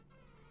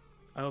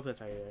 I hope that's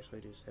how you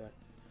actually do say that.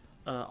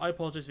 I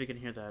apologize if you can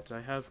hear that.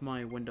 I have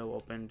my window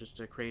open just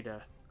to create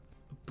a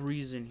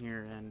breeze in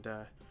here, and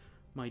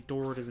my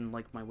door doesn't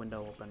like my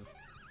window open.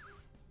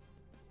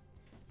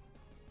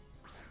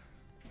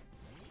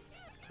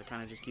 So it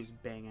kind of just keeps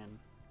banging.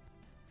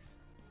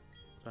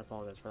 So I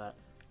apologize for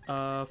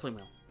that. Flame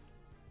Wheel.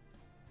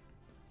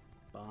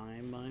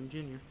 Bye, Mime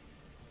Jr.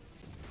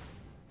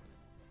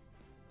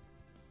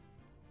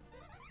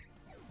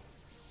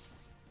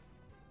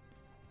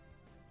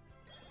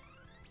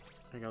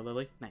 There you go,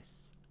 Lily.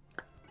 Nice.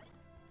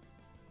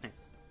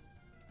 Nice.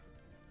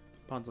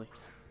 Ponsley.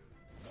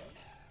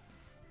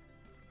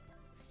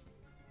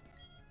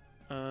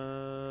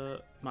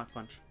 Mach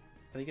Punch.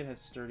 I think it has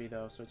Sturdy,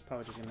 though, so it's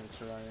probably just gonna be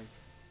surviving.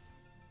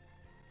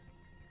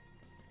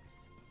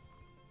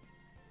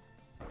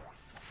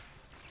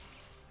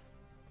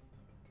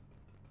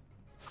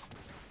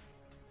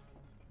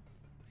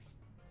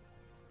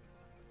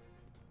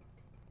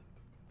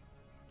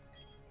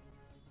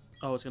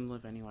 Oh, it's gonna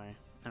live anyway.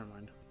 Never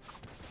mind.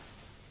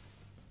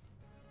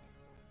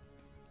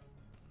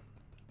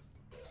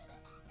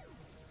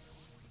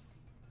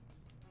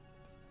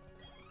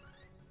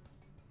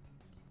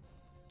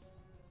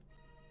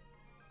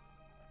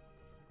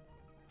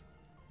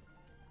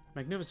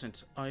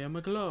 Magnificent. I am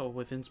aglow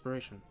with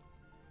inspiration.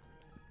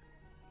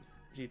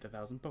 Eat the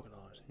 1,000 $.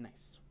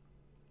 Nice.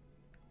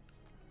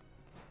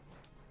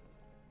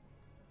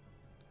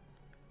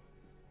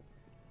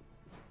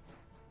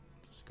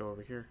 Just go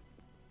over here.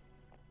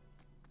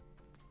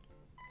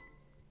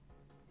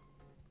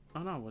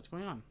 Oh no, what's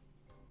going on?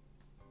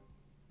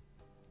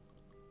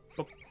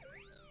 Oh.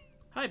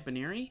 Hi,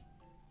 Baneri.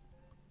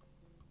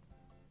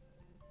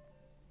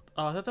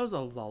 Oh, I thought that was a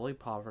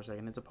lollipop for a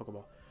second. It's a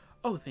Pokeball.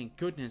 Oh, thank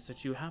goodness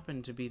that you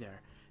happened to be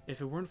there. If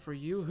it weren't for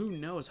you, who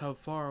knows how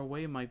far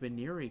away my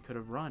Baneri could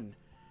have run.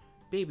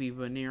 Baby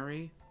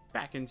Baneri,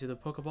 back into the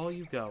Pokeball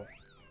you go.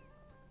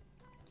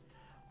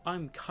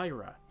 I'm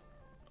Kyra.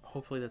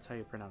 Hopefully that's how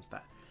you pronounce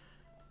that.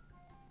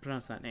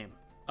 Pronounce that name.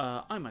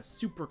 I'm a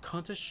super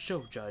contest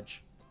show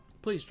judge.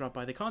 Please drop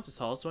by the contest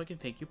hall so I can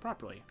thank you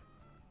properly.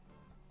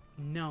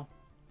 No,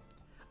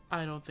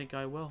 I don't think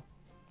I will.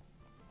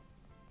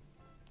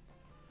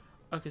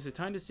 Okay, so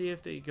time to see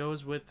if it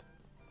goes with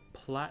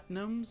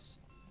Platinum's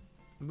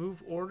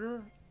move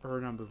order, or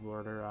not move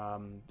order,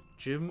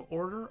 gym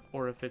order,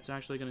 or if it's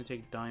actually going to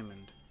take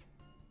Diamond.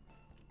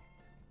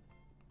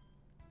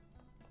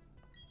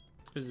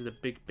 This is a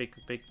big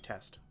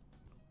test.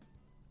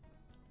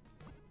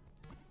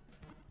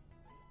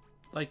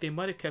 Like, they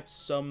might have kept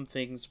some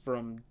things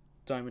from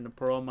Diamond and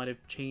Pearl, might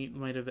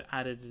have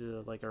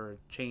added, like, or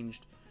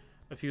changed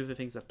a few of the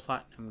things that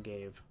Platinum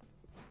gave.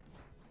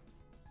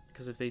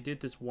 Because if they did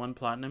this one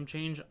Platinum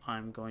change,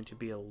 I'm going to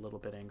be a little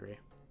bit angry.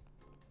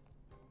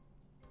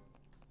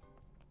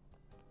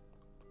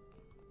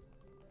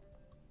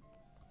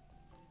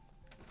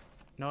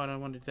 No, I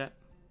don't want to do that.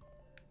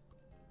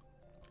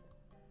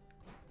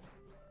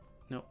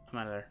 No, I'm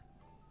out of there.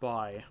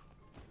 Bye.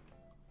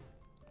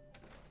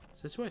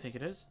 Is this who I think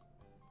it is?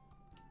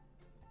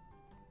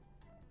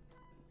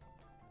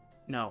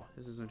 No,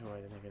 this isn't who I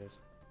think it is.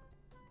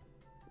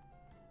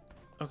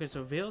 Okay,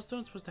 so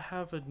Xilestone's supposed to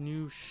have a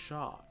new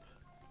shop.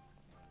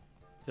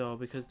 Though,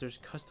 because there's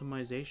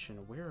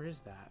customization. Where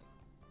is that?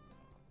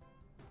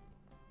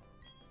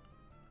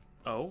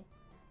 Oh?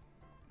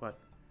 What?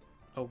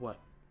 Oh, what?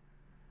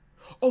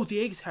 Oh, the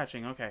egg's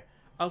hatching. Okay.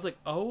 I was like,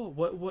 oh?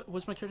 What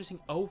was my character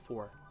saying oh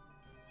for?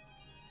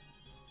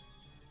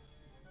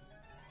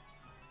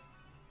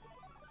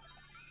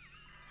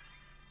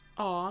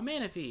 Aw,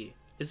 Manaphy.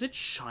 Is it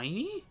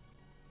shiny?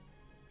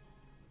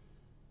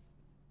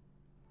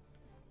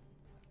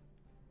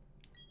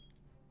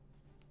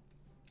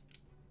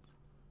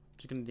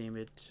 Just gonna name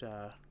it, just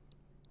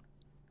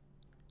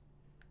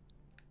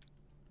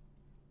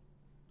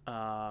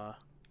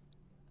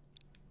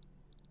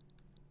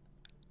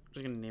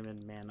gonna name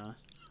it Mana.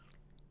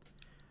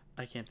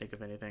 I can't think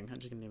of anything. I'm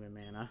just gonna name it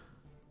Mana.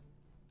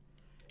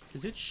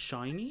 Is it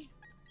shiny?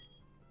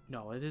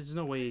 No, there's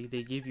no way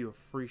they gave you a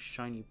free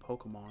shiny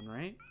Pokemon,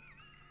 right?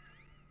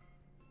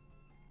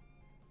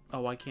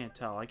 Oh, I can't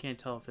tell. I can't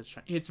tell if it's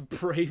shiny. It's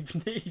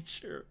Brave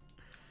Nature.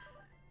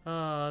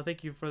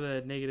 Thank you for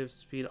the negative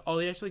speed. Oh,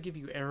 they actually give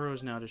you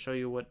arrows now to show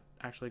you what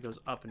actually goes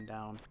up and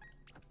down.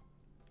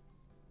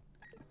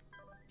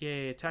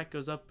 Yay, attack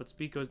goes up, but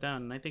speed goes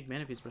down. And I think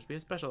Manaphy's supposed to be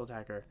a special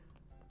attacker.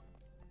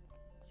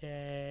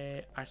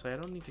 Yay. Actually, I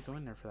don't need to go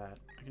in there for that.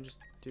 I can just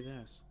do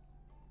this.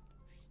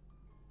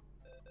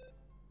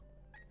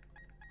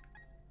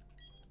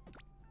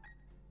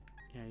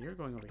 Yeah, you're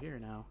going over here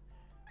now.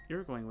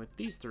 You're going with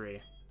these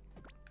three.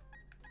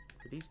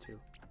 Or these two.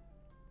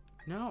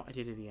 No, I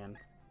did it again.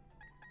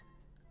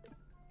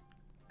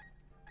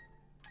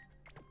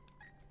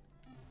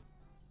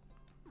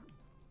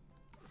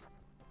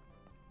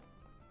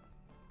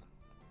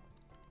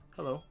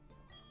 Hello.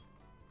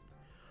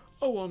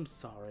 Oh, I'm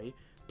sorry.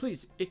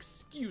 Please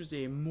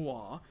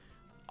excusez-moi.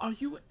 Are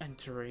you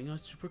entering a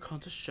super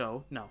contest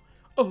show? No.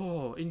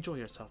 Oh, enjoy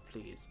yourself,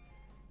 please.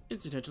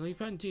 Incidentally,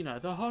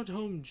 Fantina, the hard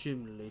home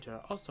gym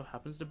leader, also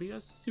happens to be a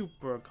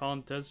super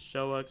contest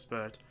show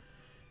expert.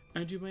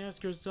 And you may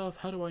ask yourself,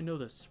 how do I know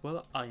this?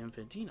 Well, I am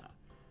Fantina.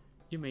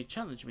 You may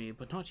challenge me,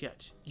 but not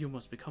yet. You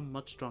must become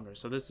much stronger.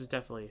 So this is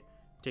definitely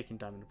taking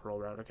Diamond and Pearl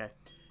route, okay.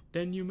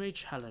 Then you may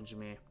challenge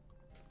me.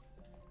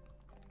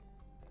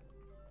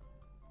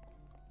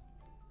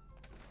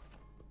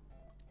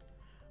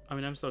 I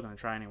mean, I'm still gonna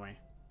try anyway.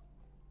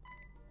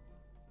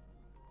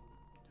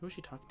 Who is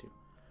she talking to?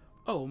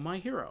 Oh, my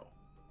hero.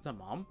 Is that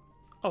Mom?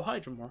 Oh, hi,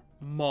 Dramore.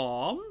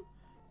 Mom?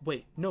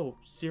 Wait, no,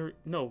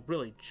 no,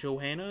 really,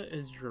 Johanna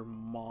is your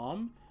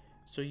mom?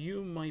 So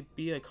you might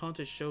be a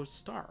contest show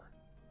star.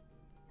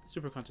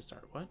 Super contest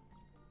star, what?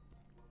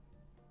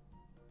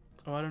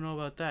 Oh, I don't know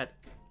about that.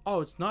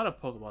 Oh, it's not a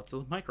Pokeball, it's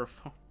a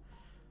microphone.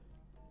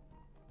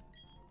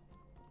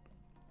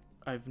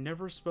 I've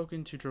never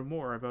spoken to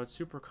Dramore about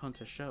super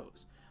contest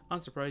shows. I'm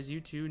surprised you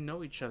two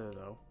know each other,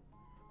 though.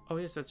 Oh,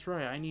 yes, that's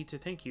right. I need to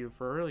thank you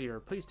for earlier.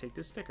 Please take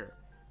this sticker.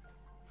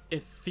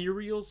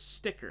 Ethereal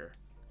sticker.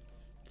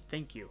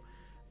 Thank you.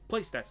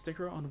 Place that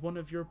sticker on one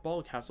of your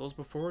ball capsules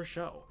before a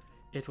show.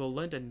 It will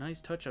lend a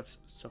nice touch of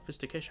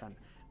sophistication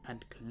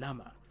and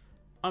glamour.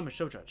 I'm a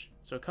show judge,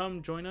 so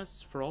come join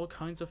us for all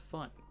kinds of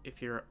fun.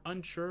 If you're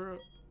unsure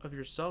of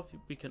yourself,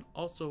 we can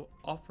also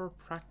offer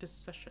practice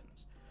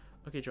sessions.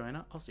 Okay,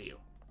 Joanna, I'll see you.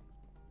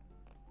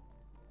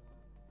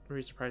 Were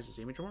you surprised to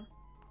see me, Jamar?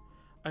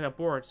 I got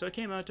bored, so I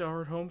came out to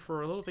our home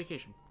for a little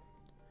vacation.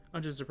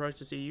 I'm just surprised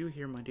to see you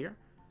here, my dear.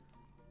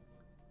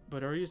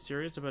 But are you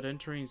serious about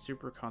entering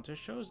super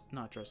contest shows?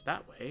 Not dressed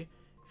that way.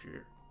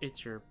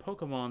 It's your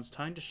Pokemon's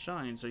time to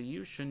shine, so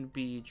you shouldn't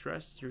be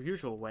dressed your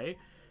usual way.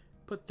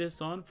 Put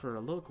this on for a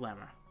little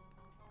glamour.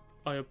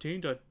 I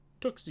obtained a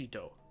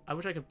tuxedo. I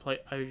wish I could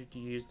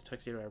use the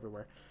tuxedo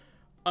everywhere.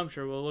 I'm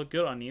sure it will look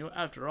good on you.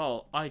 After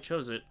all, I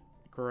chose it.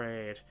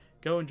 Great.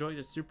 Go enjoy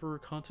the super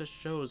contest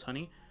shows,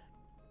 honey.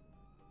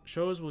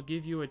 Shows will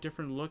give you a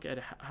different look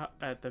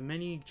at the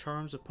many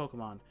charms of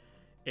Pokemon.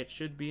 It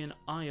should be an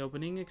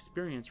eye-opening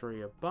experience for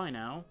you. Bye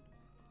now.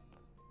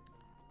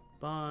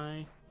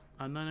 Bye.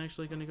 I'm not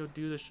actually going to go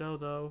do the show,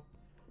 though.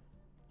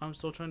 I'm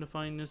still trying to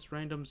find this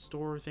random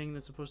store thing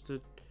that's supposed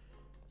to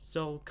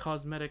sell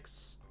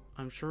cosmetics.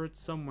 I'm sure it's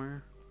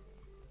somewhere.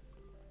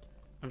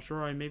 I'm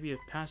sure I maybe have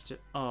passed it.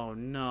 Oh,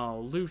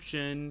 no.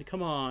 Lucian.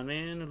 Come on,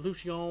 man.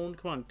 Lucian.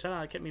 Come on.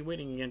 Ta-da. Kept me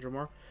waiting again,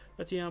 Dramore.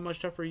 Let's see how much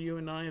tougher you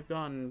and I have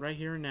gotten right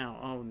here and now.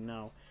 Oh,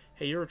 no.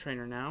 Hey, you're a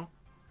trainer now.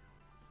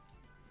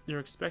 You're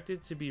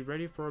expected to be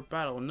ready for a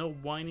battle. No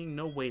whining,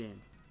 no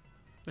waiting.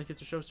 Let's get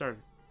the show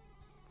started.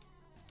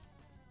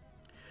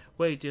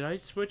 Wait, did I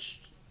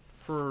switch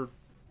for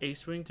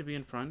A-Swing to be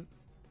in front?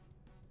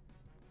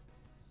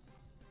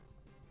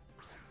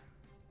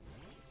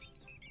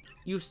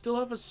 You still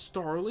have a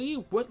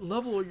Starly? What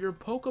level are your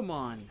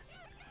Pokemon?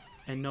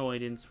 And no, I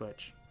didn't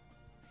switch.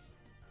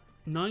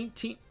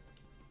 19...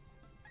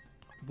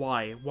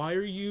 Why? Why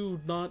are you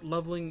not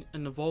leveling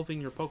and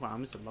evolving your Pokemon? I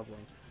almost said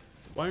leveling.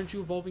 Why aren't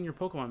you evolving your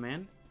Pokemon,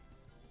 man?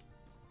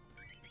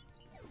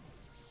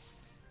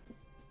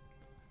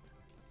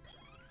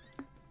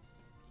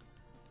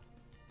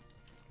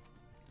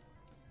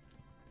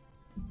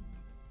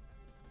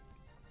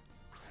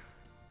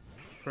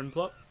 Friend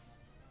Plup?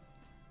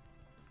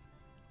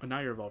 Oh, now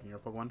you're evolving your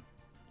Pokemon.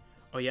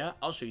 Oh yeah?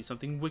 I'll show you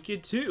something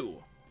wicked too!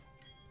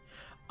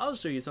 I'll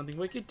show you something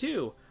wicked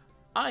too!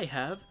 I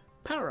have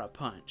Para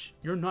Punch!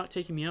 You're not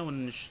taking me out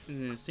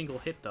in a single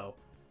hit though.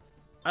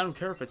 I don't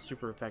care if it's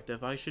super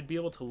effective, I should be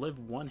able to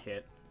live one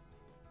hit.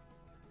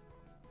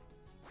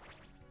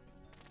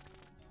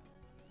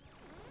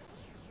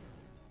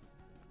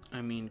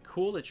 I mean,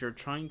 cool that you're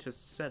trying to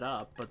set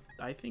up, but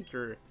I think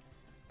you're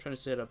trying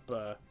to set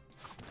up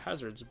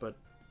hazards, but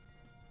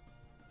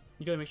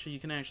you gotta make sure you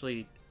can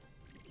actually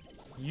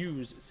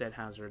use said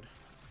hazard.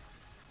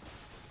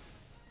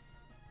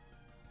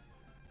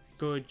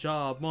 Good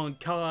job,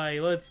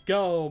 Monkai! Let's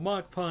go!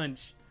 Mach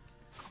Punch!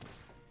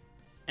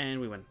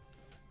 And we win.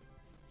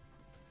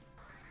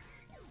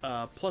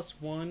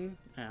 +1.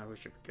 Ah, we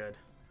should be good.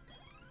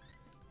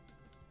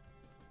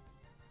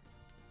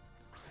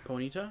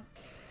 Ponyta.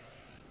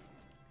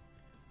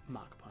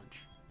 Mach Punch.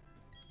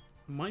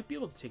 Might be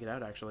able to take it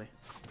out, actually.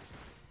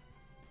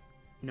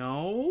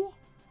 No?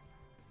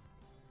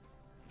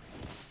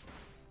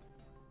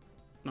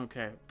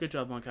 Okay, good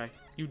job, Monkai.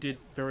 You did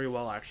very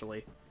well,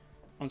 actually.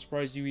 I'm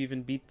surprised you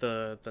even beat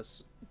our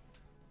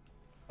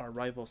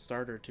rival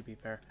starter, to be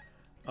fair.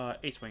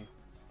 A-Swing.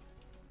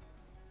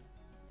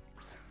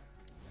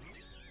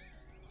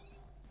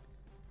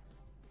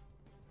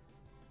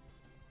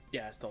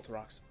 Yeah, Stealth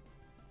Rocks.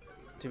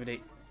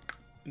 Intimidate.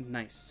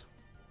 Nice.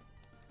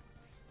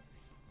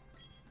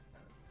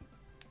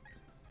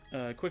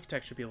 Quick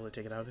Attack should be able to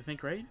take it out, I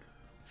think, right?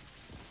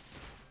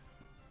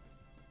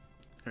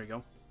 There you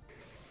go.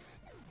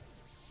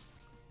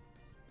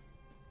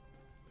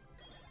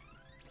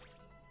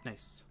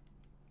 Nice.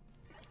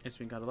 Yes,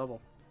 we got a level.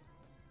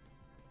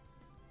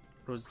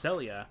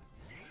 Roselia.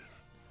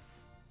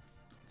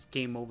 It's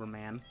game over,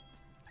 man.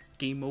 It's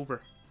game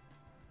over.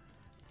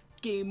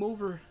 It's game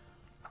over.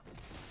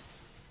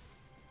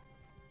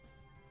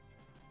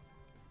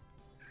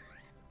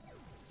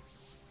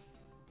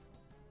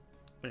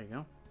 There you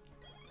go.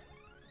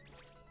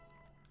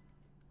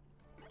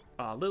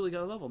 Lily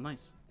got a level.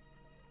 Nice.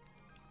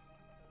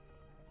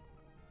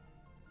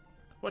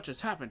 What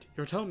just happened?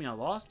 You're telling me I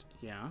lost?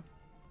 Yeah.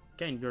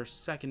 Again, you're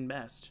second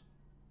best.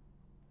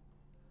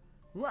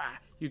 Wah!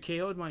 You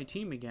KO'd my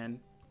team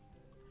again.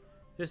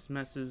 This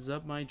messes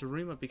up my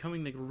dream of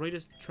becoming the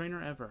greatest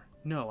trainer ever.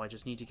 No, I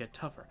just need to get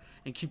tougher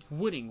and keep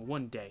winning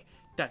one day.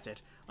 That's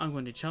it. I'm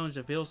going to challenge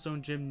the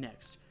Veilstone Gym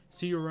next.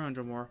 See you around,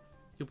 Dramore.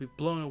 You'll be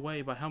blown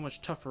away by how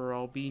much tougher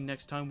I'll be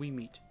next time we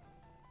meet.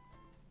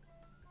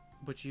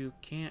 But you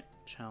can't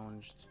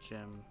challenge the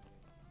gym.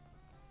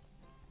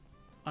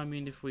 I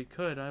mean, if we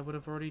could, I would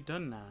have already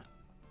done that.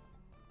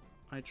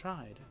 I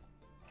tried.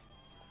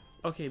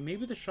 Okay,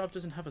 maybe the shop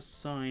doesn't have a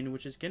sign,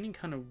 which is getting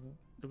kind of...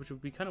 which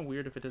would be kind of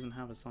weird if it doesn't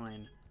have a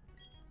sign.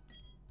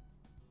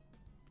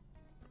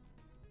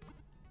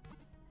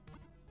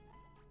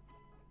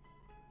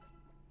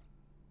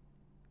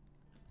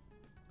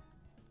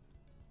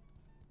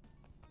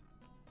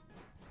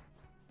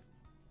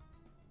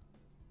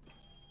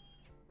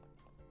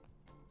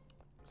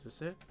 Is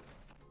this it?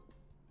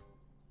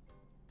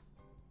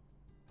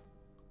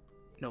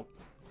 Nope.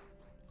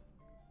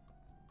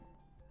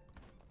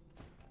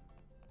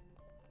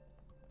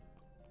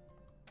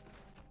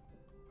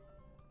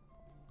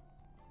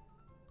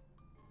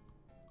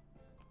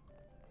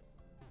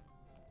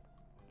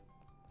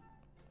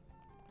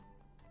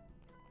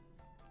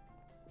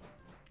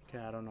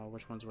 Okay, I don't know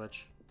which one's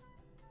which.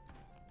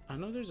 I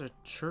know there's a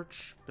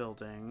church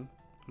building.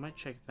 I might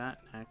check that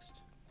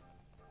next.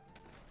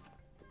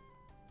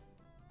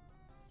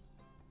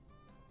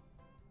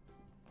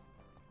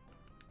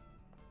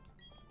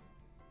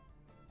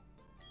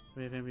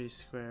 We have Amity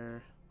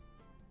Square.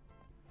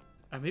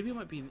 Maybe it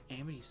might be in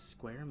Amity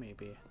Square,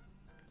 maybe.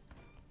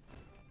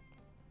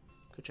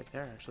 Go check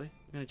there, actually.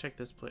 I'm gonna check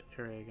this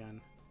area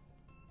again.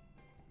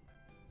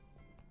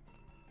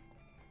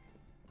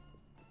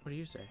 What do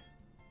you say?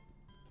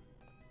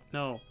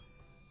 No.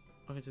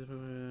 Okay, to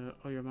the...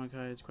 Oh, your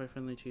Monkai is quite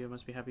friendly to you.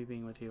 Must be happy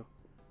being with you.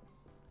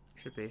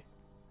 Should be.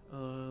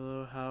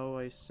 Hello, how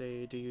I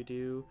say do you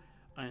do?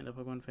 I am the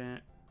Pokemon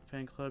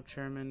fan club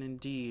chairman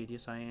indeed.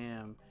 Yes, I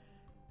am.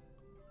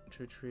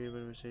 True tree, what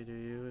do I say to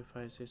you? If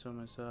I say so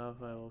myself,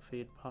 I will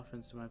feed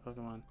Poffins to my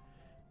Pokemon.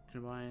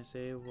 And why I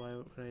say, why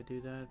would I do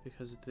that?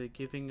 Because the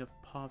giving of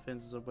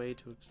Poffins is a way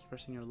to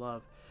expressing your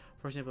love.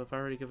 For example, if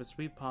I were to give a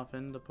sweet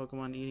Poffin, the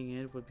Pokemon eating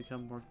it would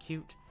become more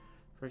cute.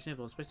 For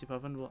example, a spicy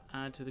Poffin will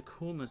add to the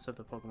coolness of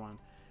the Pokemon.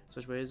 In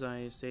such ways,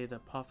 I say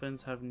that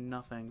Poffins have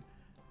nothing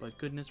but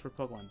goodness for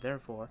Pokemon.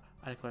 Therefore,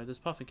 I declare this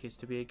Poffin case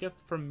to be a gift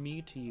from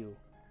me to you.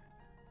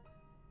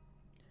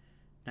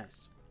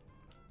 Nice.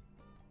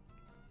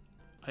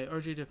 I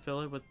urge you to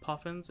fill it with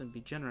Poffins and be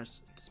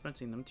generous in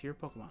dispensing them to your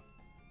Pokemon.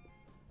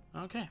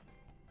 Okay.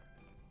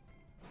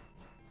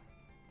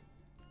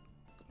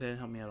 They didn't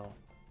help me at all.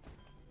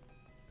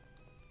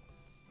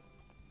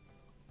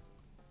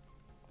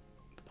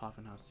 The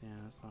Poffin house, yeah,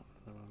 that's not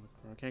what I'm looking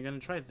for. Okay, I'm gonna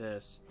try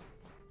this.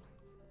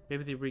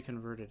 Maybe they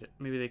reconverted it.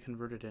 Maybe they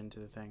converted it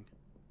into the thing.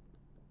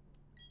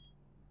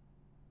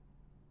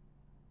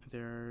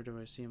 There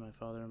do I see my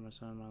father, my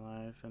son,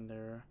 my life, and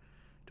there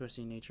do I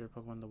see nature,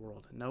 Pokemon, the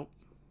world. Nope.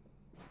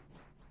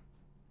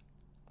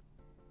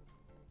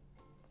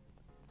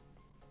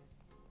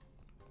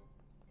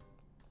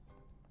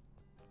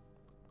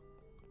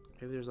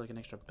 Maybe there's like an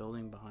extra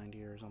building behind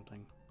here or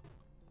something.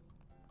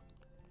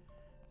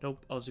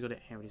 Nope, I'll just go to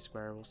Amity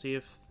Square. We'll see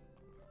if...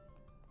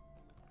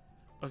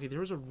 Okay, there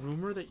was a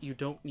rumor that you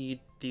don't need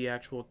the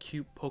actual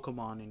cute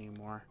Pokemon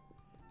anymore.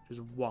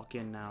 Just walk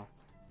in now.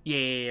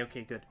 Yeah,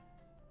 okay, good.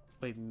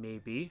 Wait,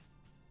 maybe?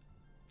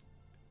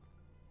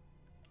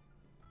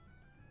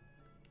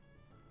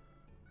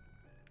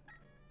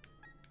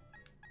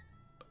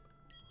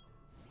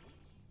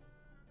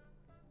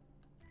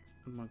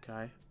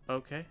 Okay,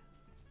 okay.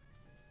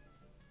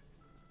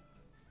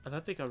 I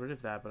thought they got rid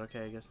of that, but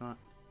okay, I guess not.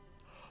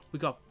 We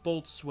got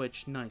Volt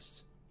Switch,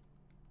 nice.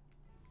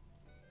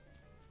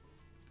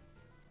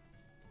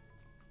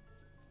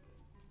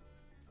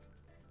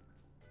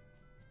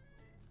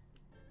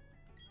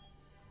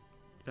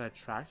 Got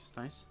Attract, it's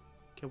nice.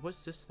 Okay,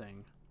 what's this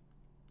thing?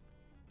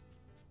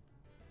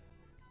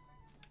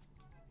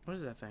 What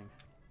is that thing?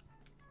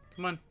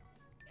 Come on.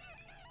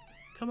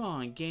 Come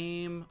on,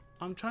 game.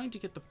 I'm trying to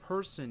get the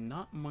person,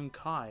 not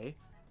Monkai.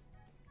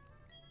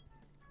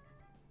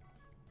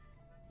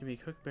 You may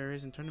cook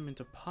berries and turn them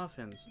into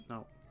Poffins.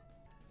 No.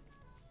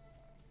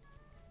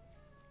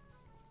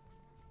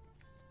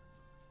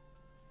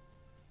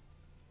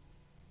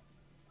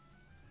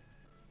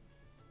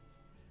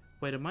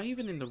 Wait, am I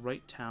even in the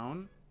right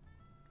town?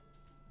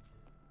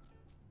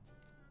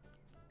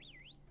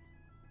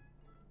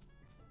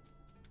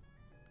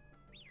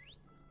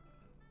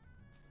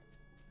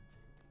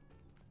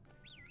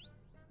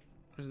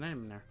 There's an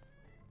item in there.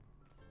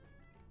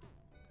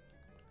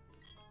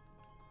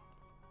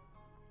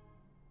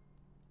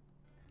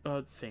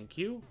 Thank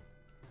you.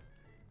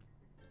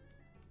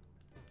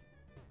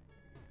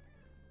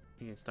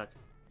 You get stuck.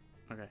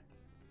 Okay.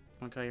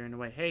 Monkai, you're in the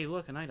way. Hey,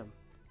 look, an item.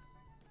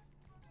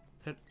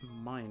 Hit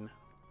mine.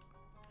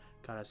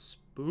 Got a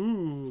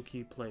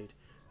spooky plate.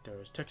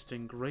 There is text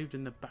engraved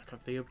in the back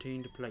of the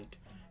obtained plate.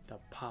 The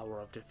power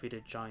of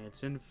defeated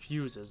giants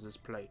infuses this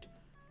plate.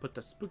 Put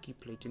the spooky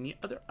plate in the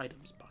other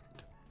item's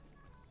pocket.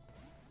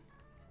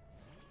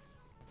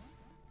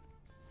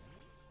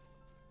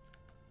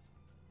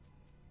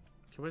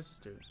 Okay, what does this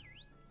do?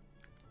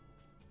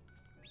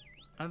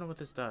 I don't know what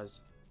this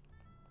does.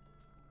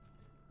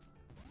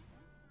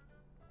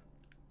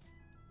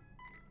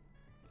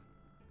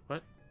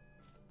 What?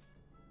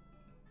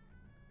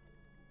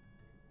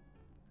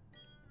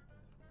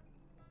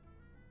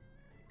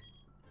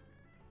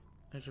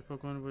 Your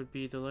Pokemon would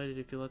be delighted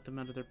if you let them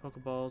out of their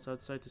Pokeballs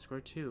outside the square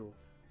too.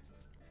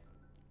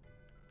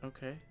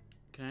 Okay.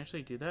 Can I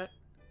actually do that?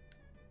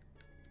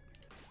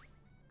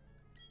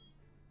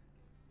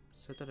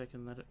 Said that I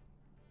can let it...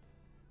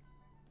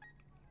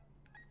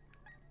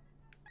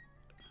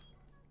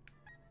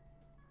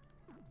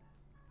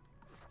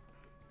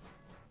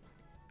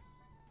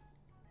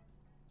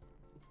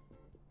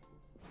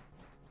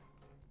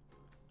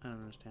 I don't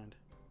understand.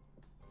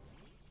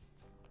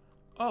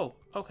 Oh,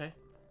 okay.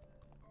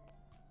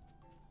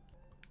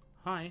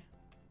 Hi.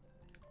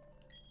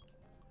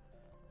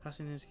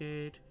 Passing this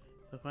gate,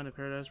 you'll find a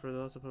paradise where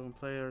lots of Pokemon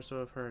play, or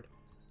so I've heard.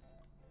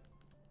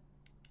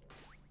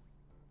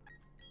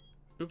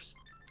 Oops.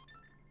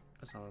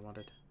 That's not what I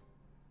wanted.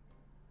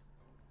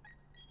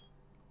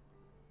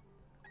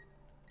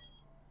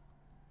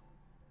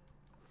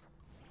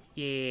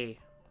 Yay.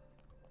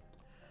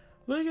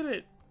 Look at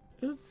it!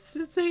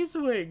 It's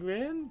Ace-Wing,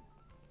 man!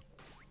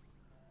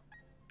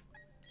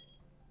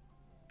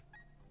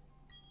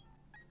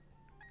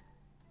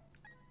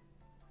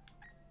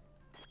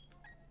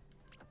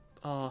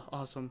 Oh,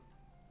 awesome.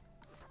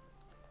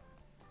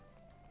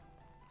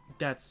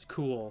 That's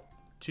cool.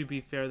 To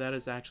be fair, that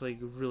is actually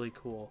really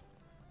cool.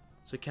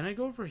 So can I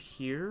go over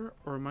here,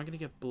 or am I going to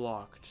get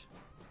blocked?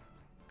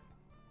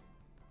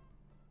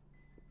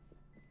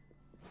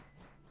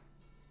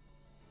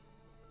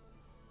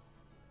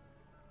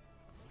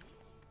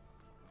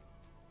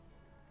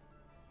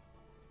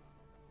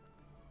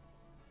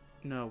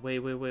 No, wait.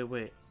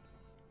 I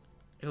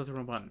clicked the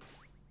wrong button.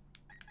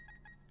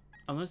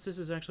 Unless this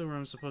is actually where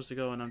I'm supposed to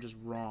go and I'm just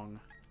wrong.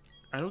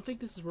 I don't think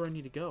this is where I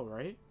need to go,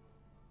 right?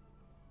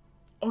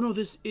 Oh no,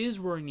 this is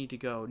where I need to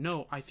go.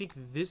 No, I think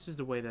this is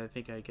the way that I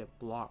think I get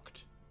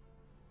blocked.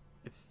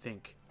 I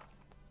think.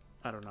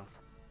 I don't know.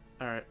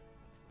 Alright.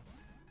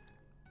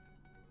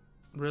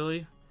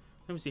 Really?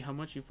 Let me see how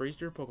much you've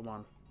raised your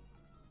Pokemon.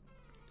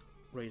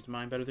 Raised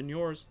mine better than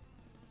yours.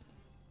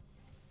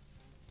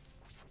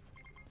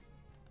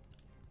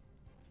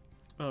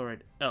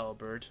 Alright,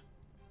 Albert.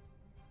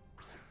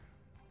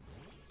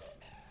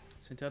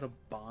 Sent out a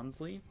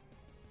Bonsly?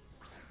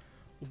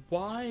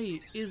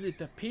 Why is it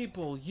that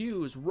people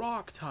use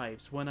rock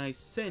types when I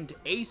sent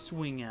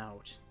Ace-Wing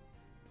out?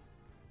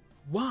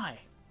 Why?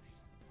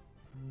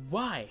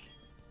 Why?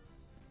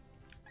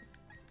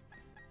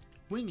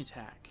 Wing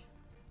attack.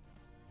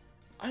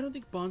 I don't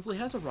think Bonsly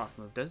has a rock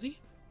move, does he?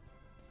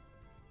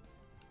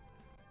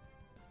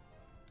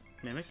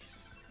 Mimic?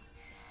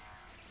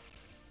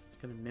 It's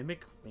gonna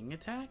mimic wing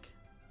attack?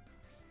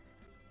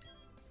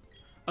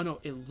 Oh no,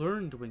 it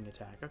learned wing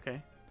attack.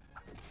 Okay.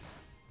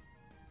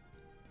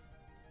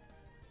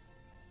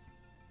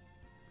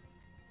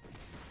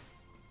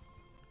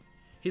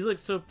 He's like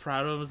so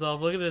proud of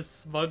himself. Look at his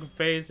smug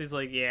face. He's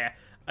like, yeah,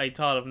 I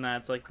taught him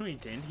that. It's like, no, he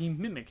didn't. He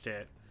mimicked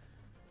it.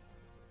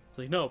 It's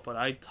like, no, but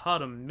I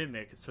taught him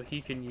mimic so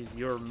he can use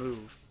your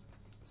move.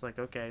 It's like,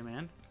 okay,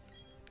 man.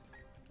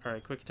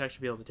 Alright, quick attack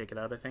should be able to take it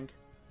out, I think.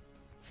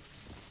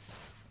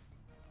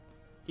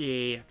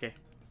 Yeah, okay.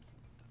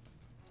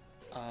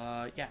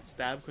 Yeah,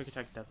 stab, quick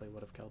attack definitely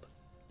would have killed.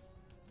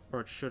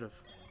 Or it should have.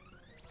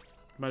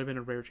 Might have been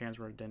a rare chance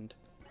where it didn't.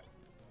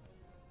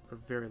 Or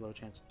very low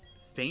chance.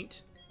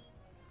 Faint?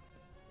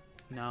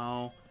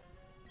 No.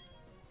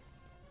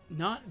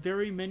 Not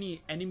very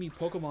many enemy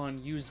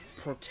Pokemon use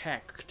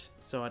Protect,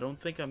 so I don't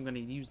think I'm going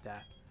to use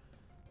that.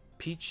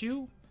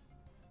 Pichu?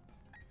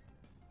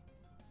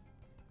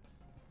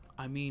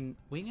 I mean,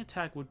 Wing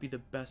Attack would be the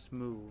best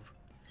move.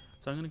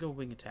 So I'm going to go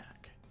Wing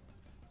Attack.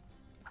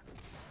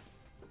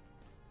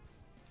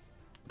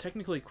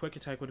 Technically, Quick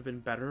Attack would have been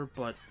better,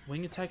 but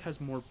Wing Attack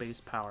has more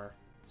base power,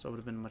 so it would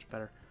have been much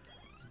better.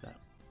 That.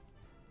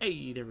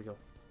 Hey, there we go.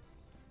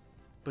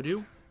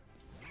 Badoo?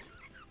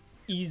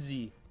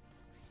 Easy.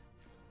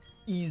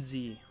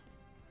 Easy.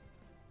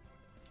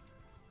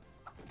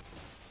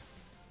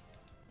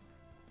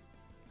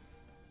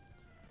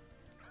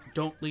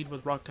 Don't lead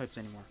with rock types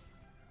anymore.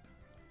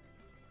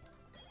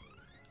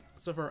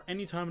 So for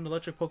any time an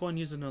electric Pokemon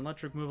uses an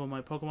electric move on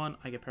my Pokemon,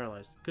 I get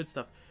paralyzed. Good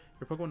stuff.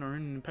 Your Pokemon are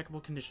in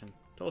impeccable condition.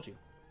 Told you.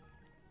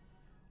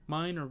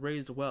 Mine are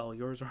raised well,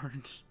 yours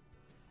aren't.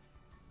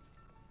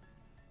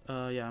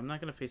 Yeah, I'm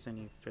not gonna face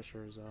any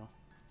fissures though.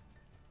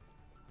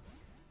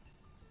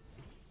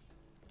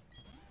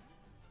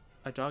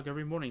 I jog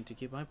every morning to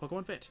keep my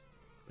Pokemon fit.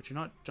 But you're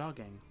not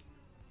jogging.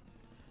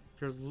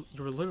 You're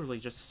literally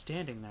just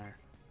standing there.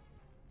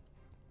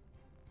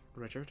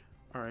 Richard?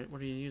 Alright,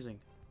 what are you using?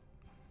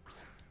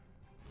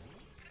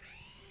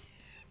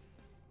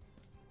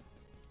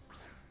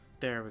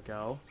 There we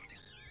go.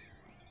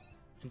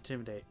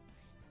 Intimidate.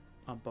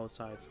 On both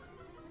sides.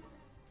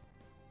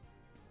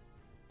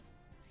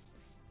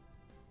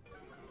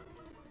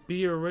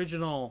 Be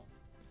original!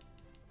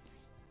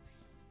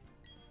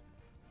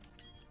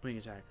 Wing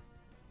attack.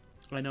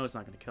 I know it's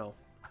not going to kill.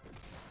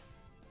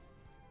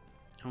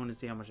 I want to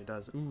see how much it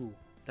does. Ooh,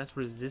 that's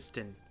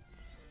resistant.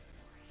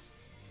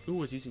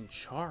 Ooh, it's using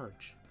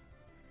charge.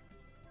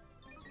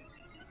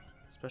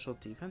 Special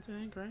defense, I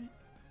think, right?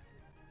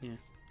 Yeah.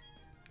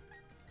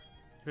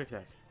 Quick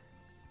attack.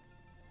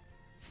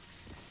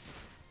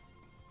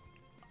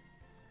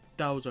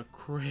 That was a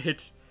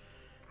crit.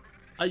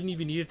 I didn't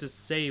even need it to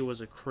say it was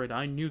a crit.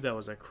 I knew that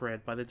was a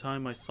crit by the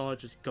time I saw it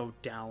just go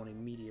down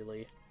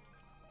immediately.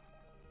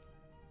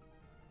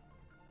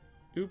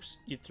 Oops,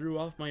 you threw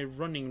off my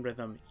running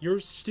rhythm. You're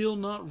still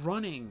not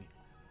running.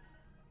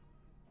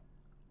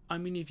 I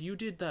mean, if you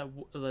did that,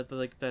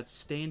 like that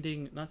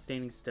standing, not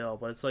standing still,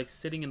 but it's like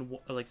sitting in,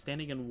 like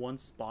standing in one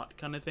spot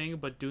kind of thing,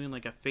 but doing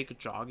like a fake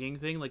jogging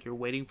thing, like you're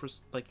waiting for,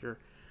 like you're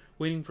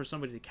waiting for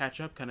somebody to catch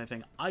up kind of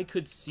thing. I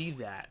could see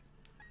that.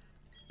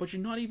 But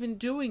you're not even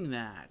doing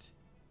that.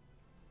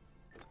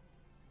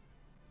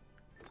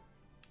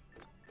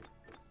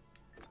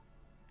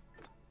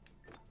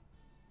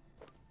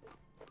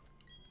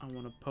 I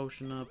want a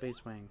potion of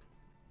base wing.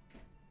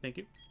 Thank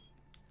you.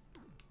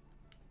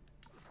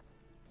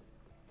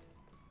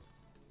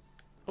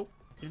 Oh,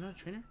 you're not a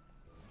trainer?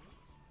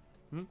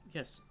 Hmm?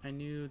 Yes, I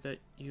knew that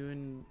you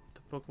and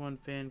the Pokemon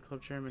fan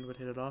club chairman would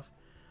hit it off.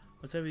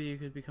 Let's have you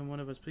could become one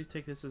of us. Please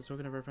take this as a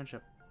token of our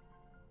friendship.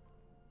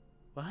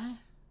 What?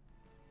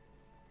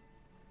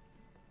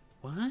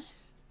 What?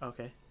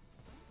 Okay.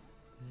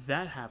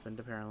 That happened,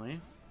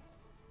 apparently.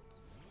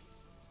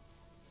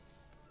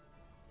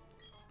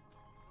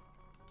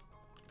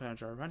 Found a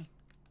jar of honey.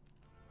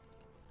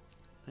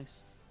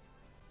 Nice.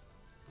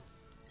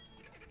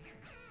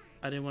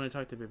 I didn't want to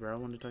talk to Big Bear. I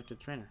wanted to talk to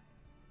the trainer.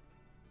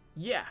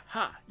 Yeah!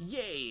 Ha!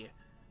 Yay!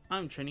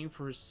 I'm training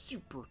for a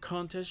super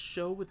contest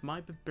show with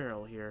my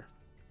barrel here.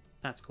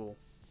 That's cool.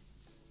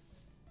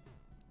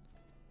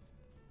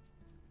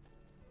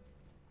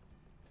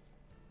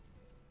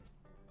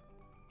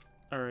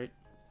 Alright.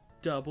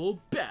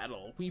 Double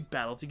battle. We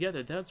battle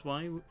together. That's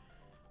why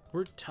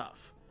we're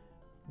tough.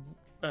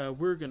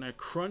 We're gonna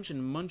crunch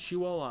and munch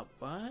you all up.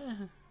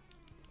 What?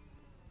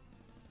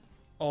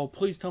 Oh,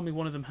 please tell me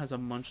one of them has a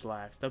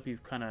munchlax. That'd be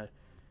kind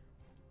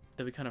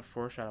of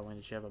foreshadowing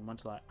that you have a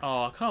munchlax.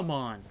 Oh, come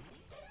on.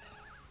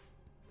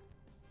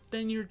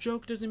 Then your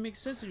joke doesn't make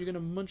sense if you're gonna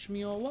munch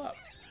me all up.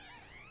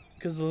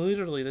 Because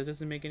literally, that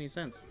doesn't make any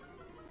sense.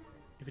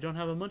 If you don't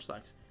have a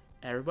munchlax,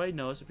 everybody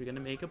knows if you're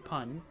gonna make a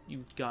pun,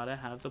 you gotta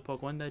have the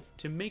Pokemon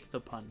to make the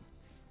pun.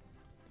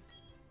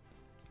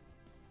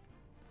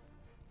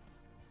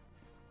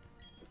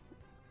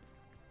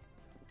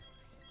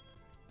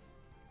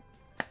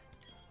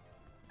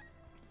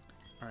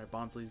 Alright,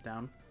 Bonsley's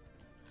down.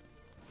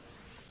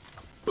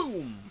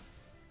 Boom!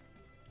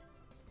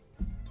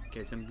 Okay,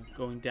 it's gonna be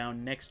going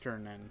down next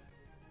turn then.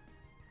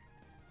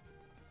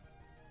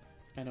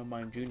 I know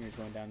Mime Jr. is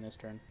going down this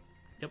turn.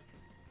 Yep.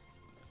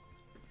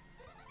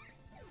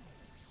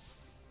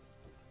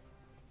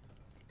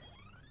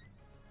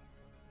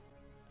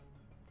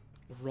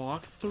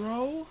 Rock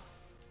throw?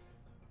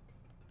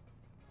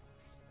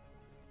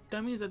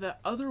 That means that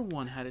other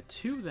one had it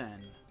too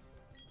then.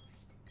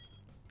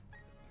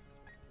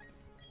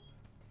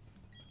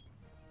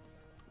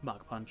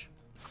 Mach punch.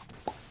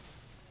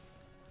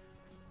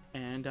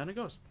 And down it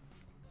goes.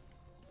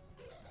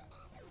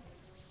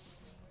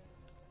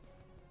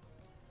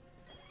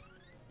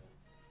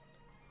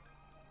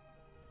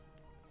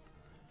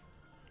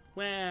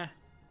 Where?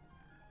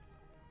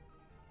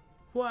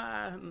 What?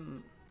 I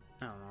don't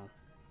know.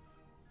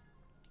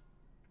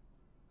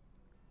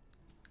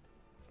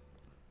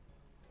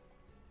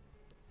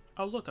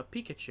 Oh, look, a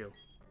Pikachu.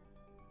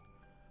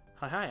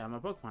 Hi, I'm a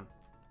Pokemon.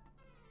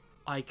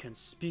 I can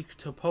speak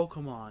to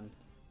Pokemon.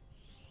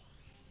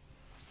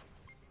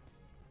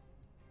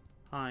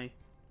 Hi.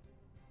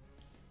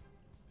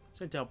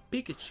 Sent out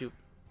Pikachu.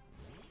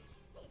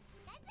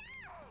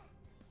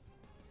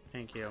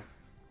 Thank you.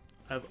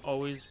 I've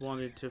always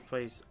wanted to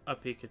face a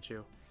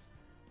Pikachu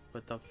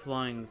with the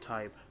flying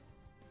type.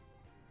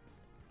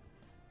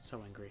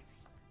 So angry.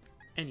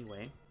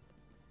 Anyway,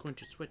 going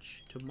to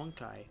switch to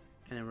Monkeye,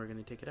 and then we're going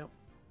to take it out.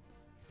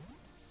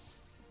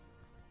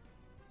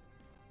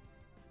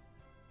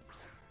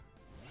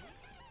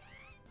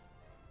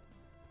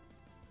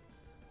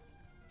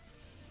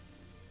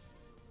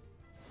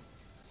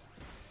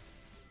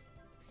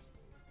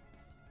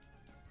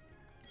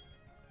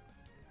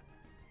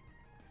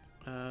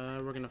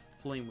 We're gonna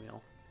Flame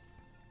Wheel.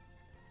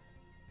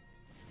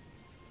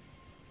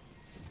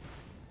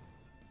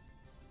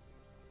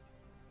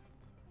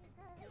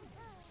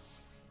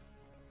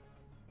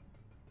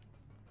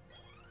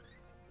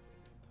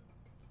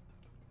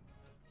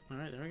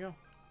 Alright, there we go.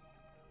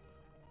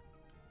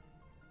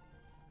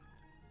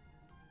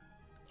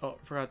 Oh,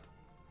 forgot.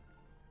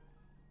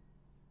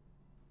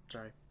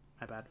 Sorry,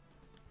 my bad.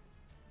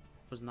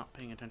 Was not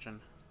paying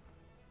attention.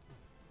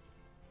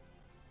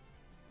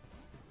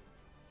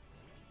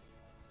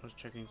 I was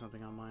checking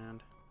something on my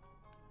end.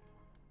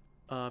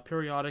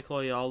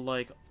 Periodically, I'll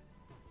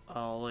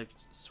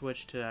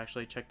switch to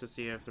actually check to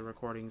see if the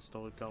recording's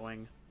still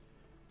going.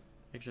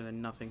 Make sure that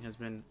nothing has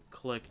been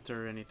clicked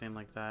or anything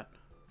like that.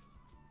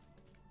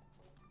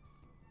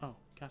 Oh,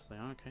 Ghastly.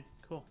 Okay,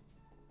 cool.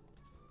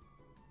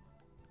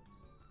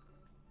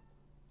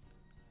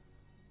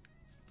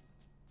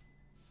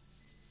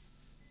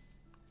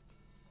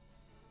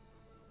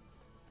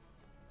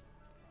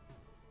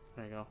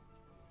 There you go.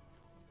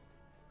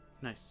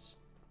 Nice.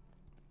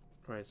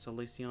 Alright, so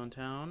Lesion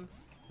Town.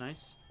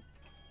 Nice.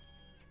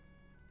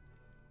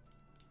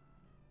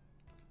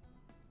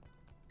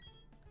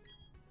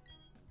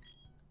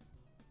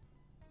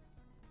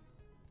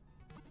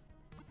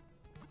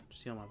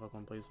 Just heal my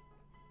Pokemon, please.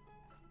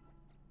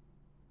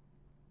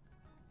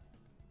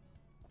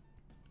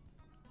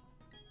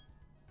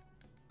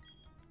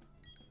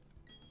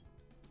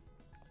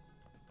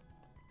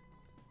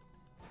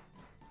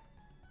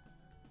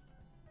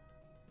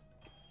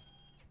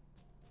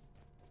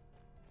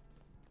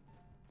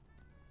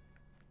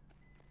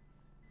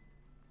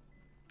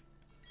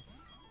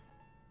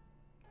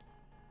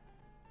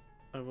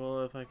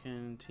 if I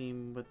can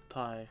team with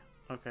Thai.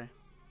 Okay.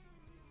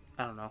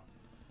 I don't know.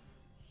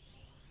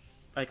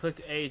 I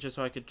clicked A just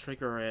so I could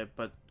trigger it,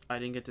 but I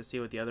didn't get to see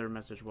what the other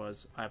message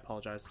was. I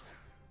apologize.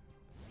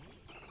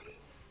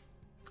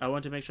 I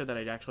wanted to make sure that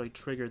I'd actually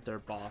triggered their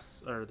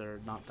boss, or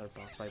not their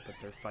boss fight, but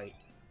their fight.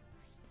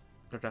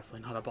 They're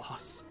definitely not a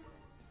boss.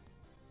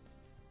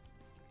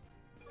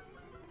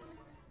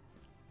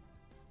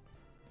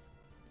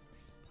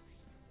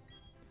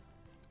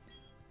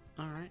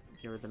 Alright,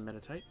 you're the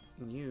Metatite.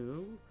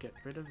 You get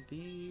rid of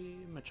the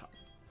Machop.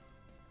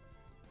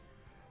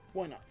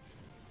 Why not?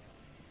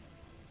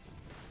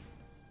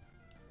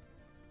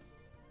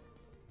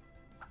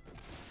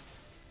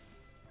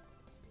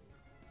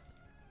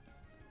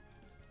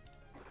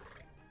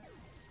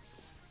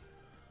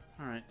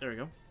 Alright, there we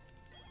go.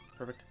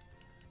 Perfect.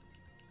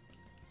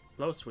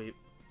 Low sweep.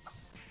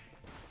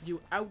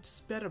 You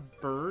outsped a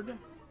bird?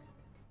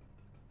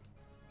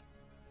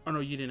 Oh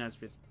no, you didn't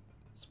outsped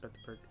the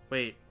bird.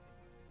 Wait.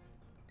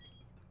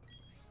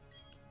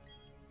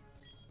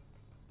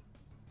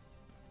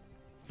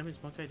 That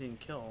means Monkey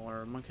didn't kill,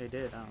 or Monkey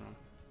did, I don't know.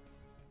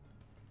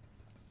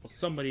 Well,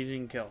 somebody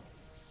didn't kill.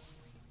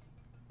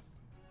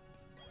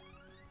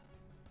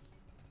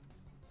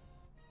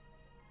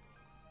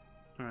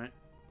 Alright.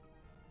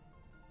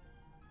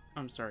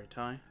 I'm sorry,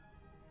 Ty.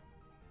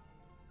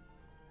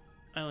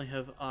 I only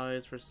have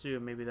eyes for Sue,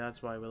 maybe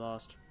that's why we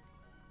lost.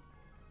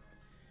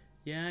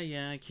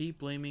 Yeah, keep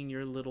blaming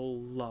your little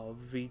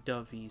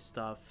lovey-dovey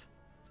stuff.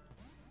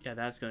 Yeah,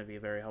 that's gonna be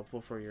very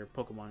helpful for your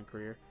Pokemon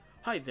career.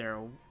 Hi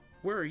there,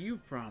 where are you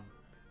from?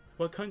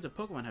 What kinds of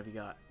Pokemon have you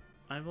got?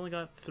 I've only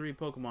got 3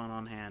 Pokemon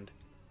on hand.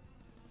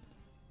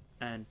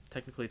 And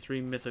technically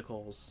 3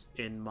 Mythicals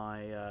in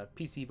my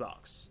PC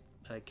box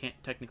that I can't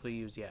technically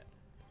use yet.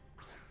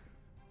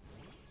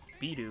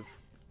 Bidoof.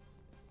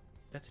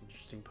 That's an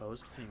interesting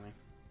pose. Anyway.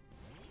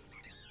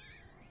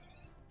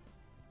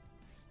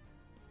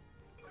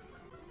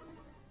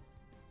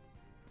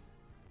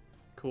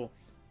 Cool.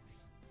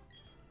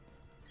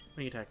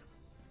 Wing attack.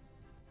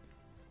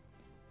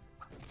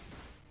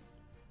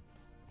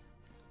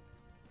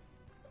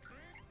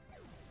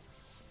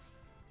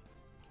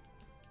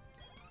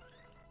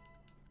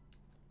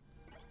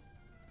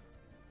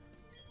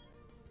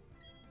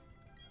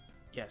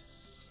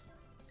 Yes.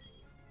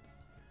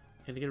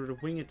 And to get rid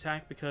of wing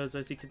attack because,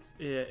 as you can,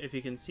 if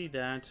you can see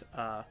that,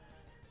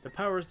 the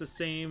power is the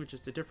same.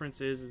 Just the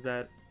difference is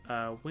that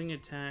wing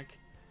attack,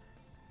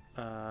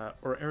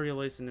 or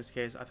aerial ace in this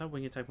case. I thought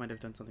wing attack might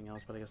have done something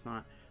else, but I guess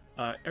not.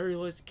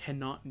 Aerial ace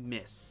cannot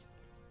miss,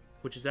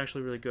 which is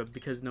actually really good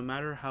because no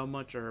matter how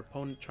much our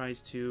opponent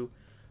tries to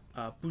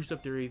boost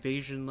up their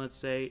evasion, let's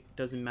say, it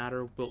doesn't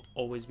matter. We'll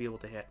always be able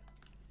to hit.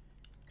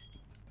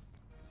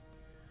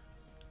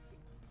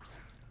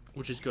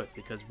 Which is good,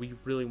 because we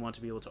really want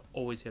to be able to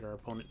always hit our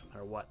opponent no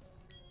matter what.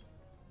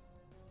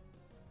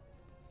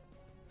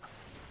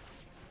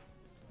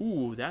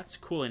 Ooh, that's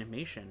cool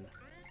animation.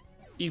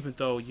 Even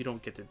though you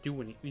don't get to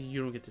do any,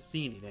 you don't get to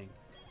see anything.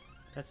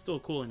 That's still a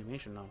cool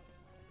animation, though.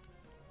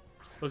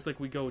 Looks like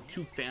we go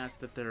too fast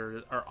that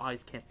our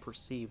eyes can't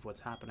perceive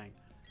what's happening.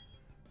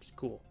 Which is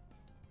cool.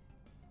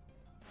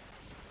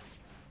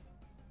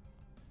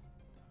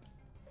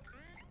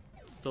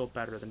 It's still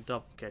better than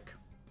double kick.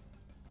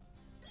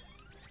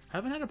 I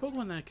haven't had a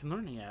Pokemon that can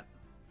learn it yet.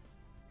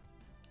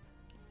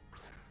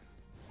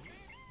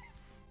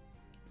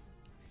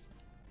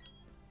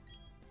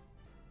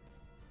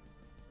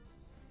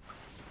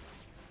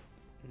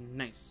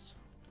 Nice.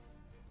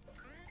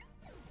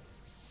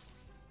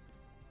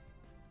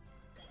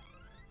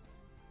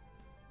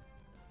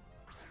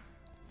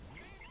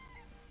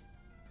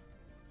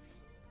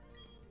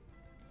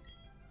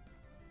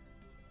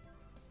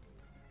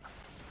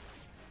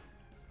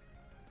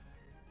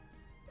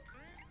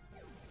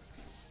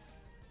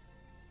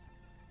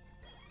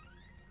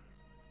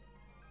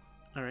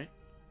 Alright.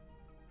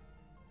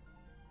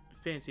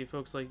 Fancy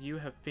folks like you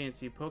have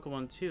fancy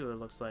Pokemon too, it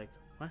looks like.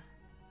 What?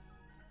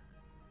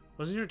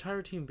 Wasn't your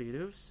entire team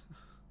Bidoofs?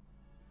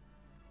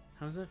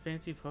 How's that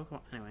fancy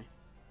Pokemon? Anyway.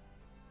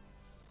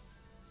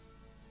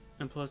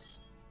 And plus,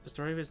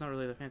 Staravia is not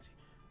really that fancy.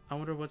 I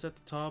wonder what's at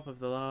the top of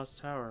the Lost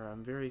Tower.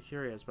 I'm very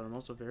curious, but I'm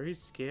also very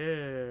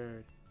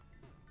scared.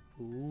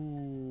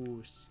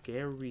 Ooh,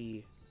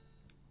 scary.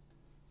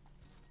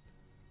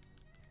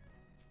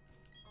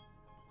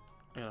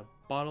 I got a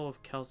bottle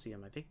of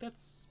calcium. I think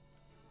that's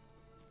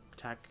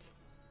attack.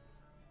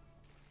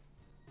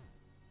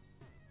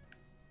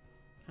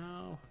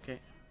 Oh, okay.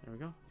 There we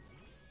go.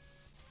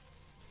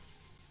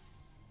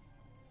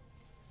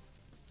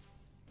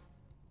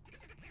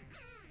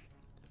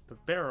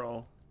 But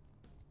barrel.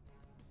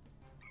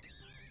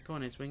 Go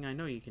on, Icewing. I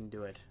know you can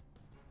do it.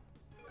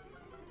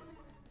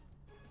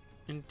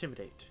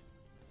 Intimidate.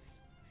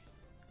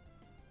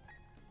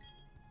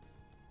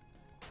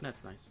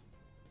 That's nice.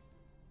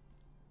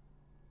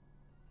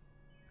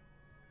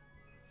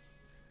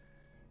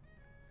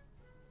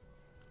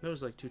 There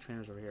was like 2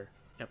 trainers over here.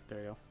 Yep, there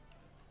you go.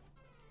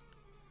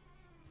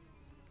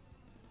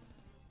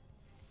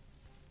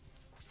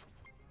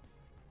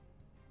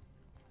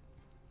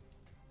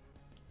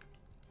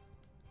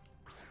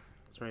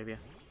 Staravia.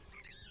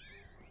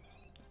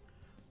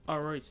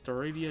 Alright,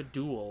 Staravia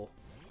Duel.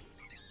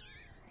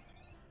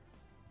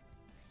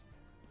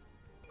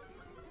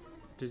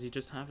 Does he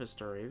just have a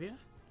Staravia?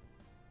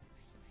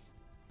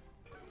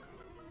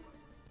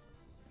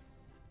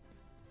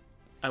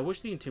 I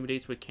wish the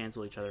Intimidates would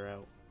cancel each other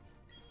out.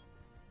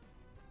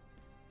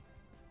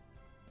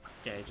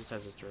 Yeah, he just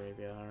has a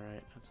Staravia.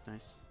 Alright, that's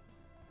nice.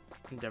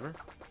 Endeavor?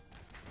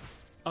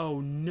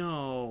 Oh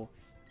no!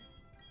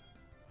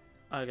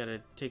 I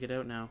gotta take it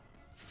out now.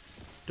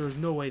 There's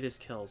no way this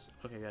kills.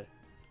 Okay, good.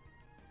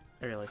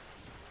 I realize.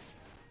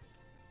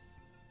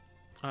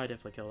 Oh, I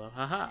definitely kill though.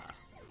 Haha!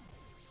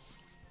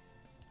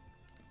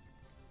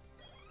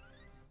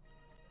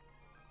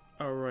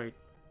 Alright.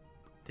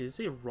 Did it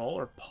say roll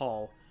or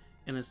Paul?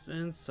 In a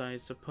sense, I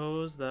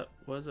suppose that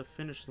was a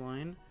finish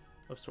line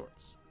of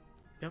sorts.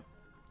 Yep.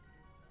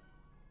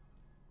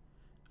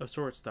 Of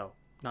sorts, though.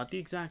 Not the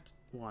exact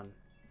one.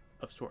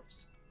 Of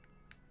sorts.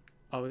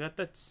 Oh, we got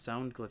that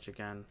sound glitch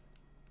again.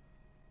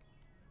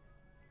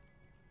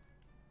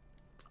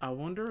 I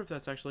wonder if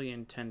that's actually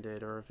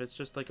intended, or if it's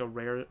just like a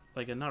rare,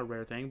 like a not a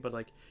rare thing, but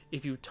like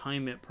if you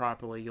time it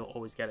properly, you'll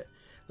always get it.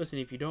 Listen,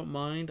 if you don't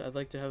mind, I'd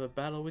like to have a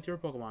battle with your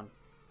Pokemon.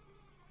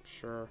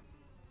 Sure.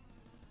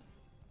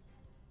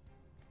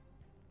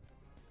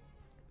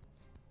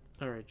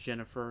 Alright,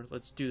 Jennifer,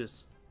 let's do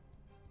this.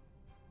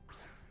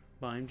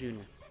 Bye, I'm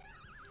Junior.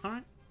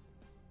 Alright.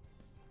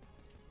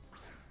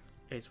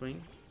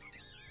 A-Swing.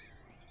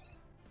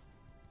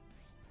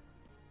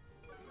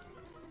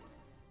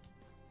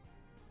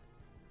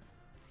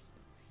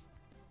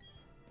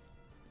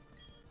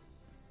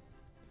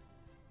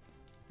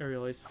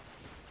 Aerial Ace.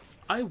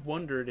 I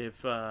wondered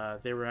if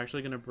they were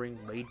actually going to bring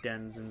Raid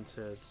Dens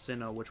into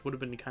Sinnoh, which would have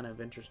been kind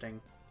of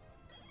interesting.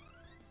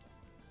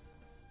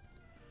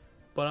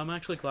 But I'm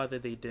actually glad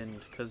that they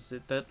didn't, because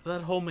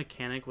that whole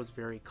mechanic was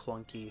very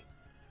clunky.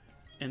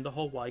 And the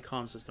whole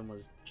YCOM system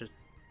was just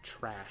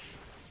trash.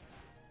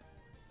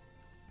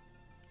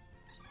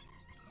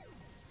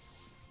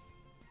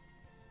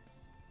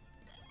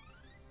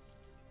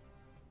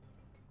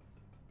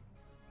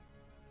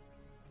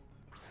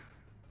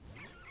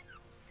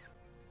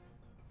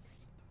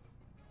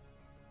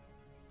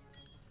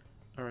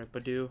 Alright,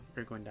 Badoo,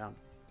 you're going down.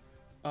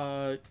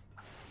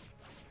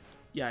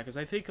 Yeah, because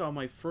I think on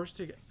my first,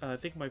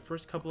 my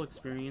first couple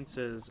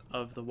experiences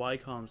of the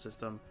YCOM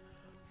system,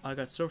 I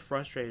got so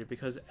frustrated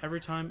because every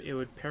time it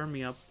would pair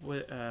me up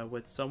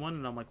with someone,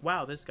 and I'm like,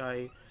 wow, this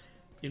guy,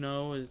 you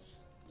know, is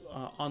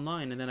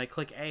online, and then I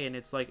click A, and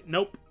it's like,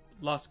 nope,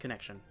 lost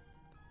connection.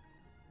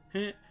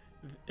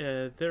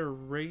 They're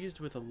raised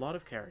with a lot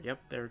of care.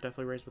 Yep, they're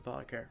definitely raised with a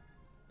lot of care.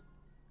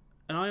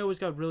 And I always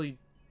got really,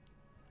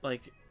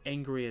 like,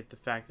 angry at the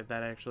fact that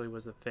that actually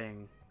was a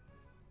thing.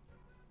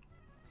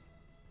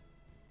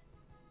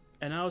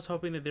 And I was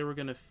hoping that they were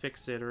going to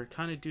fix it or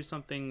kind of do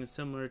something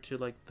similar to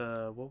like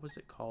the... What was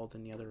it called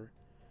in the other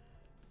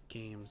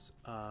games?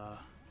 Oh,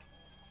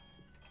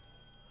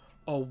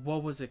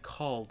 what was it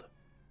called?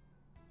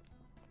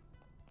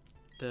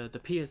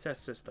 The PSS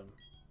system.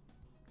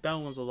 That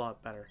one was a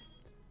lot better.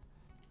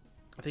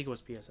 I think it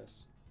was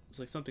PSS. It was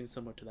like something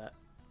similar to that.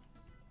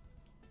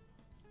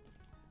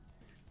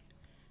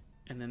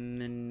 And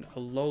then in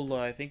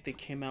Alola, I think they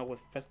came out with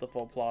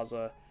Festival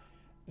Plaza.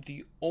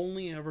 The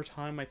only ever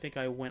time I think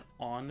I went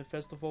on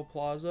Festival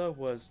Plaza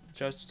was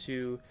just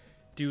to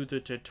do the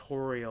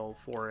tutorial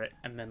for it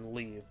and then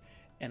leave.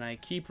 And I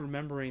keep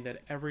remembering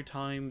that every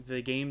time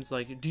the game's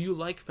like, do you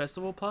like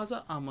Festival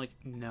Plaza? I'm like,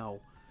 no.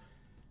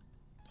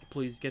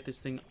 Please get this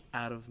thing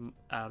out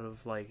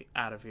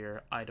of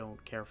here. I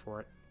don't care for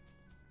it.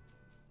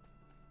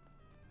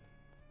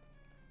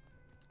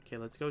 Okay,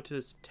 let's go to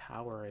this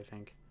tower, I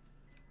think.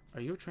 Are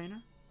you a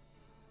trainer?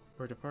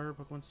 Where departed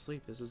Pokemon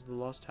sleep. This is the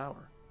Lost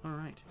Tower.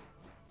 Alright.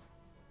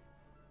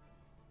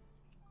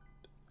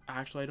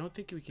 Actually, I don't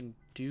think we can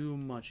do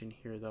much in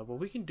here, though. But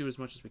we can do as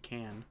much as we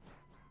can.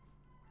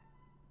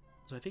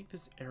 So I think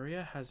this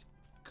area has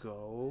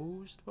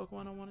ghost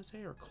Pokemon, I want to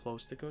say. Or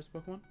close to ghost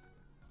Pokemon.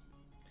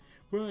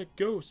 Well,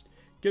 ghost!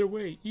 Get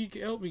away! Eek,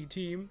 help me,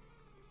 team!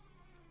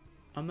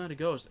 I'm not a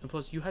ghost. And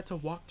plus, you had to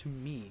walk to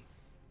me.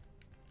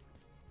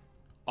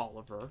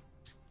 Oliver.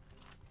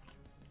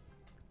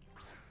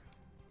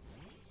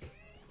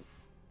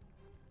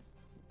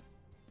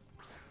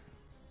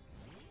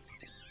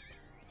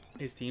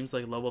 His team's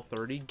like level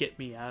 30. Get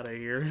me out of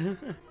here.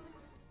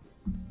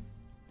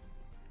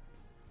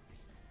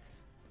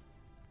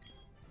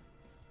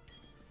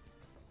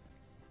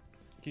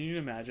 Can you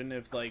imagine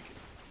if like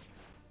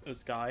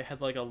this guy had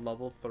like a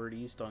level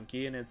 30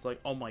 Stunky and it's like,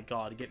 oh my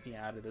god, get me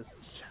out of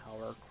this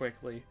tower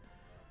quickly.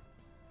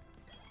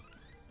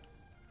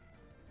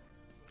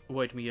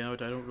 Wait me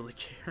out, I don't really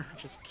care.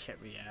 Just get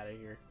me out of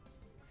here.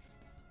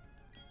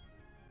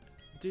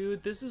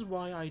 Dude, this is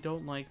why I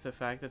don't like the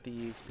fact that the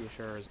EXP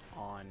share is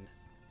on.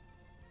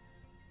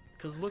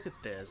 Because look at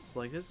this.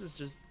 Like, this is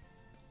just,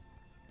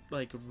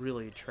 like,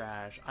 really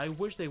trash. I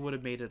wish they would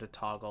have made it a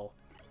toggle.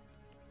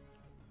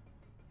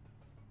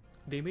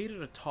 They made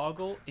it a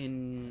toggle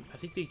in... I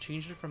think they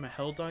changed it from a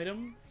held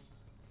item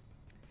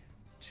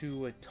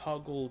to a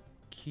toggle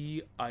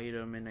key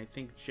item in, I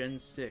think, Gen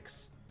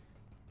 6.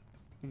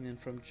 And then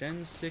from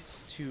Gen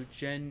 6 to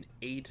Gen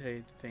 8,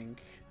 I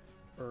think,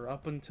 or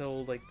up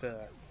until like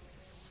the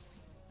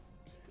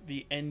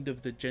end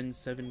of the Gen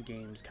 7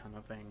 games kind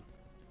of thing,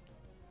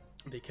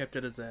 they kept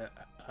it as a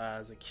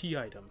key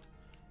item.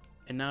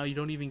 And now you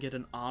don't even get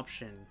an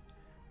option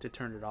to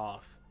turn it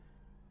off.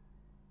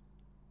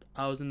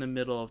 I was in the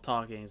middle of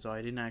talking, so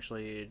I didn't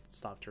actually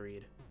stop to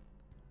read.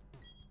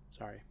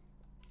 Sorry.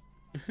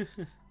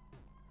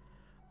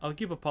 I'll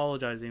keep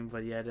apologizing,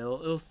 but yeah,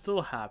 it'll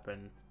still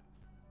happen.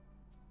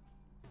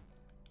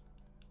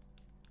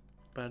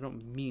 But I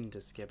don't mean to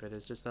skip it.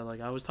 It's just that,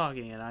 like, I was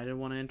talking and I didn't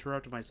want to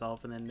interrupt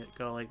myself and then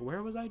go like,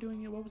 where was I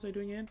doing it? What was I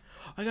doing in?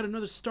 I got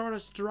another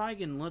Stardust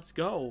Dragon. Let's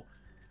go.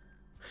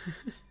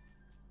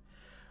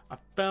 I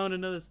found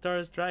another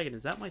Stardust Dragon.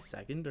 Is that my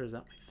second or is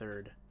that my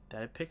third? Did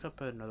I pick up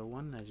another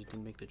one? I just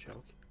didn't make the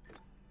joke.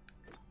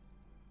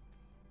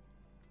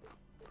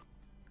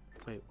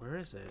 Wait, where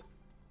is it?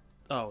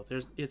 Oh,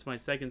 it's my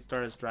second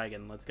Stardust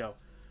Dragon. Let's go.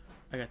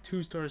 I got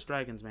 2 Stardust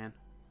Dragons, man.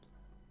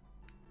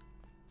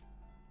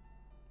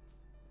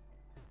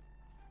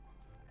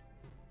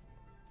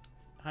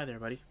 Hi there,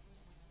 buddy.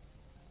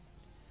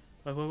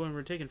 My Pokemon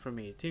were taken from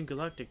me. Team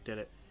Galactic did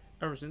it.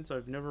 Ever since,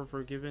 I've never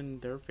forgiven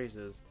their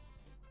faces.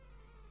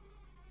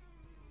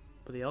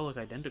 But they all look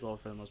identical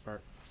for the most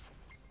part.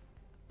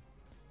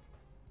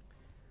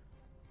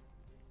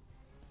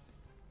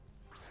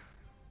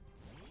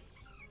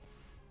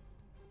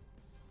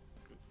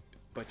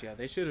 But yeah,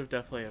 they should have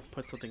definitely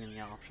put something in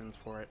the options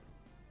for it.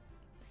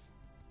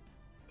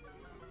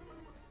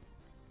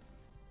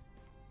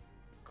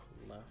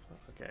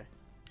 Okay.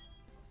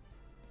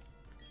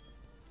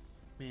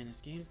 Man,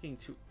 this game's getting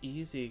too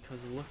easy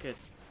because look at,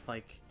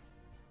 like,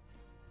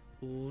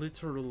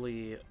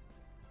 literally,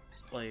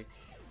 like,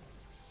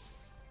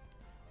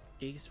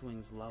 Ace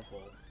Wing's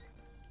level.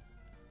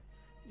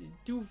 He's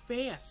too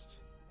fast.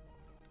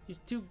 He's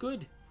too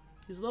good.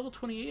 He's level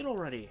 28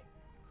 already.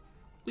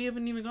 We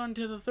haven't even gotten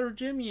to the 3rd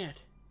gym yet.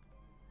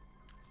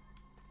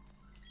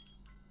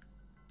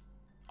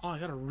 Oh, I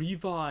got a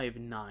revive.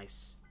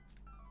 Nice.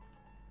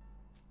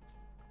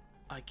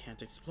 I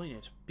can't explain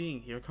it.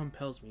 Being here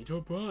compels me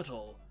to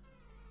battle.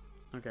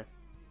 Okay.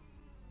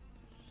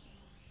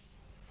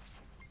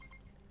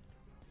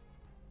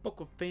 Book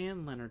of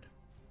Fan Leonard.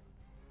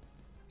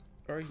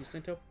 Alright, he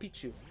sent out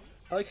Pichu.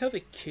 I like how the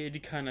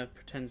kid kind of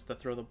pretends to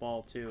throw the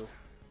ball too.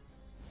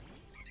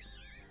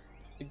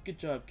 Good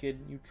job, kid.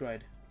 You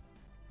tried.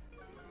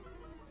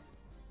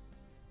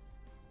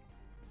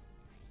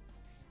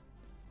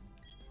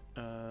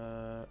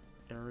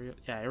 Aerial.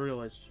 Yeah,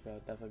 Aerial is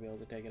definitely be able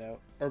to take it out.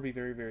 Or be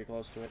very, very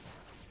close to it.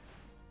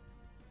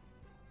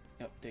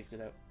 Yep, takes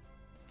it out.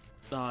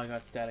 Oh, I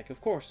got static.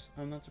 Of course.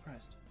 I'm not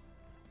surprised.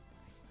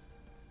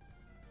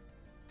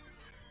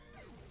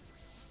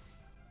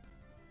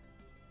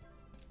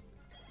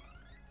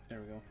 There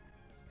we go.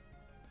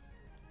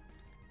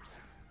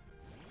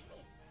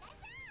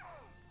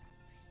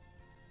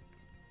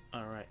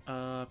 Alright,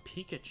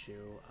 Pikachu.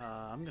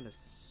 I'm gonna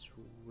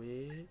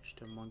switch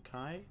to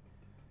Monkai.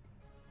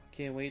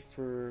 Can't wait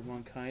for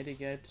Monkai to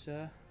get,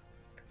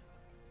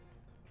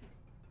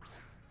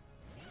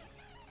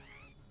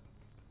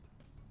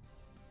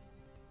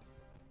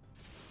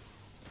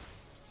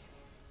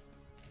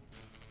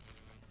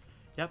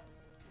 Yep.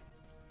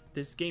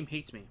 This game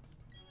hates me.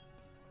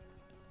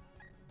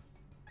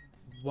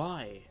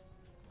 Why?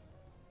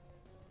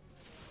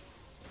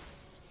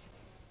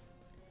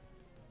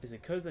 Is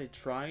it because I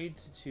tried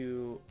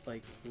to,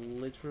 like,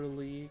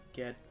 literally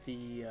get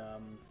the,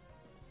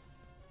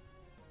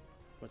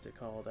 what's it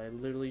called? I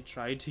literally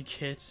tried to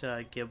get,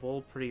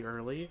 Gibble pretty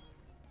early?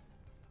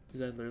 Is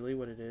that literally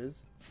what it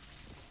is?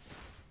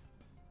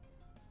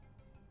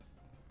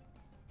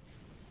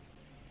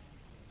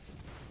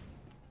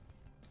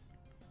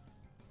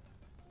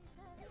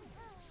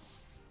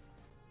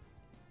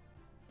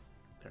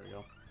 There we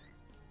go.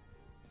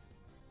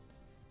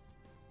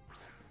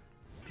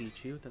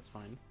 Pichu, that's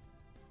fine.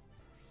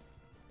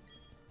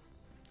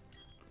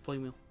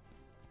 Flame wheel.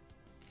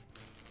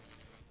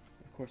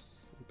 Of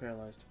course, I'm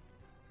paralyzed.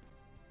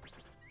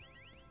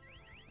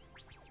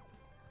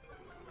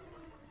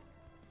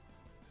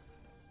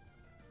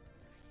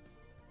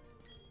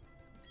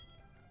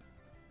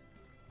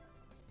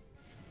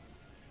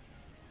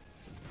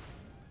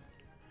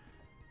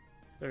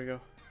 There we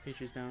go.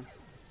 Pichu's down.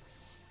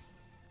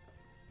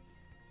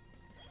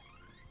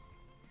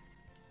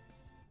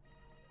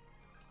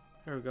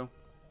 There we go.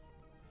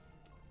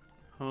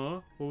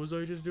 Huh? What was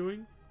I just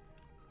doing?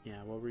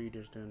 Yeah, what were you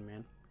just doing,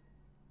 man?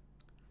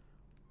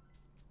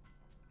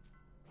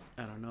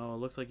 I don't know. It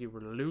looks like you were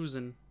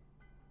losing.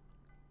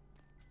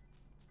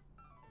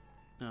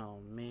 Oh,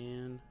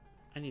 man.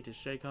 I need to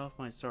shake off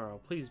my sorrow.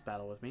 Please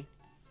battle with me.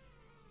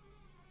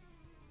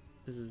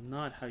 This is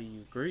not how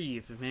you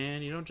grieve,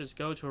 man. You don't just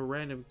go to a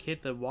random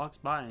kid that walks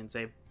by and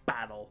say,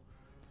 battle.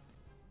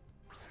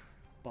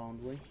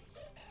 Bonsley.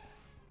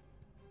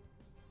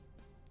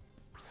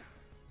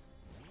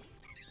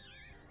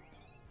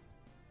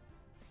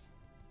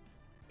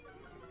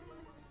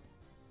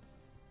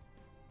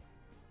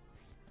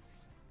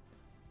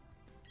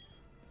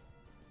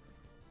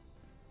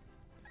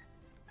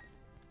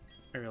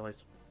 Aerial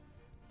Ace.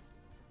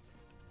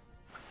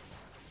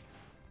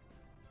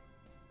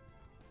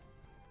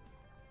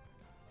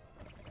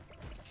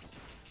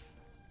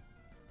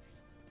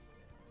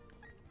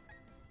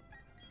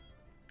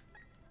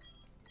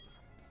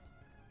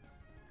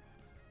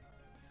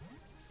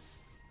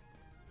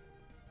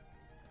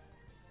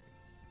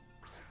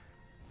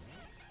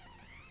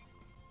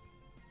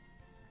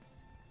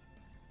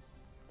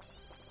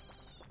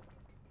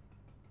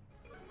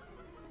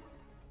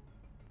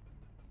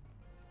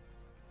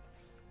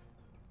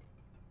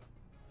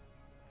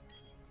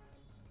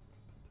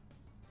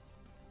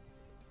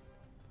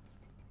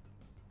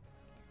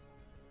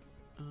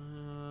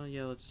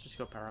 Yeah, let's just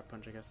go Power Up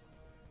Punch, I guess.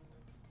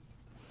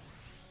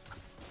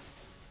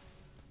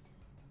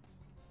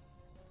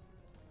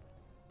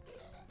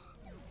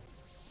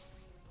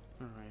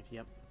 Alright,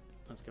 yep.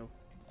 Let's go.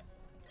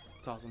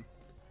 It's awesome.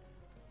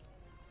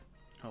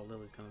 Oh,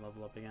 Lily's gonna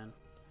level up again.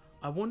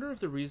 I wonder if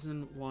the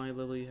reason why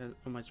Lily has...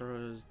 Oh, my Star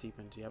has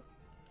deepened, yep.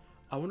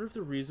 I wonder if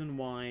the reason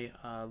why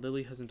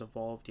Lily hasn't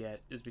evolved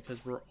yet is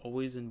because we're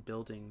always in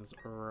buildings,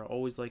 or we're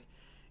always, like,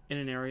 in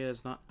an area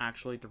that's not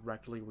actually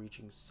directly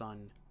reaching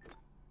sun.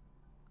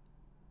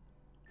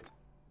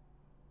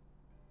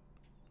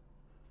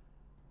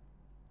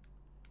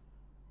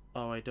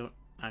 Oh, I don't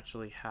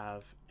actually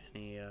have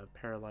any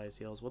paralyzed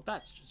heals. Well,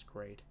 that's just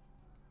great.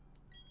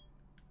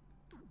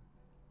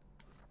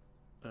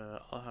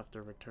 I'll have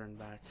to return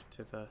back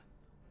to the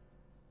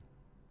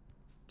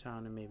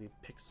town and maybe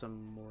pick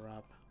some more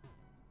up.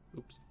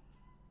 Oops.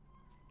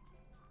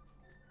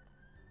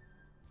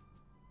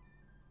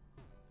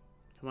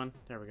 Come on.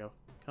 There we go.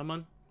 Come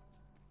on.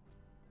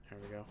 There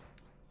we go.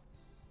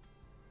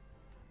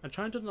 I'm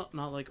trying to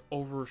not like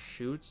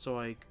overshoot so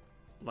I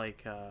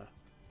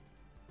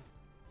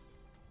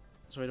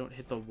so I don't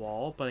hit the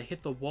wall, but I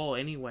hit the wall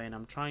anyway, and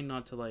I'm trying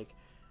not to like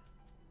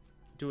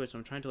do it, so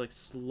I'm trying to like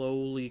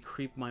slowly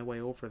creep my way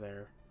over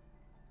there,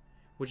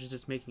 which is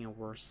just making it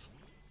worse.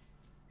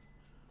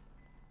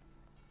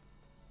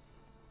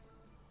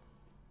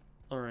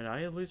 Alright,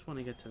 I at least want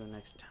to get to the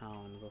next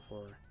town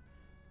before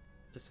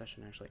the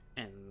session actually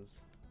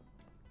ends.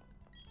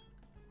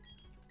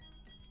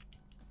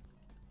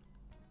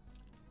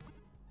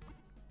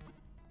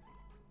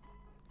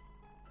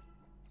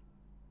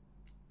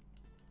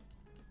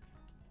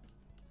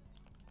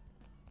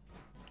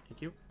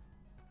 Thank you.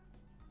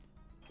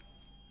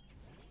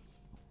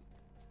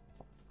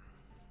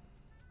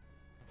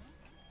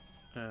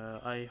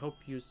 I hope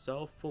you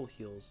sell full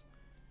heals.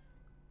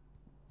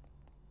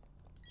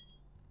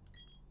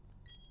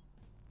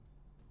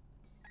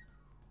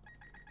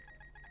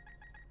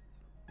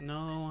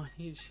 No, I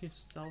need you to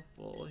sell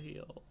full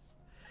heals.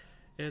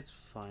 It's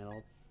fine,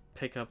 I'll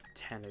pick up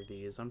 10 of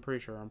these. I'm pretty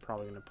sure I'm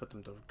probably going to put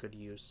them to good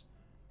use.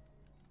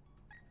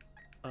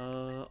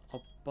 I'll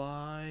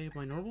buy...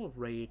 My normal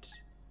rate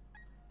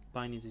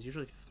buying these is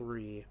usually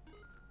 3.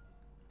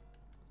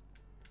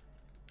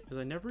 Because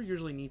I never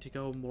usually need to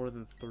go more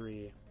than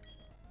 3.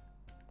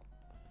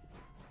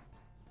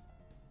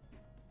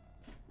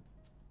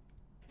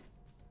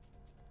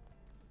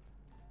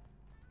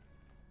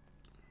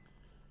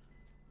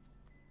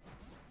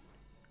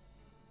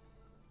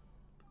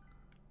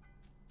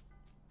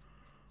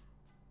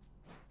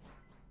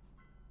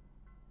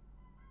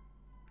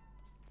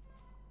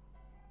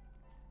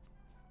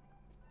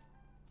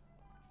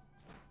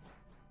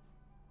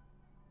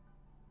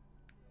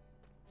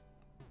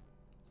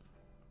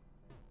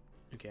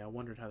 Okay, I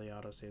wondered how the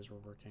autosaves were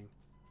working.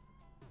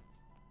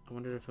 I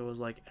wondered if it was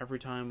like every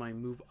time I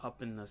move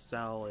up in the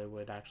cell, it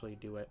would actually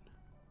do it.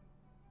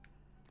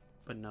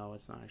 But no,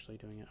 it's not actually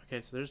doing it.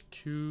 Okay, so there's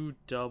 2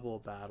 double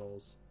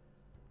battles.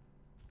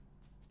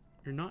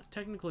 You're not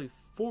technically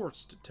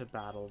forced to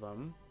battle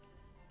them,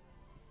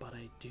 but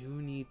I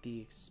do need the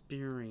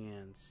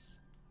experience.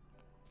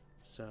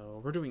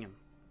 So, we're doing them.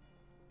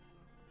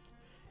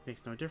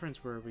 Makes no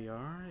difference where we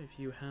are. If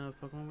you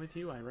have Pokemon with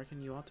you, I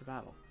reckon you ought to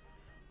battle.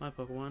 My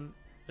Pokemon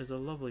is a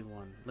lovely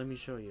one. Let me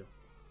show you.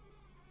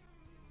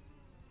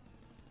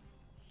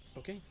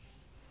 Okay.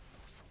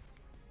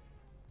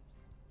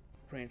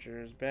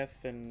 Rangers,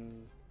 Beth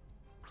and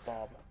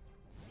Bob.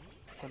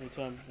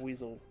 Honeyton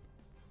Weasel.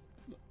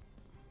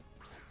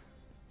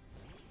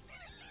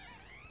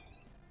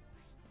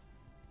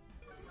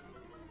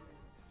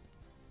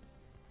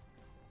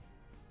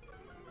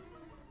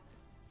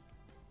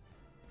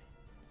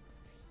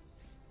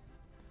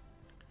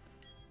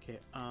 Okay,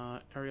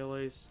 Aerial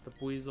Ace, the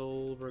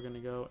Weasel, we're gonna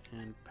go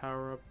and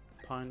Power Up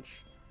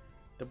Punch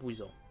the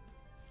Weasel.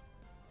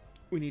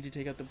 We need to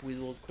take out the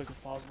Weasel as quick as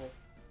possible.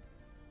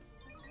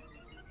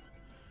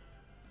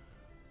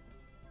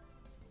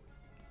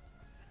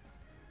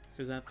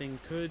 Because that thing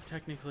could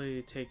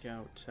technically take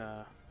out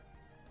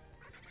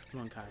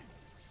Monkai.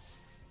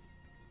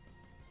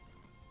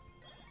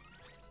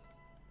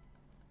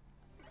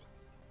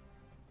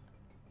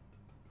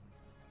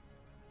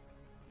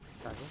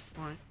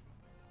 Alright.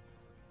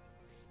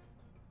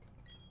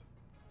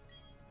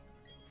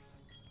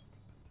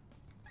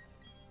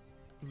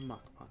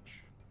 Mach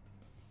Punch.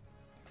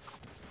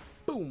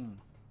 Boom!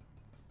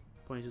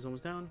 Point is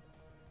almost down,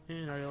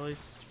 and our ally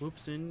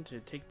swoops in to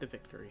take the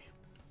victory.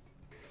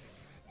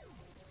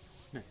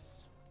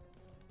 Nice.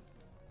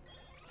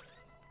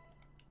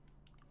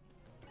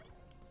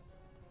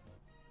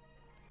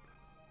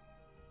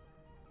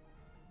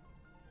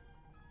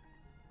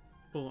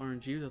 Well,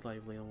 aren't you the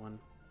lively one?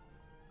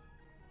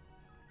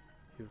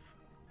 You've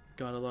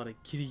got a lot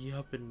of giddy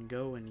up and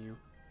go in you.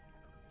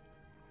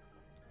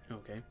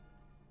 Okay.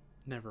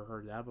 Never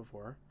heard that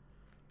before.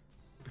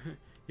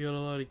 You got a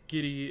lot of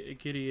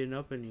giddy and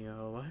up in you.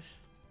 What?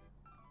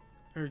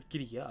 I heard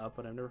giddy up,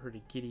 but I've never heard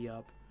of giddy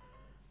up.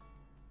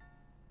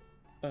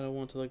 I don't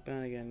want to look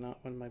bad again, not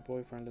when my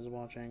boyfriend is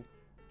watching.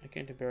 I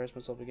can't embarrass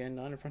myself again,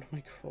 not in front of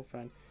my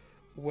girlfriend.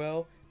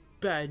 Well,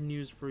 bad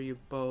news for you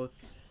both,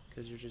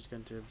 because you're just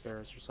going to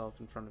embarrass yourself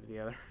in front of the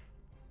other.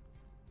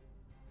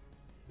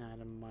 Not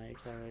a Mike,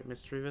 alright,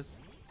 Mischievous,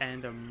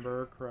 and a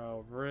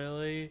Murkrow.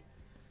 Really?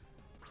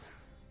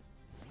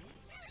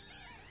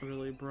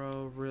 Really,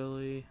 bro?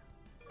 Really?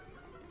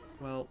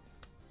 Well,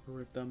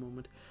 rip that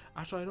moment.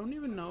 Actually, I don't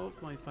even know if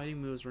my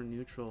fighting moves were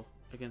neutral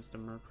against a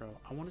Murkrow.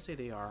 I want to say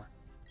they are.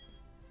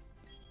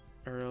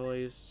 Aerial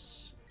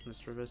Ace,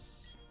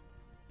 Mischievous.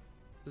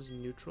 Is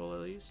neutral at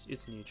least?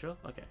 It's neutral?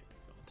 Okay,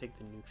 I'll take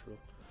the neutral.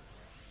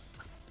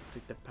 I'll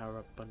take the power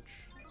up punch.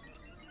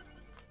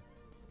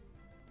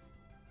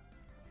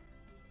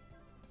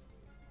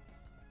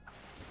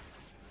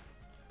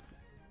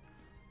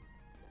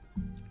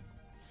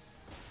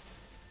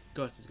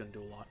 Ghost is gonna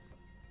do a lot.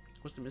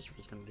 What's the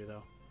Mischievous gonna do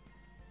though?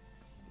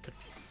 Good.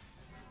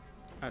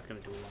 That's gonna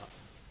do a lot.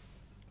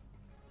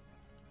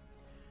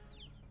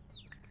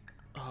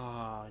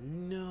 Oh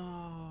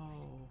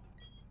no!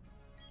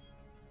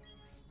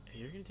 Hey,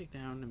 you're gonna take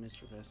down the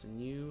Mischievous,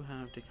 and you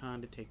have to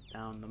kind of take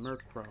down the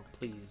Murkrow,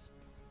 please.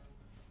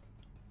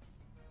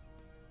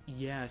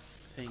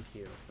 Yes, thank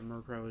you. The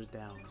Murkrow is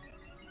down.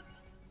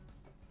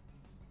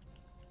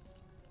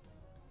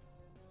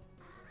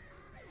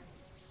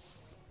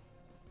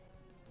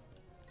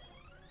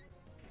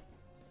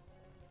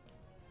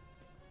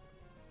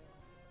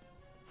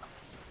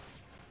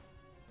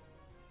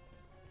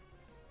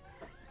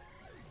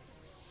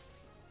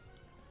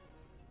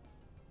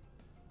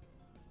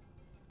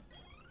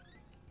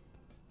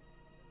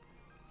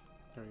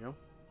 There we go.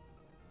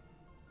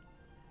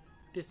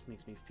 This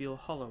makes me feel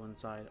hollow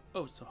inside.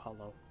 Oh, so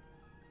hollow.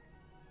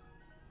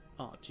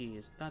 Oh,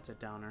 geez, that's a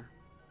downer.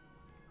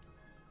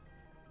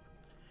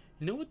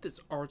 You know what this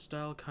art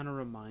style kind of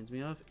reminds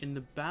me of? In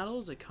the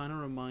battles, it kind of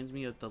reminds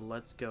me of the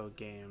Let's Go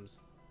games.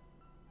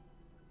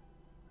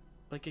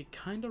 Like, it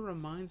kind of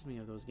reminds me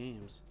of those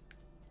games.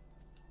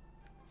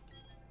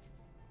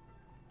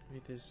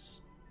 Let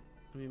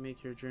me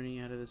make your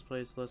journey out of this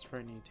place less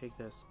frightening. Take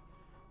this.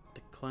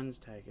 The cleanse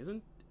tag.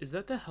 Is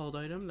that the held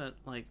item that,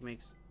 like,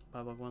 makes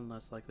Pokemon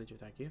less likely to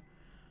attack you?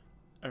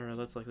 Or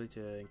less likely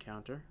to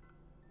encounter?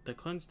 The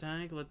cleanse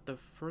tag, let the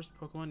first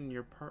Pokemon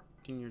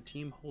in your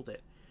team hold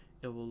it.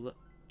 It will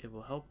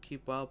help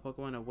keep wild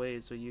Pokemon away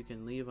so you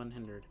can leave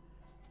unhindered.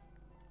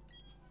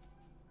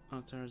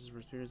 Outsiders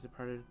where spirits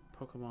departed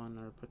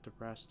Pokemon are put to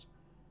rest.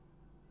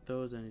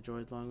 Those that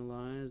enjoyed long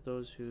lives,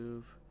 those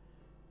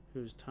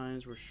whose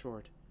times were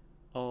short.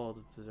 All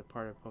the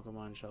departed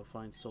Pokemon shall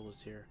find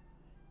solace here.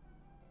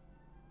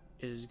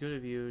 It is good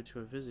of you to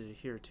have visited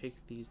here. Take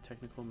these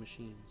technical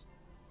machines.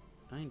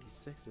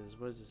 96s.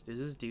 What is this? Is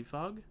this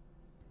defog?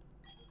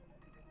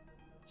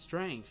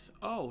 Strength.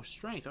 Oh,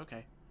 strength.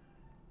 Okay.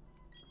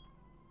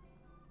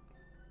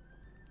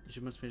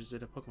 You must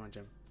visit a Pokemon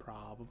gym.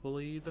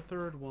 Probably the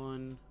third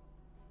one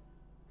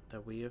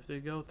that we have to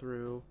go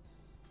through.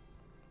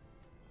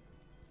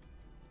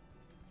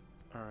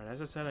 All right.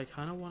 As I said, I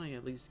kind of want to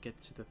at least get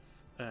to the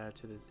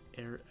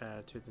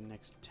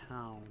next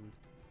town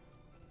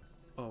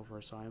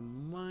over, so I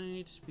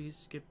might be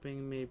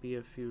skipping maybe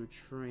a few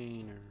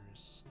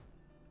trainers,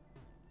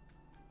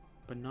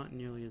 but not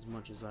nearly as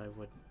much as I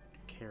would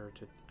care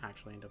to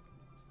actually end up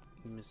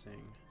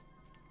missing.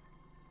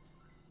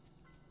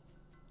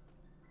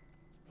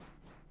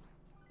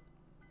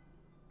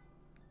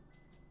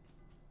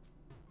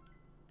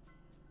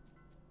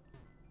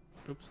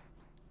 Oops.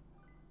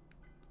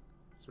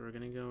 So we're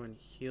gonna go and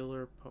heal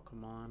our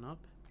Pokemon up,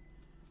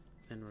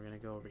 then we're gonna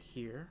go over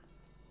here.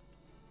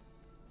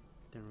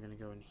 Then we're gonna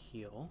go and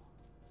heal.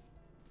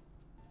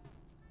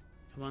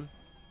 Come on,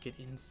 get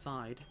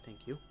inside.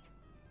 Thank you.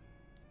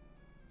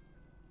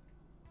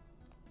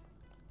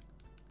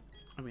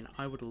 I mean,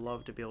 I would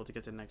love to be able to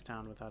get to the next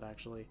town without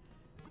actually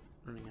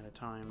running out of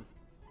time.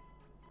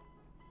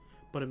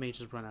 But it may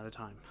just run out of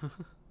time.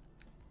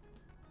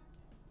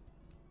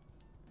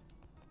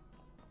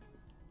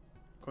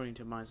 According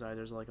to my side,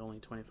 there's like only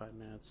 25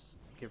 minutes,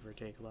 give or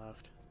take,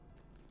 left.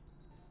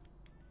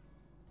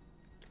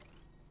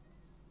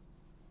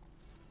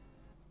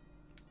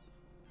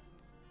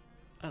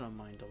 I don't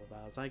mind double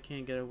battles. I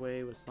can't get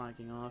away with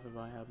slacking off if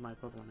I have my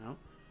Pokemon out.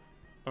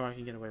 Or I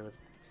can get away with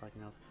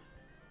slacking off.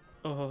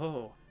 Oh ho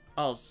ho!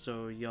 I'll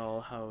show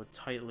y'all how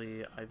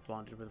tightly I've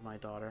bonded with my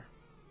daughter.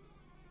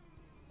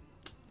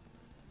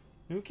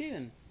 Okay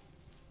then.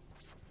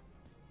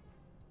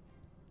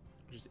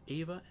 which is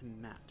Ava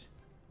and Matt.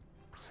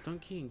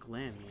 Stunky and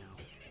Glam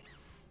Meow.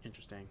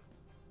 Interesting.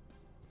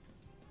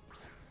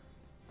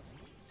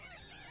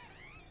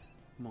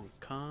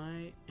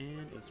 Monkai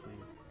and Acewing.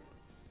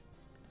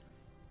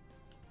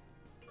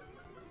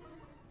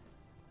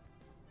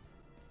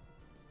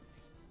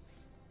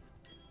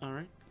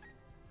 Alright.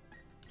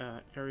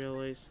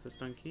 Aerial Ace the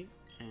Stunky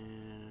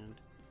and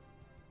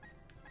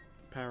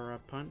Power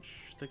Up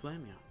Punch the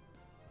Glam Meow.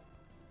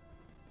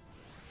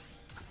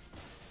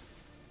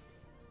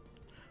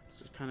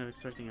 This is kind of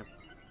expecting a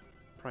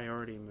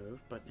priority move,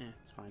 but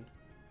it's fine.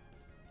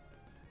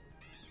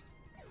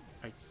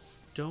 I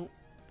don't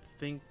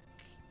think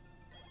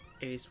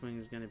Acewing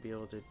is going to be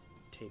able to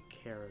take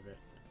care of it.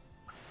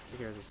 Take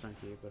care of the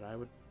Stunky, but I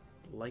would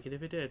like it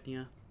if it did,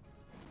 yeah.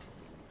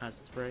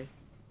 Acid Spray.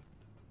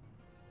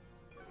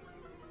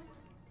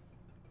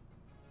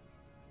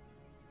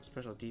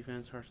 Special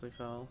Defense harshly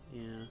fell,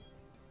 yeah.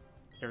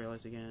 Aerial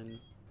Ice again.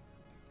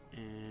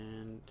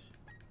 And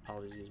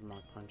I'll just use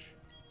Mach Punch.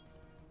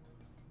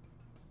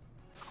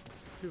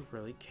 Who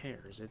really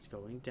cares? It's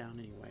going down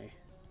anyway.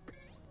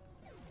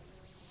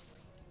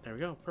 There we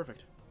go,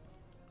 perfect.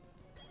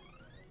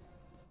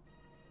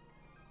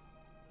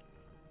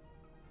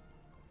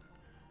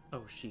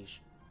 Oh, sheesh.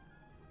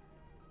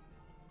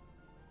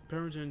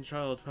 Parent and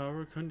child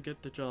power couldn't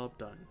get the job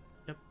done.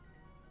 Yep.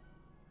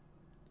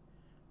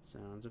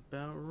 Sounds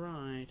about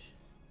right.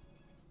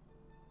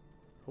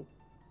 Oh.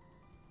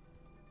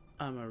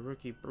 I'm a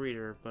rookie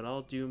breeder, but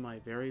I'll do my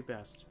very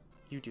best.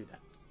 You do that.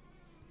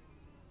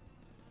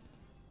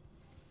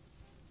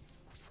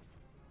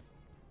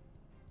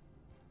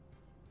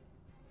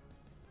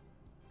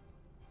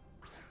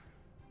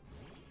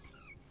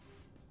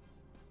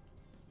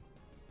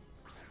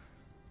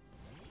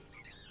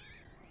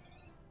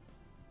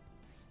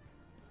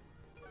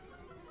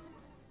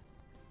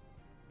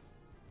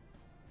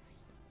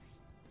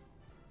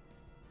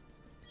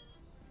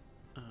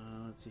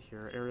 Let's see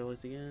here. Aerial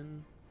Ace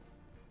again.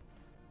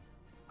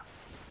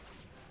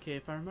 Okay,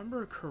 if I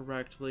remember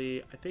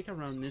correctly, I think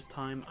around this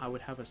time I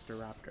would have a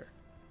Staraptor.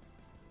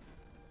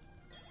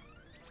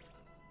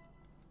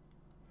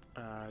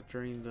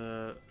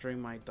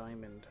 During my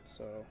diamond,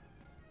 so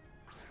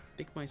I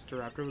think my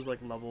Staraptor was like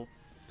level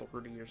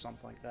 30 or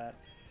something like that.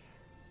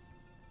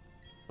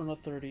 Or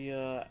not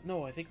 30,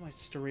 no, I think my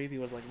Staravia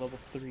was like level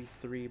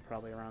 33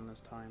 probably around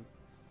this time.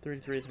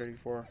 33,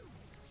 34.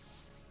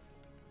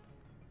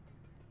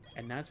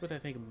 And that's what I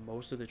think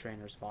most of the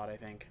trainers fought, I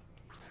think.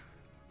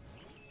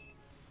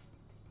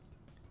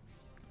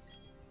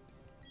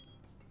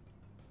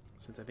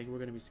 Since I think we're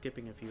going to be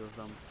skipping a few of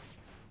them.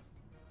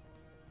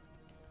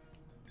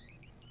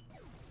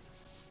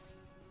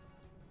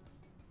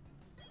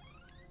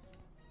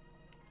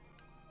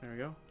 There we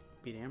go.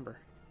 Beat Amber.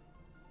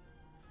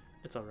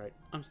 It's alright.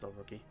 I'm still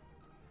rookie.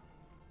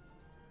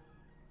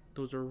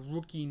 Those are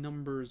rookie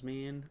numbers,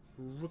 man.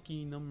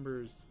 Rookie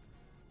numbers.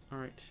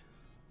 Alright.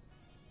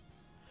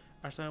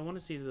 Actually, I want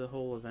to see the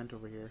whole event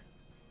over here.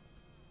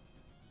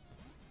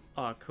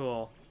 Oh,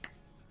 cool.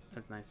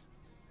 That's nice.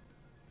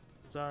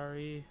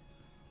 Sorry.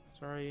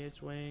 Sorry,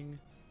 Acewing.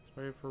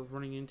 Sorry for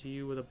running into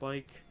you with a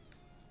bike.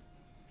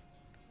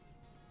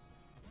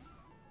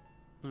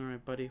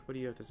 Alright, buddy. What do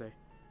you have to say?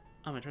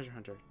 I'm a treasure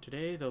hunter.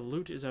 Today, the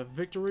loot is a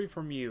victory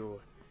from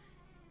you.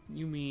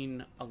 You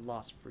mean a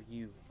loss for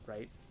you,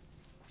 right?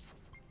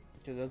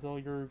 Because that's all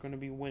you're going to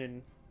be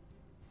winning.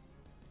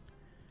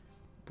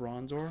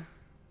 Bronzor?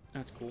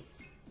 That's cool.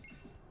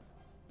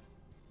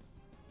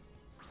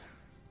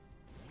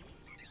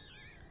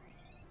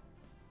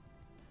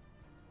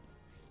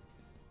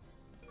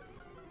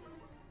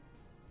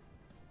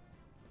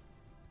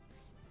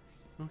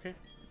 Okay.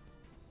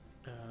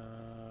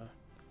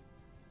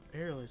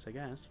 Aerial Ace, I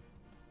guess.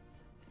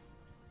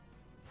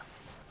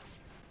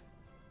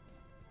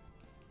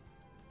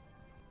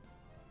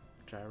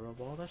 Gyro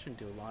Ball, that shouldn't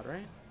do a lot,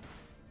 right?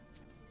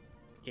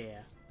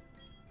 Yeah.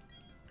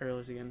 Aerial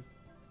Ace again.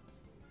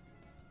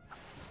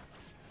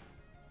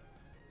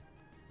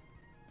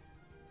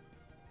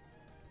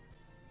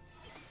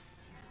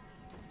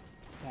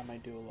 That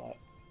might do a lot.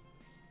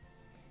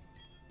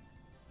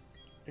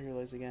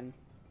 Aerial Ace again.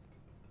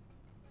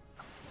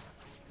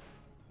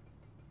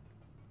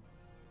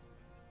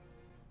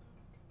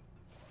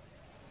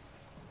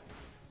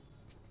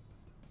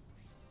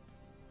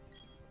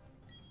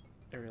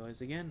 Aerial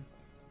Ace again.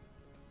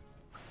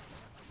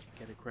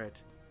 Get a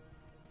crit.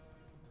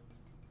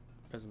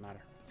 Doesn't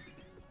matter.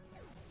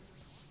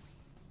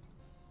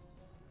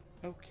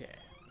 Okay.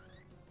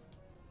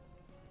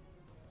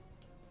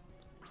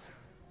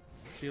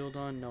 Shield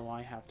on? No,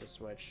 I have to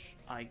switch.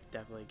 I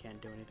definitely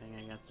can't do anything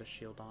against a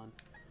shield on.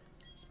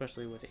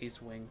 Especially with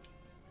Acewing.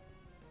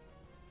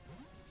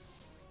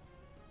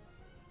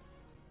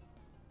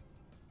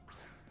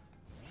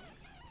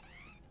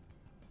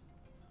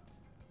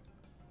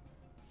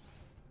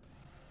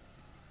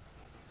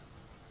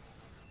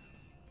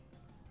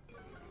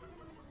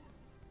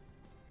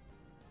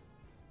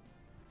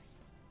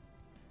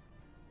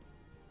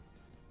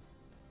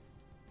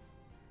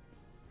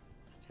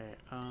 Okay,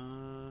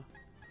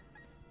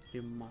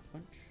 Do Mach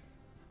Punch.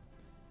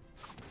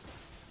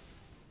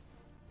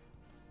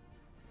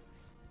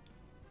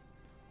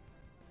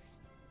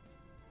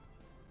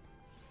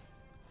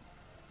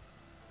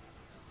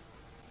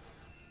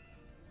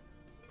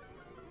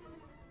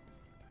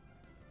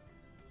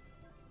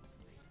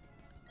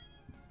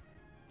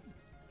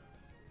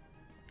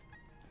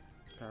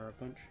 Power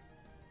Punch.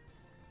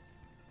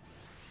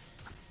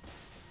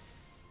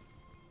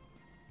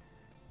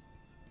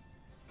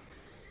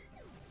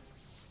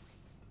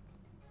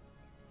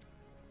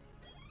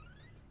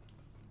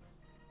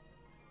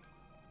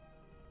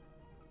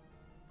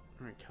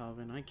 Alright,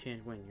 Calvin, I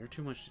can't win. You're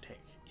too much to take.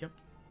 Yep.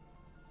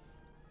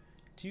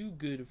 Too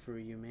good for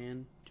you,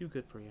 man. Too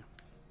good for you.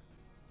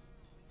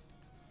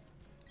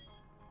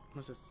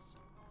 What's this?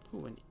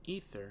 Ooh, an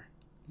ether.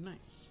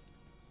 Nice.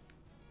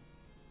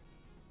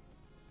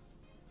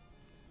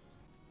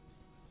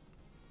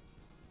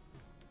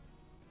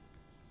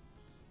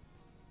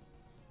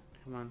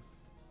 Come on.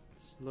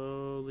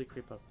 Slowly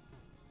creep up.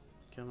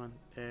 Come on.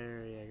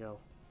 There you go.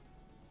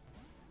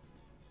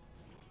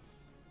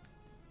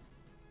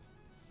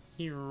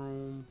 Here.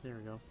 There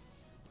we go.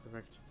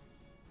 Perfect.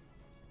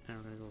 Now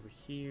we're gonna go over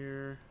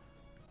here.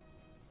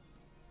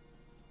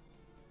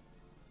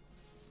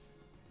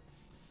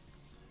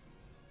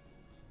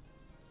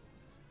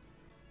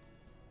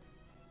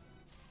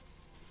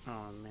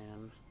 Oh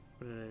man.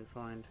 What did I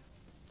find?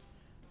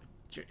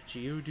 A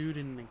Geodude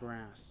in the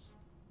grass.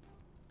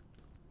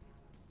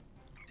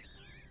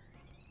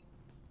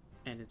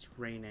 And it's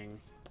raining.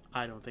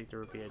 I don't think there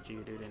would be a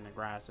Geodude in the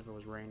grass if it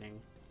was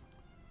raining.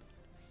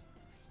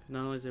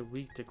 Not only is it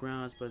weak to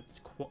grass, but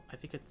it's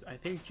I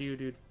think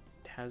Geodude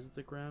has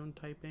the ground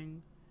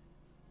typing.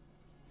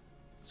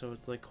 So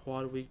it's like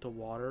quad weak to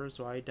water,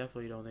 so I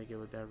definitely don't think it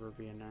would ever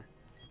be in there.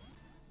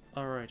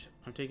 Alright,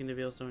 I'm taking the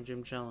Xilestar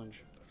Gym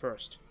Challenge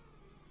first.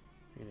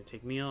 You're gonna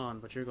take me on,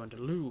 but you're going to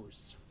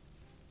lose.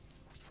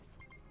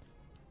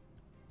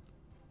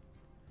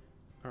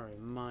 Alright,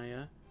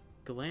 Maya.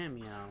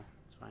 Glameow.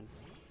 It's fine.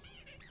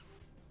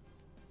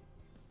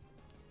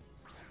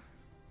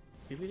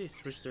 Maybe they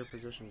switched their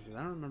positions, because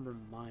I don't remember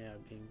Maya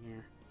being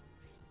here.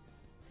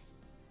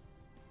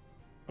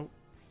 Oh.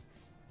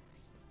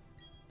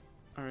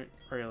 Alright,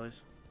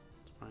 Aurelius.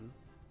 It's fine.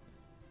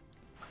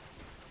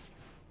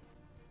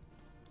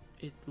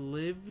 It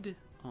lived?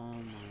 Oh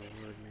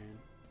my word, man.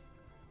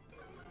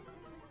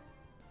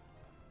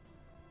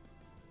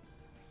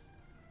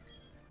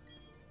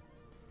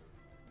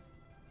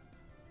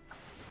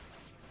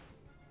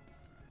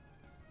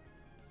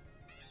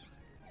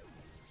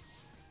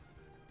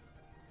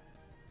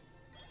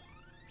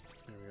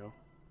 There we go.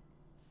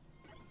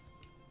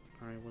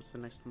 Alright, what's the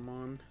next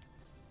mon?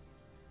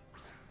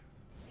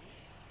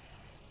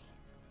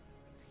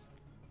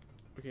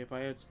 Okay, if I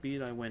had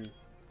speed, I win.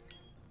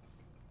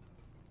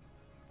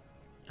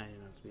 I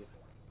didn't have speed.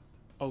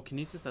 Oh,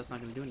 Kinesis, that's not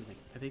going to do anything.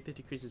 I think that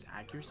decreases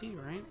accuracy,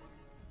 right?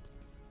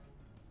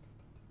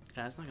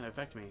 Yeah, that's not going to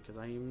affect me, because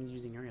I am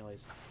using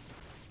Aurelius.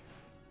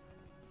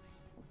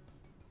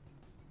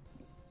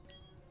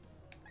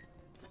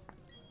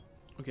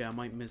 Okay, I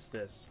might miss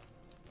this.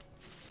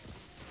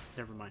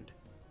 Never mind.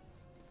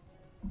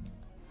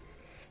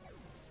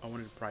 I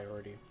wanted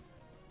priority.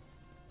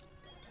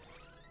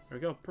 There we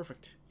go,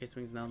 perfect. Ace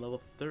Wing's now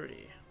level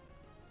 30.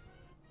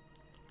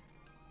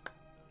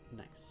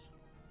 Nice.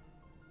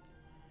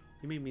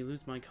 You made me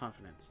lose my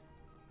confidence.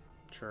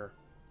 Sure.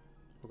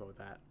 We'll go with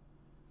that.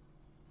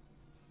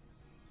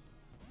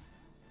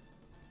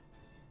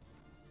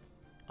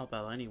 I'll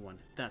battle anyone.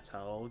 That's how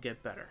I'll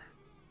get better.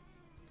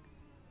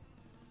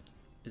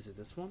 Is it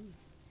this one?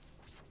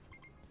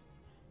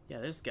 Yeah,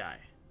 this guy.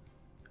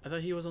 I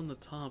thought he was on the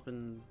top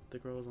and the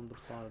girl was on the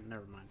bottom.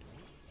 Never mind.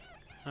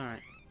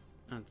 Alright.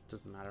 It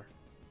doesn't matter.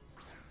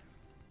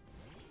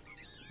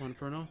 One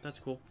Inferno? That's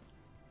cool.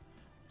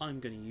 I'm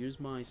gonna use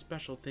my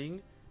special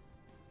thing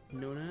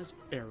known as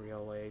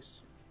Aerial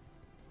Ace.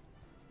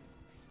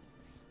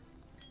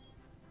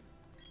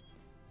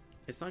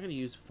 It's not gonna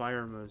use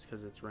fire moves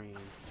because it's raining,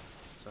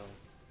 so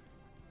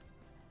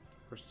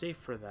we're safe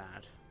for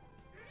that.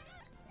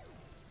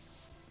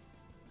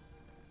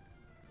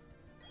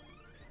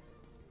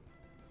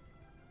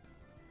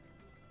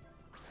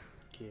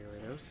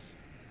 Gyarados.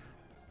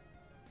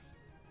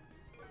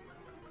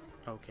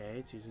 Okay,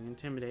 it's using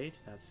Intimidate.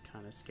 That's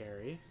kind of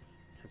scary.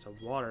 It's a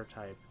water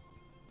type.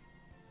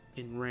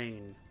 In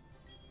rain.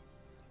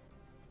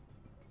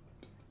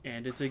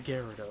 And it's a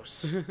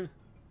Gyarados.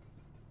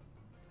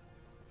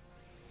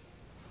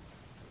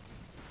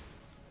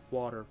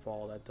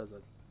 Waterfall, that does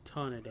a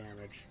ton of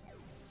damage.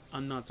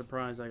 I'm not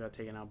surprised I got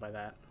taken out by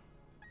that.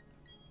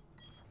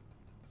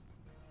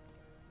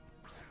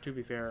 To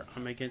be fair,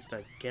 I'm against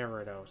a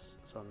Gyarados,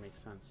 so it makes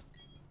sense.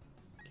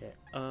 Okay,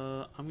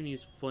 I'm gonna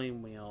use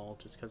Flame Wheel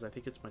just because I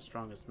think it's my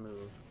strongest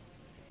move.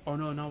 Oh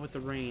no, not with the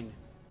rain.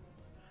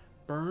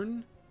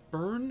 Burn?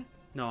 Burn?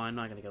 No, I'm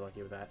not gonna get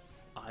lucky with that.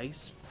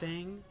 Ice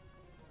Fang?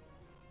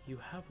 You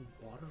have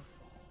Waterfall.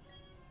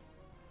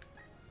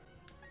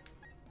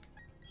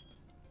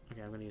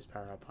 Okay, I'm gonna use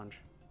Power Up Punch.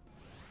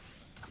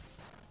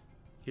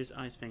 Here's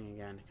Ice Fang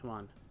again. Come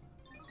on.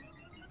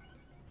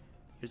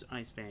 Here's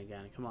Ice Fang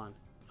again. Come on.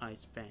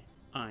 Ice Fang.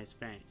 Ice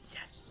Fang.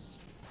 Yes!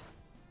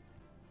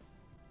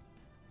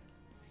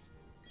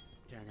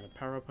 Okay, I'm gonna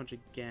Power Up Punch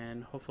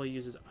again. Hopefully he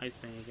uses Ice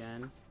Fang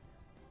again.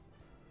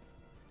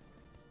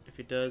 If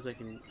he does, I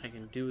can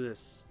do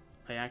this.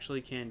 I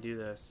actually can do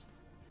this.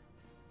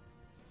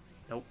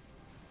 Nope.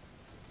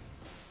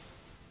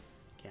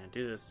 Can't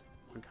do this.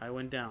 One guy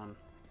went down.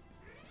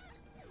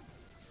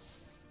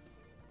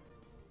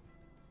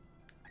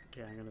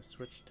 Okay, I'm gonna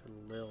switch to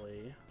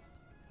Lily.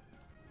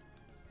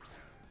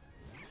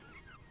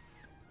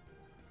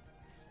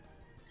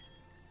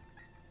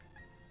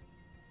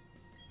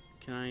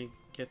 Can I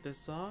get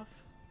this off?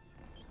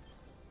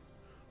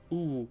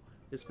 Ooh,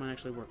 this might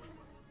actually work.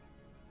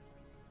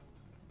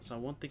 So I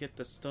want to get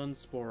the Stun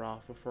Spore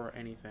off before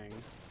anything.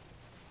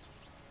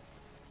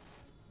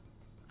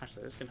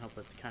 Actually, this can help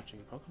with catching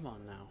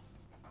Pokemon now.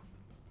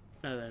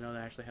 Now that I know they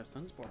actually have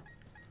Stun Spore.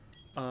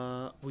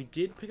 We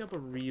did pick up a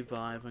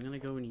revive. I'm gonna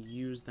go and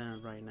use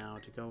that right now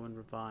to go and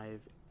revive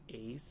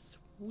Ace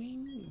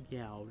Wing?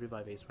 Yeah, I'll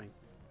revive Ace Wing.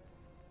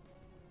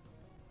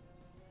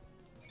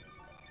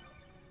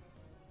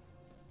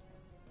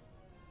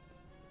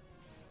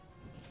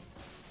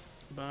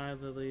 Bye,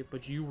 Lily.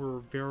 But you were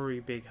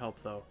very big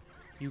help, though.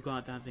 You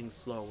got that thing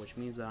slow, which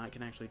means that I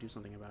can actually do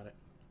something about it.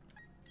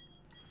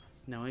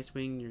 Now, Ice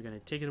Wing, you're gonna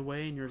take it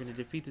away, and you're gonna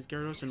defeat this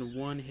Gyarados in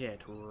one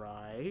hit,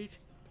 right?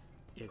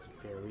 It's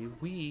very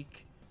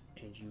weak,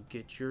 and you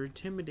get your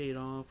Intimidate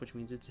off, which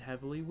means it's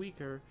heavily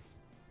weaker.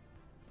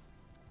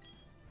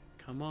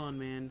 Come on,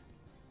 man.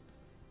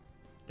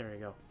 There you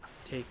go.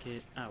 Take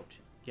it out.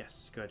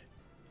 Yes, good.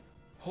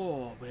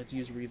 Oh, we had to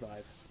use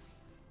Revive.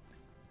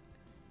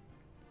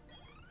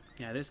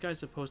 Yeah, this guy's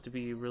supposed to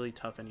be really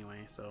tough anyway,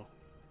 so...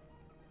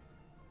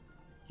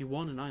 You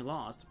won and I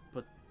lost,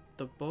 but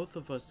the both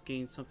of us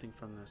gained something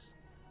from this.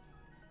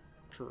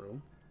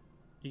 True.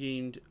 You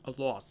gained a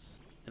loss,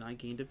 and I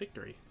gained a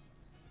victory.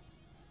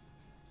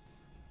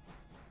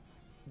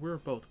 We're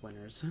both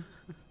winners.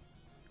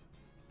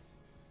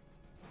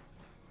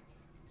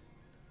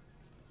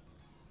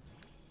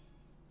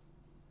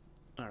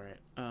 Alright,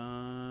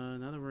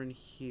 now that we're in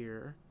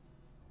here...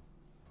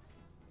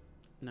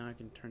 Now I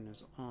can turn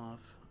this off.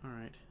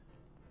 Alright.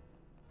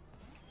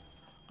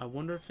 I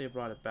wonder if they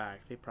brought it back.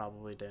 They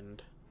probably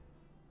didn't.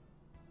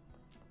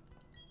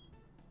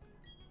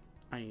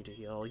 I need to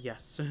heal.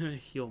 Yes,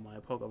 heal my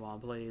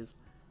Pokemon, please.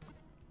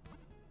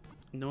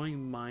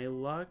 Knowing my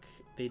luck,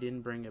 they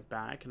didn't bring it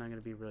back, and I'm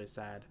gonna be really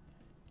sad.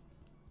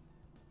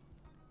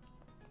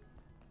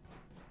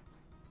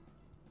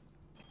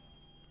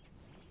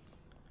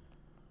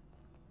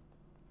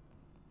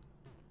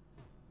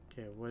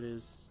 Okay, what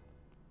is...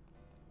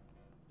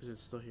 Is it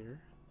still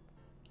here?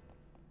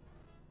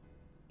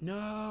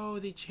 No,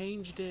 they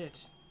changed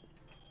it.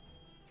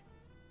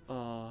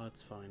 Oh,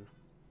 it's fine.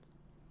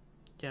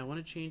 Yeah, I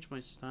want to change my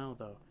style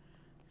though.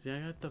 See, I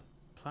got the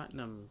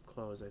platinum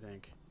clothes, I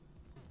think.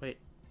 Wait,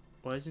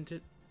 why isn't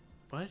it?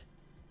 What?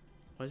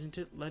 Why isn't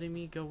it letting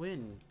me go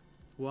in?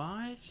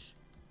 What?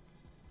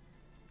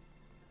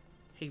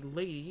 Hey,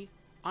 lady,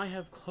 I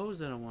have clothes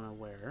that I want to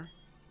wear.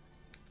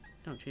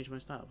 Don't change my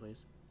style,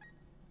 please.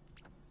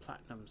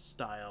 Platinum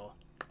style.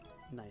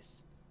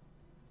 Nice.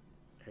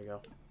 There you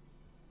go.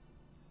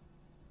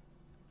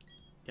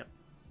 Yep.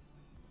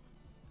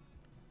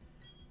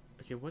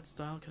 Okay, what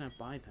style can I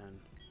buy then?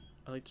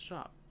 I like to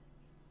shop.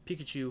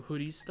 Pikachu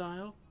hoodie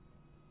style.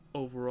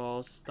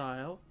 Overall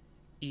style.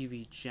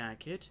 Eevee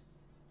jacket.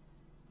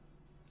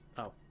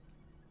 Oh.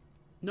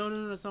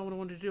 No, that's not what I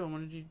wanted to do. I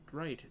wanted to do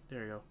right.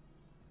 There you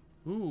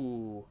go.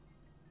 Ooh.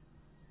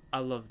 I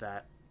love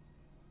that.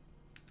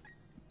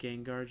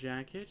 Gengar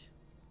jacket.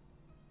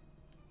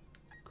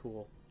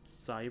 Cool.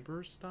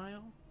 Cyber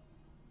style?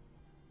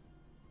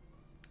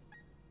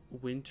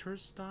 Winter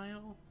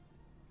style?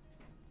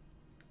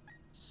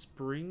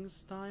 Spring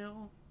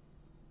style?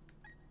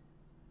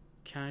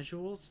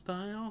 Casual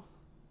style?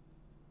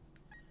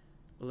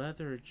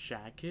 Leather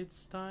jacket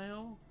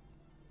style?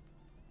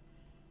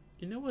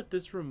 You know what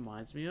this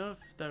reminds me of?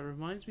 That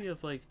reminds me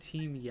of like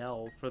Team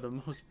Yell for the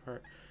most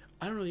part.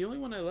 I don't know, the only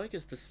one I like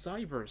is the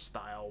cyber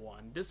style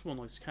one. This one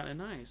looks kind of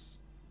nice.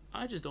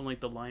 I just don't like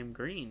the lime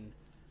green.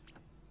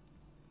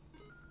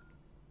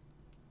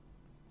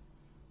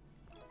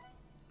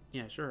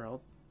 Yeah, sure,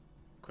 I'll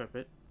equip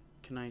it.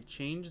 Can I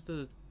change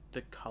the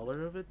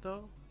color of it,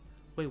 though?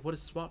 Wait, what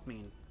does swap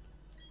mean?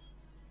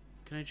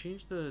 Can I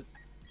change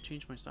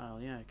my style?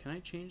 Yeah, can I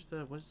change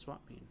what does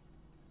swap mean?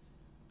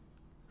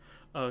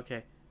 Oh,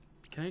 okay.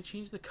 Can I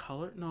change the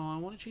color? No, I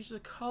want to change the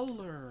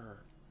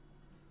color.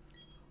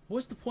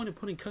 What's the point of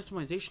putting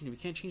customization if you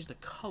can't change the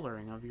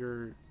coloring of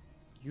your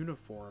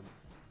uniform?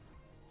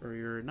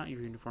 Or not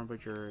your uniform,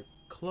 but your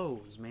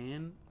clothes,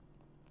 man.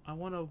 I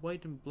want a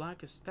white and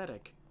black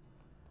aesthetic.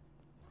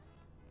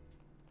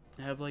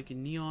 Have like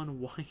neon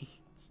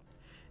whites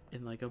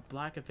and like a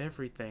black of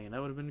everything.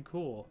 That would have been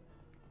cool.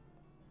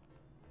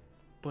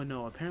 But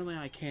no, apparently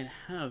I can't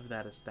have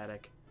that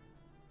aesthetic.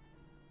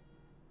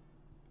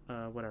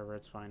 Whatever,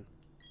 it's fine.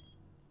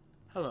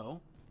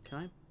 Hello.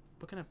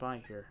 What can I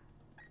buy here?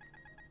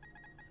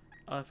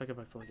 If I could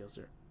buy full heals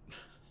here.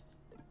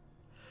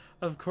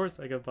 Of course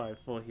I could buy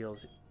full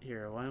heals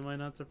here. Why am I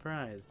not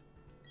surprised?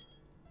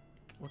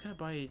 What can I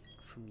buy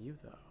from you,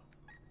 though?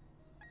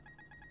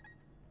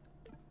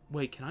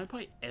 Wait, can I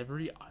buy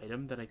every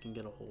item that I can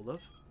get a hold of?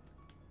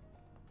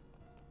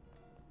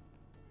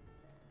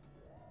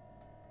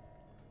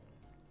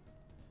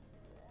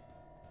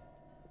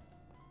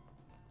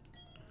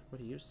 What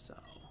do you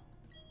sell?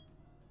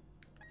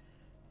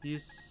 You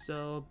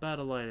sell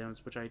battle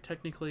items, which I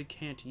technically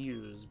can't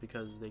use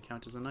because they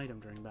count as an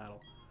item during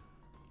battle.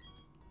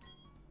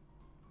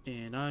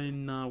 And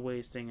I'm not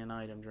wasting an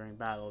item during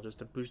battle just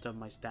to boost up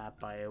my stat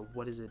by,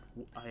 what is it?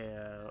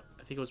 I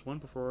think it was 1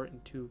 before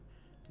and 2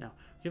 now.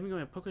 Giving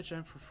away a Poké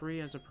app for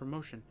free as a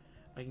promotion.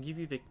 I can give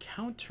you the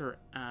counter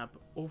app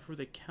over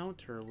the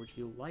counter. Would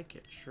you like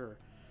it? Sure.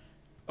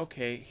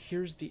 Okay,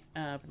 here's the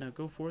app. Now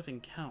go forth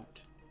and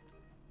count.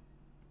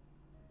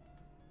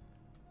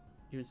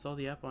 You install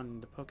the app on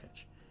the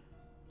Pokéch.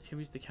 You can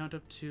use the count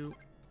up to...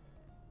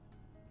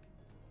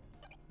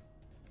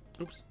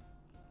 Oops.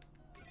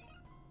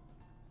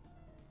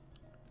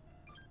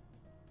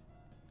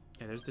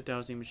 Yeah, there's the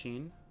dowsing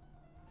machine.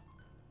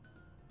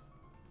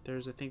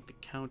 There's, I think, the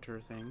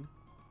counter thing.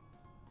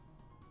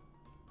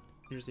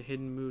 Here's the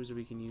hidden moves that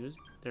we can use.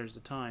 There's the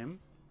time.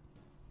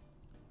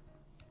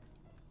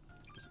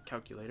 There's the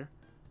calculator.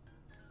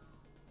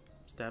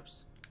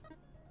 Steps.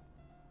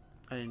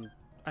 I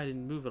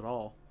didn't move at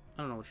all.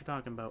 I don't know what you're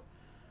talking about.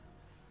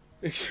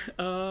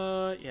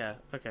 Yeah,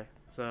 okay.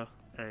 So,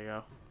 there you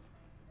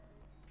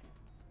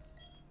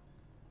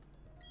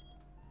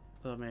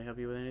go. May I help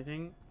you with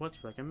anything?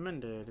 What's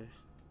recommended?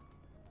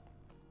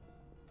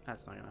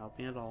 That's not gonna help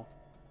me at all.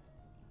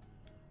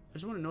 I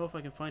just want to know if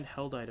I can find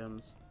held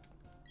items.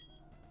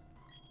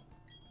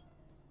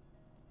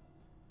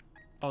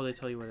 Oh, they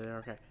tell you what they are.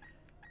 Okay.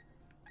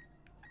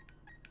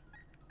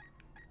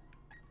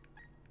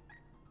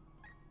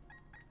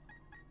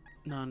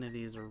 None of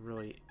these are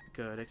really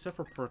good, except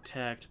for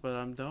Protect, but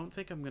I don't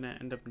think I'm gonna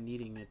end up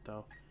needing it,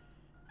 though.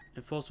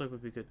 And Full Swipe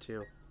would be good,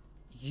 too.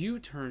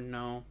 U-turn,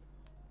 no.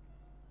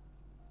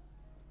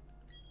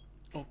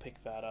 I'll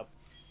pick that up.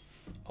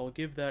 I'll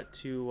give that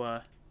to,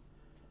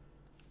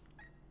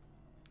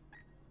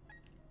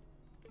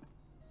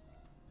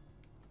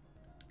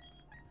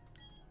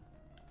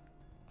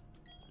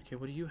 Okay,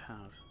 what do you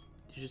have?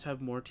 Do you just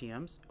have more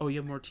TMs? Oh, you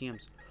have more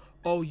TMs.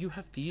 Oh, you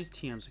have these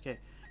TMs. Okay.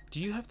 Do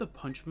you have the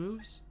punch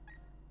moves?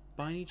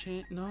 By any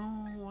chance?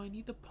 No, I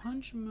need the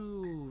punch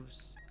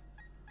moves.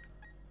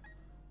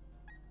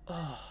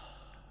 Ugh.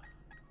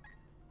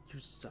 You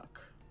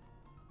suck.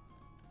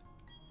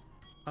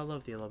 I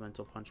love the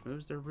elemental punch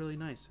moves. They're really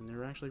nice, and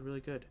they're actually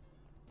really good.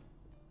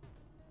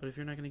 But if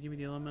you're not going to give me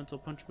the elemental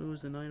punch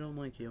moves, then I don't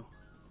like you.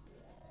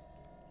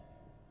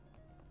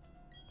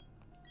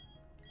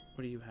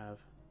 What do you have?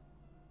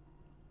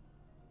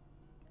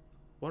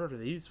 What are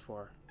these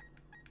for?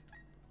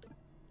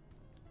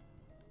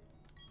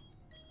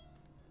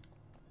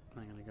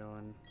 I'm gonna go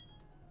and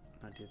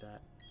not do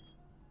that.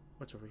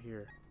 What's over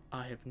here?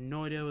 I have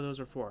no idea what those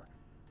are for.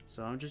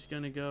 So I'm just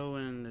gonna go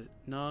and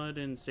nod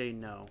and say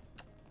no.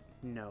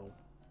 No.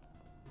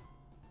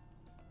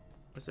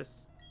 What's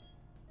this?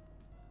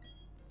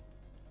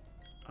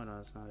 Oh no,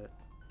 that's not it.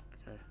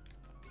 Okay.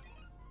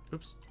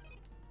 Oops.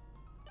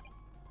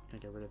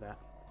 Gonna get rid of that.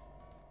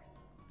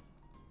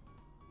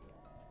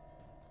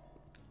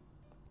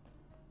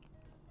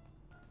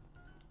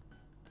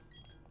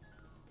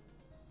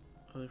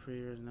 Only for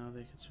years now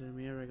they consider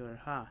me a regular.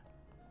 Ha.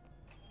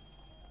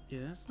 Yeah,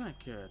 that's not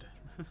good.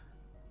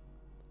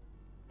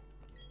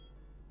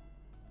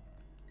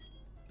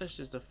 That's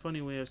just a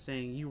funny way of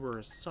saying you were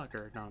a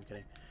sucker. No, I'm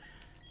kidding.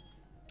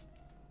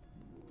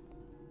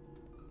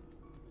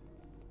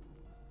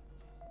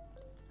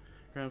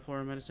 Ground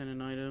floor medicine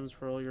and items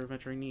for all your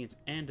adventuring needs.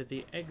 And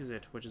the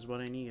exit, which is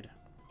what I need.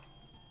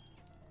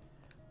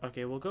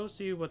 Okay, we'll go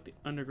see what the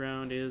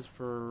underground is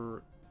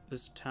for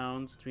this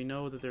town, since we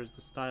know that there's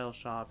the style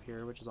shop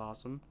here, which is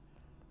awesome.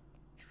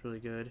 It's really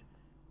good.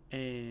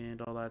 And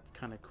all that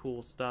kind of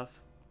cool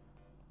stuff.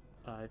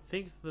 I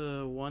think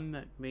the one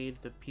that made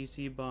the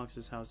PC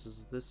Box's house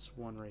is this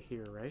one right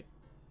here, right?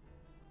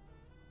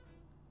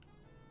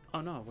 Oh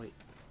no, wait.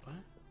 What?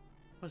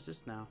 What's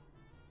this now?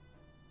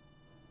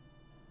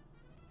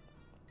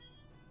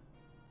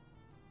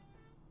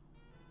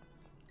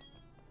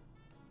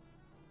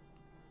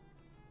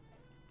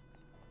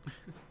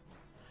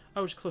 I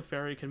wish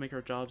Clefairy could make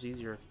our jobs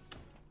easier.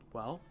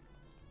 Well,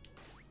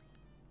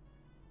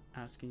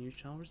 ask and you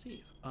shall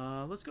receive.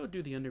 Let's go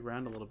do the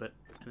underground a little bit,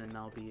 and then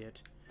that'll be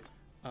it.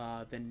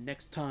 Then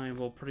next time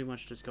we'll pretty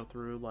much just go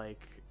through,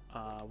 like,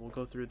 we'll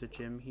go through the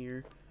gym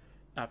here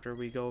after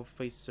we go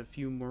face a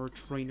few more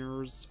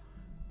trainers.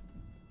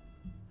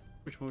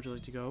 Which one would you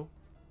like to go?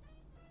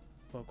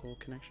 Local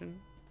connection?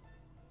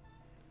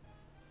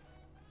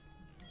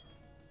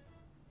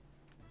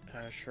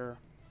 Sure.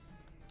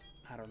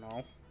 I don't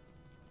know.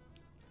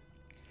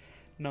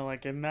 Not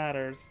like it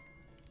matters.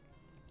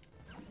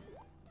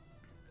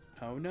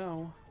 Oh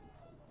no.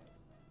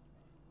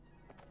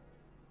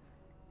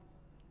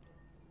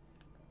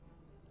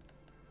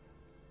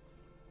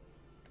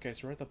 Okay,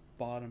 so we're at the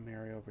bottom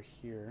area over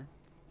here.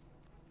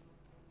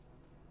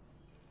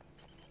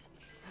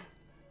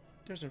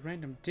 There's a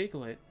random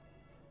Diglett.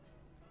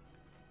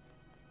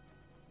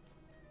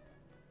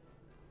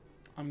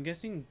 I'm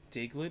guessing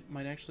Diglett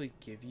might actually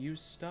give you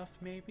stuff,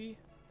 maybe?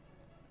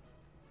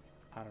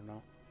 I don't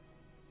know.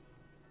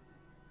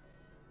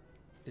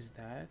 Is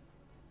that?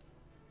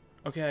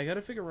 Okay, I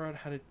gotta figure out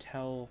how to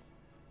tell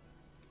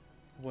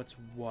what's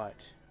what.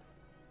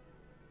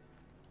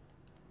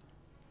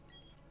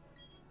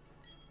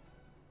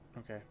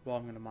 Okay, well,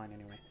 I'm gonna mine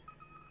anyway.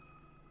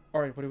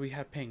 Alright, what do we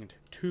have pinged?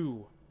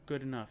 2.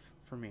 Good enough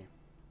for me.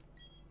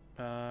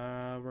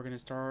 We're gonna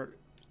start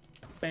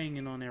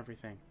banging on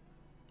everything.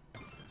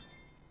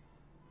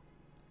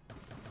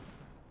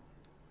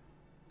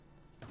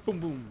 Boom,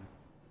 boom.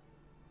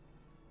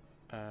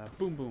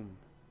 Boom, boom.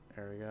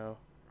 There we go.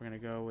 We're gonna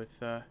go with,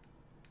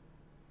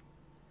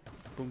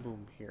 boom,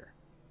 boom here.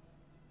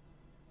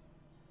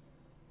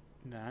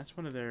 That's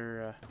one of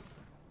their,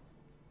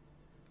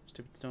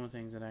 stupid stone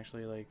things that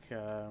actually, like,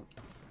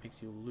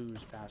 makes you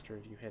lose faster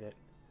if you hit it.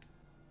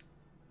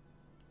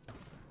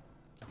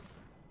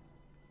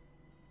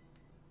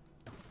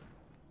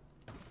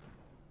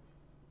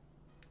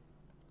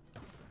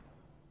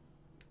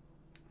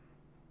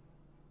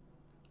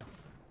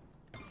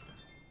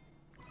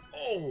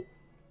 Oh!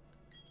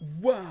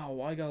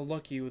 Wow, I got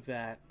lucky with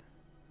that.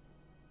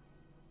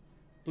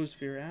 Blue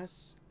Sphere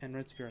S and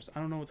Red Sphere S. I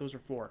don't know what those are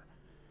for.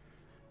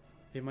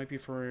 They might be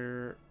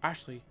for...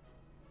 Actually,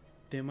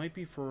 they might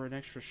be for an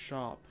extra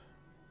shop.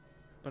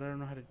 But I don't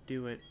know how to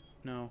do it.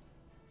 No.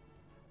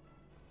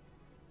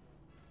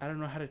 I don't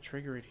know how to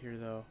trigger it here,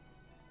 though.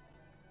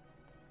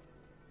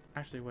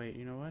 Actually, wait.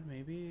 You know what?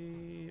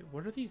 Maybe...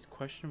 What are these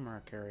question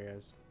mark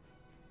areas?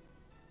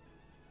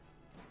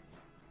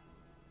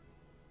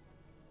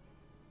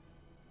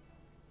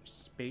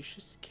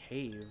 Spacious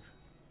cave.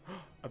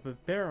 A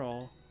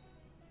barrel.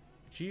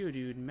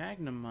 Geodude,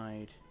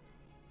 Magnemite.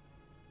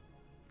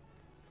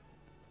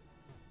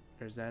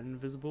 There's that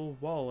invisible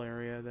wall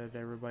area that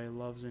everybody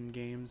loves in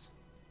games.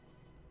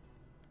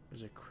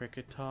 There's a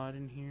Cricketod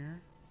in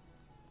here.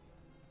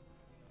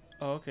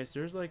 Oh, okay, so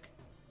there's like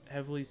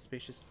heavily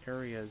spacious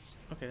areas.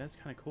 Okay, that's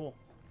kind of cool.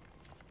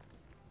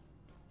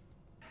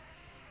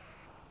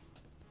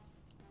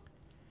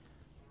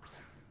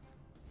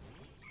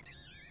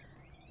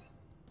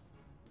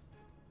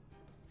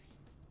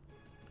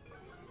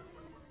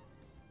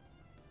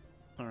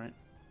 Alright.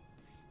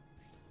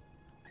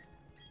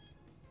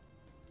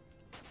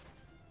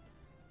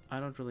 I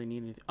don't really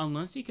need anything.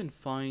 Unless you can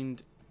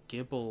find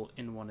Gibble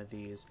in one of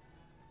these.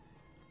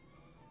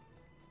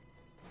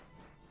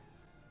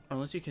 Or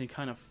unless you can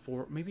kind of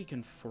maybe you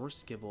can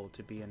force Gibble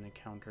to be an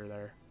encounter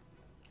there.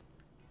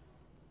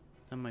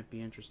 That might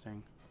be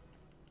interesting.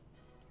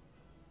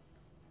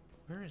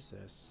 Where is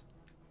this?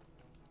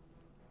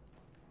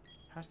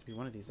 Has to be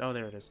one of these. Oh,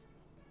 there it is.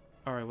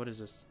 Alright, what is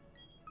this?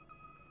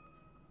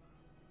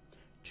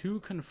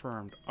 2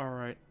 confirmed.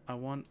 Alright, I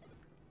want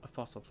a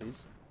fossil,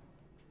 please.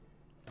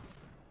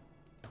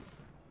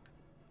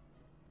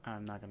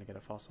 I'm not gonna get a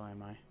fossil,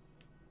 am I?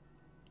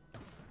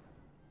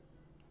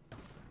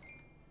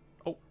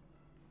 Oh!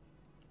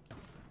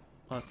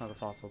 Well, that's not a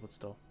fossil, but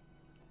still.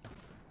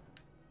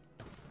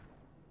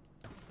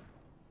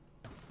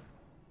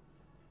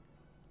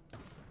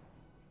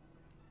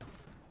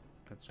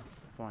 Let's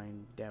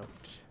find out.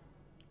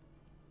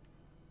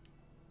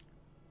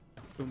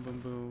 Boom, boom,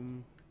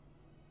 boom.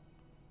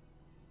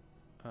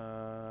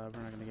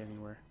 We're not gonna get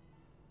anywhere.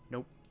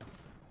 Nope.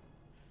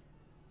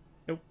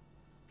 Nope.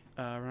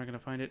 We're not gonna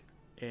find it.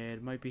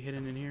 It might be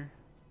hidden in here.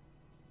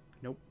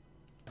 Nope.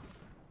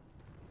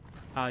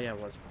 Ah, yeah, it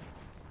was.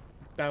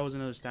 That was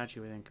another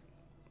statue, I think.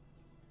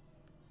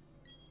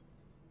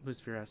 Blue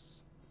Sphere S.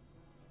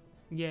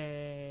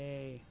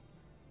 Yay!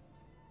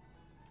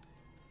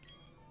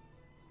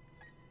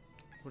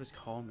 What does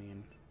call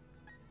mean?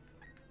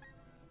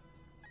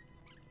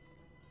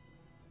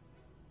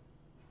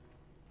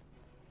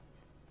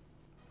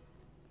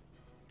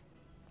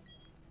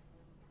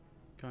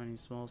 Got any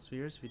small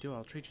spheres? If you do,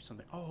 I'll trade you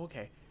something. Oh,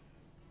 okay.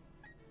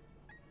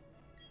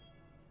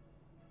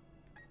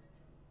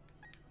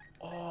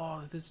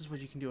 Oh, this is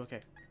what you can do.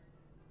 Okay.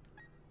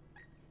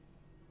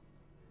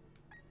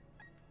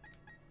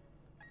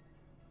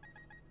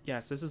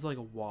 Yes, this is like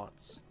a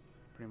Watts,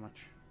 pretty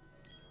much.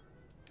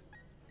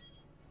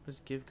 What does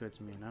give goods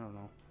mean? I don't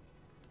know.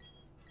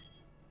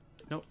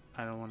 Nope,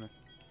 I don't want to.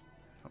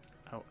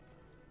 Oh, out.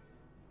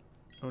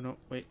 Oh, no,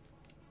 wait.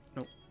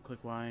 Nope,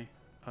 click Y.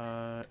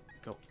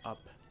 Go up,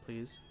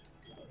 please.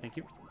 Thank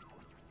you.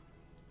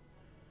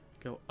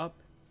 Go up,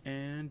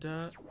 and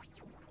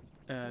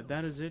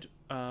that is it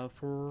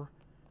for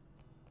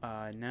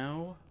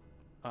now.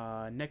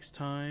 Next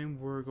time,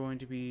 we're going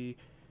to be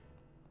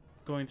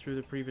going through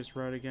the previous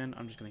route again.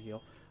 I'm just going to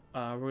heal.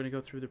 We're going to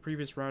go through the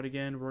previous route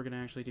again. We're going to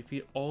actually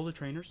defeat all the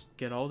trainers,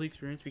 get all the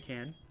experience we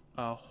can.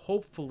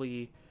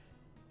 Hopefully,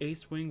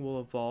 Ace Wing will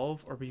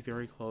evolve or be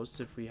very close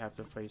if we have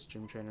to face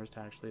gym trainers to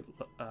actually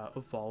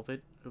evolve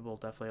it. It will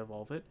definitely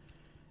evolve it.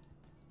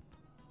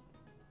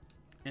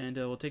 And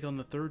we'll take on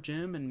the 3rd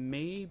gym, and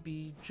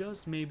maybe,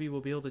 just maybe, we'll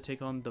be able to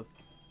take on the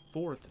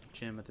 4th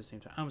gym at the same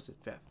time. I almost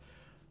said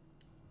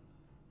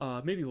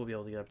 5th. Maybe we'll be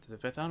able to get up to the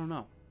 5th. I don't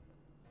know.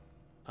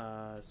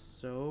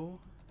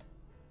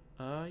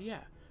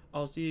 Yeah.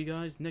 I'll see you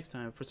guys next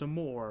time for some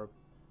more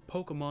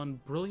Pokemon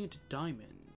Brilliant Diamond.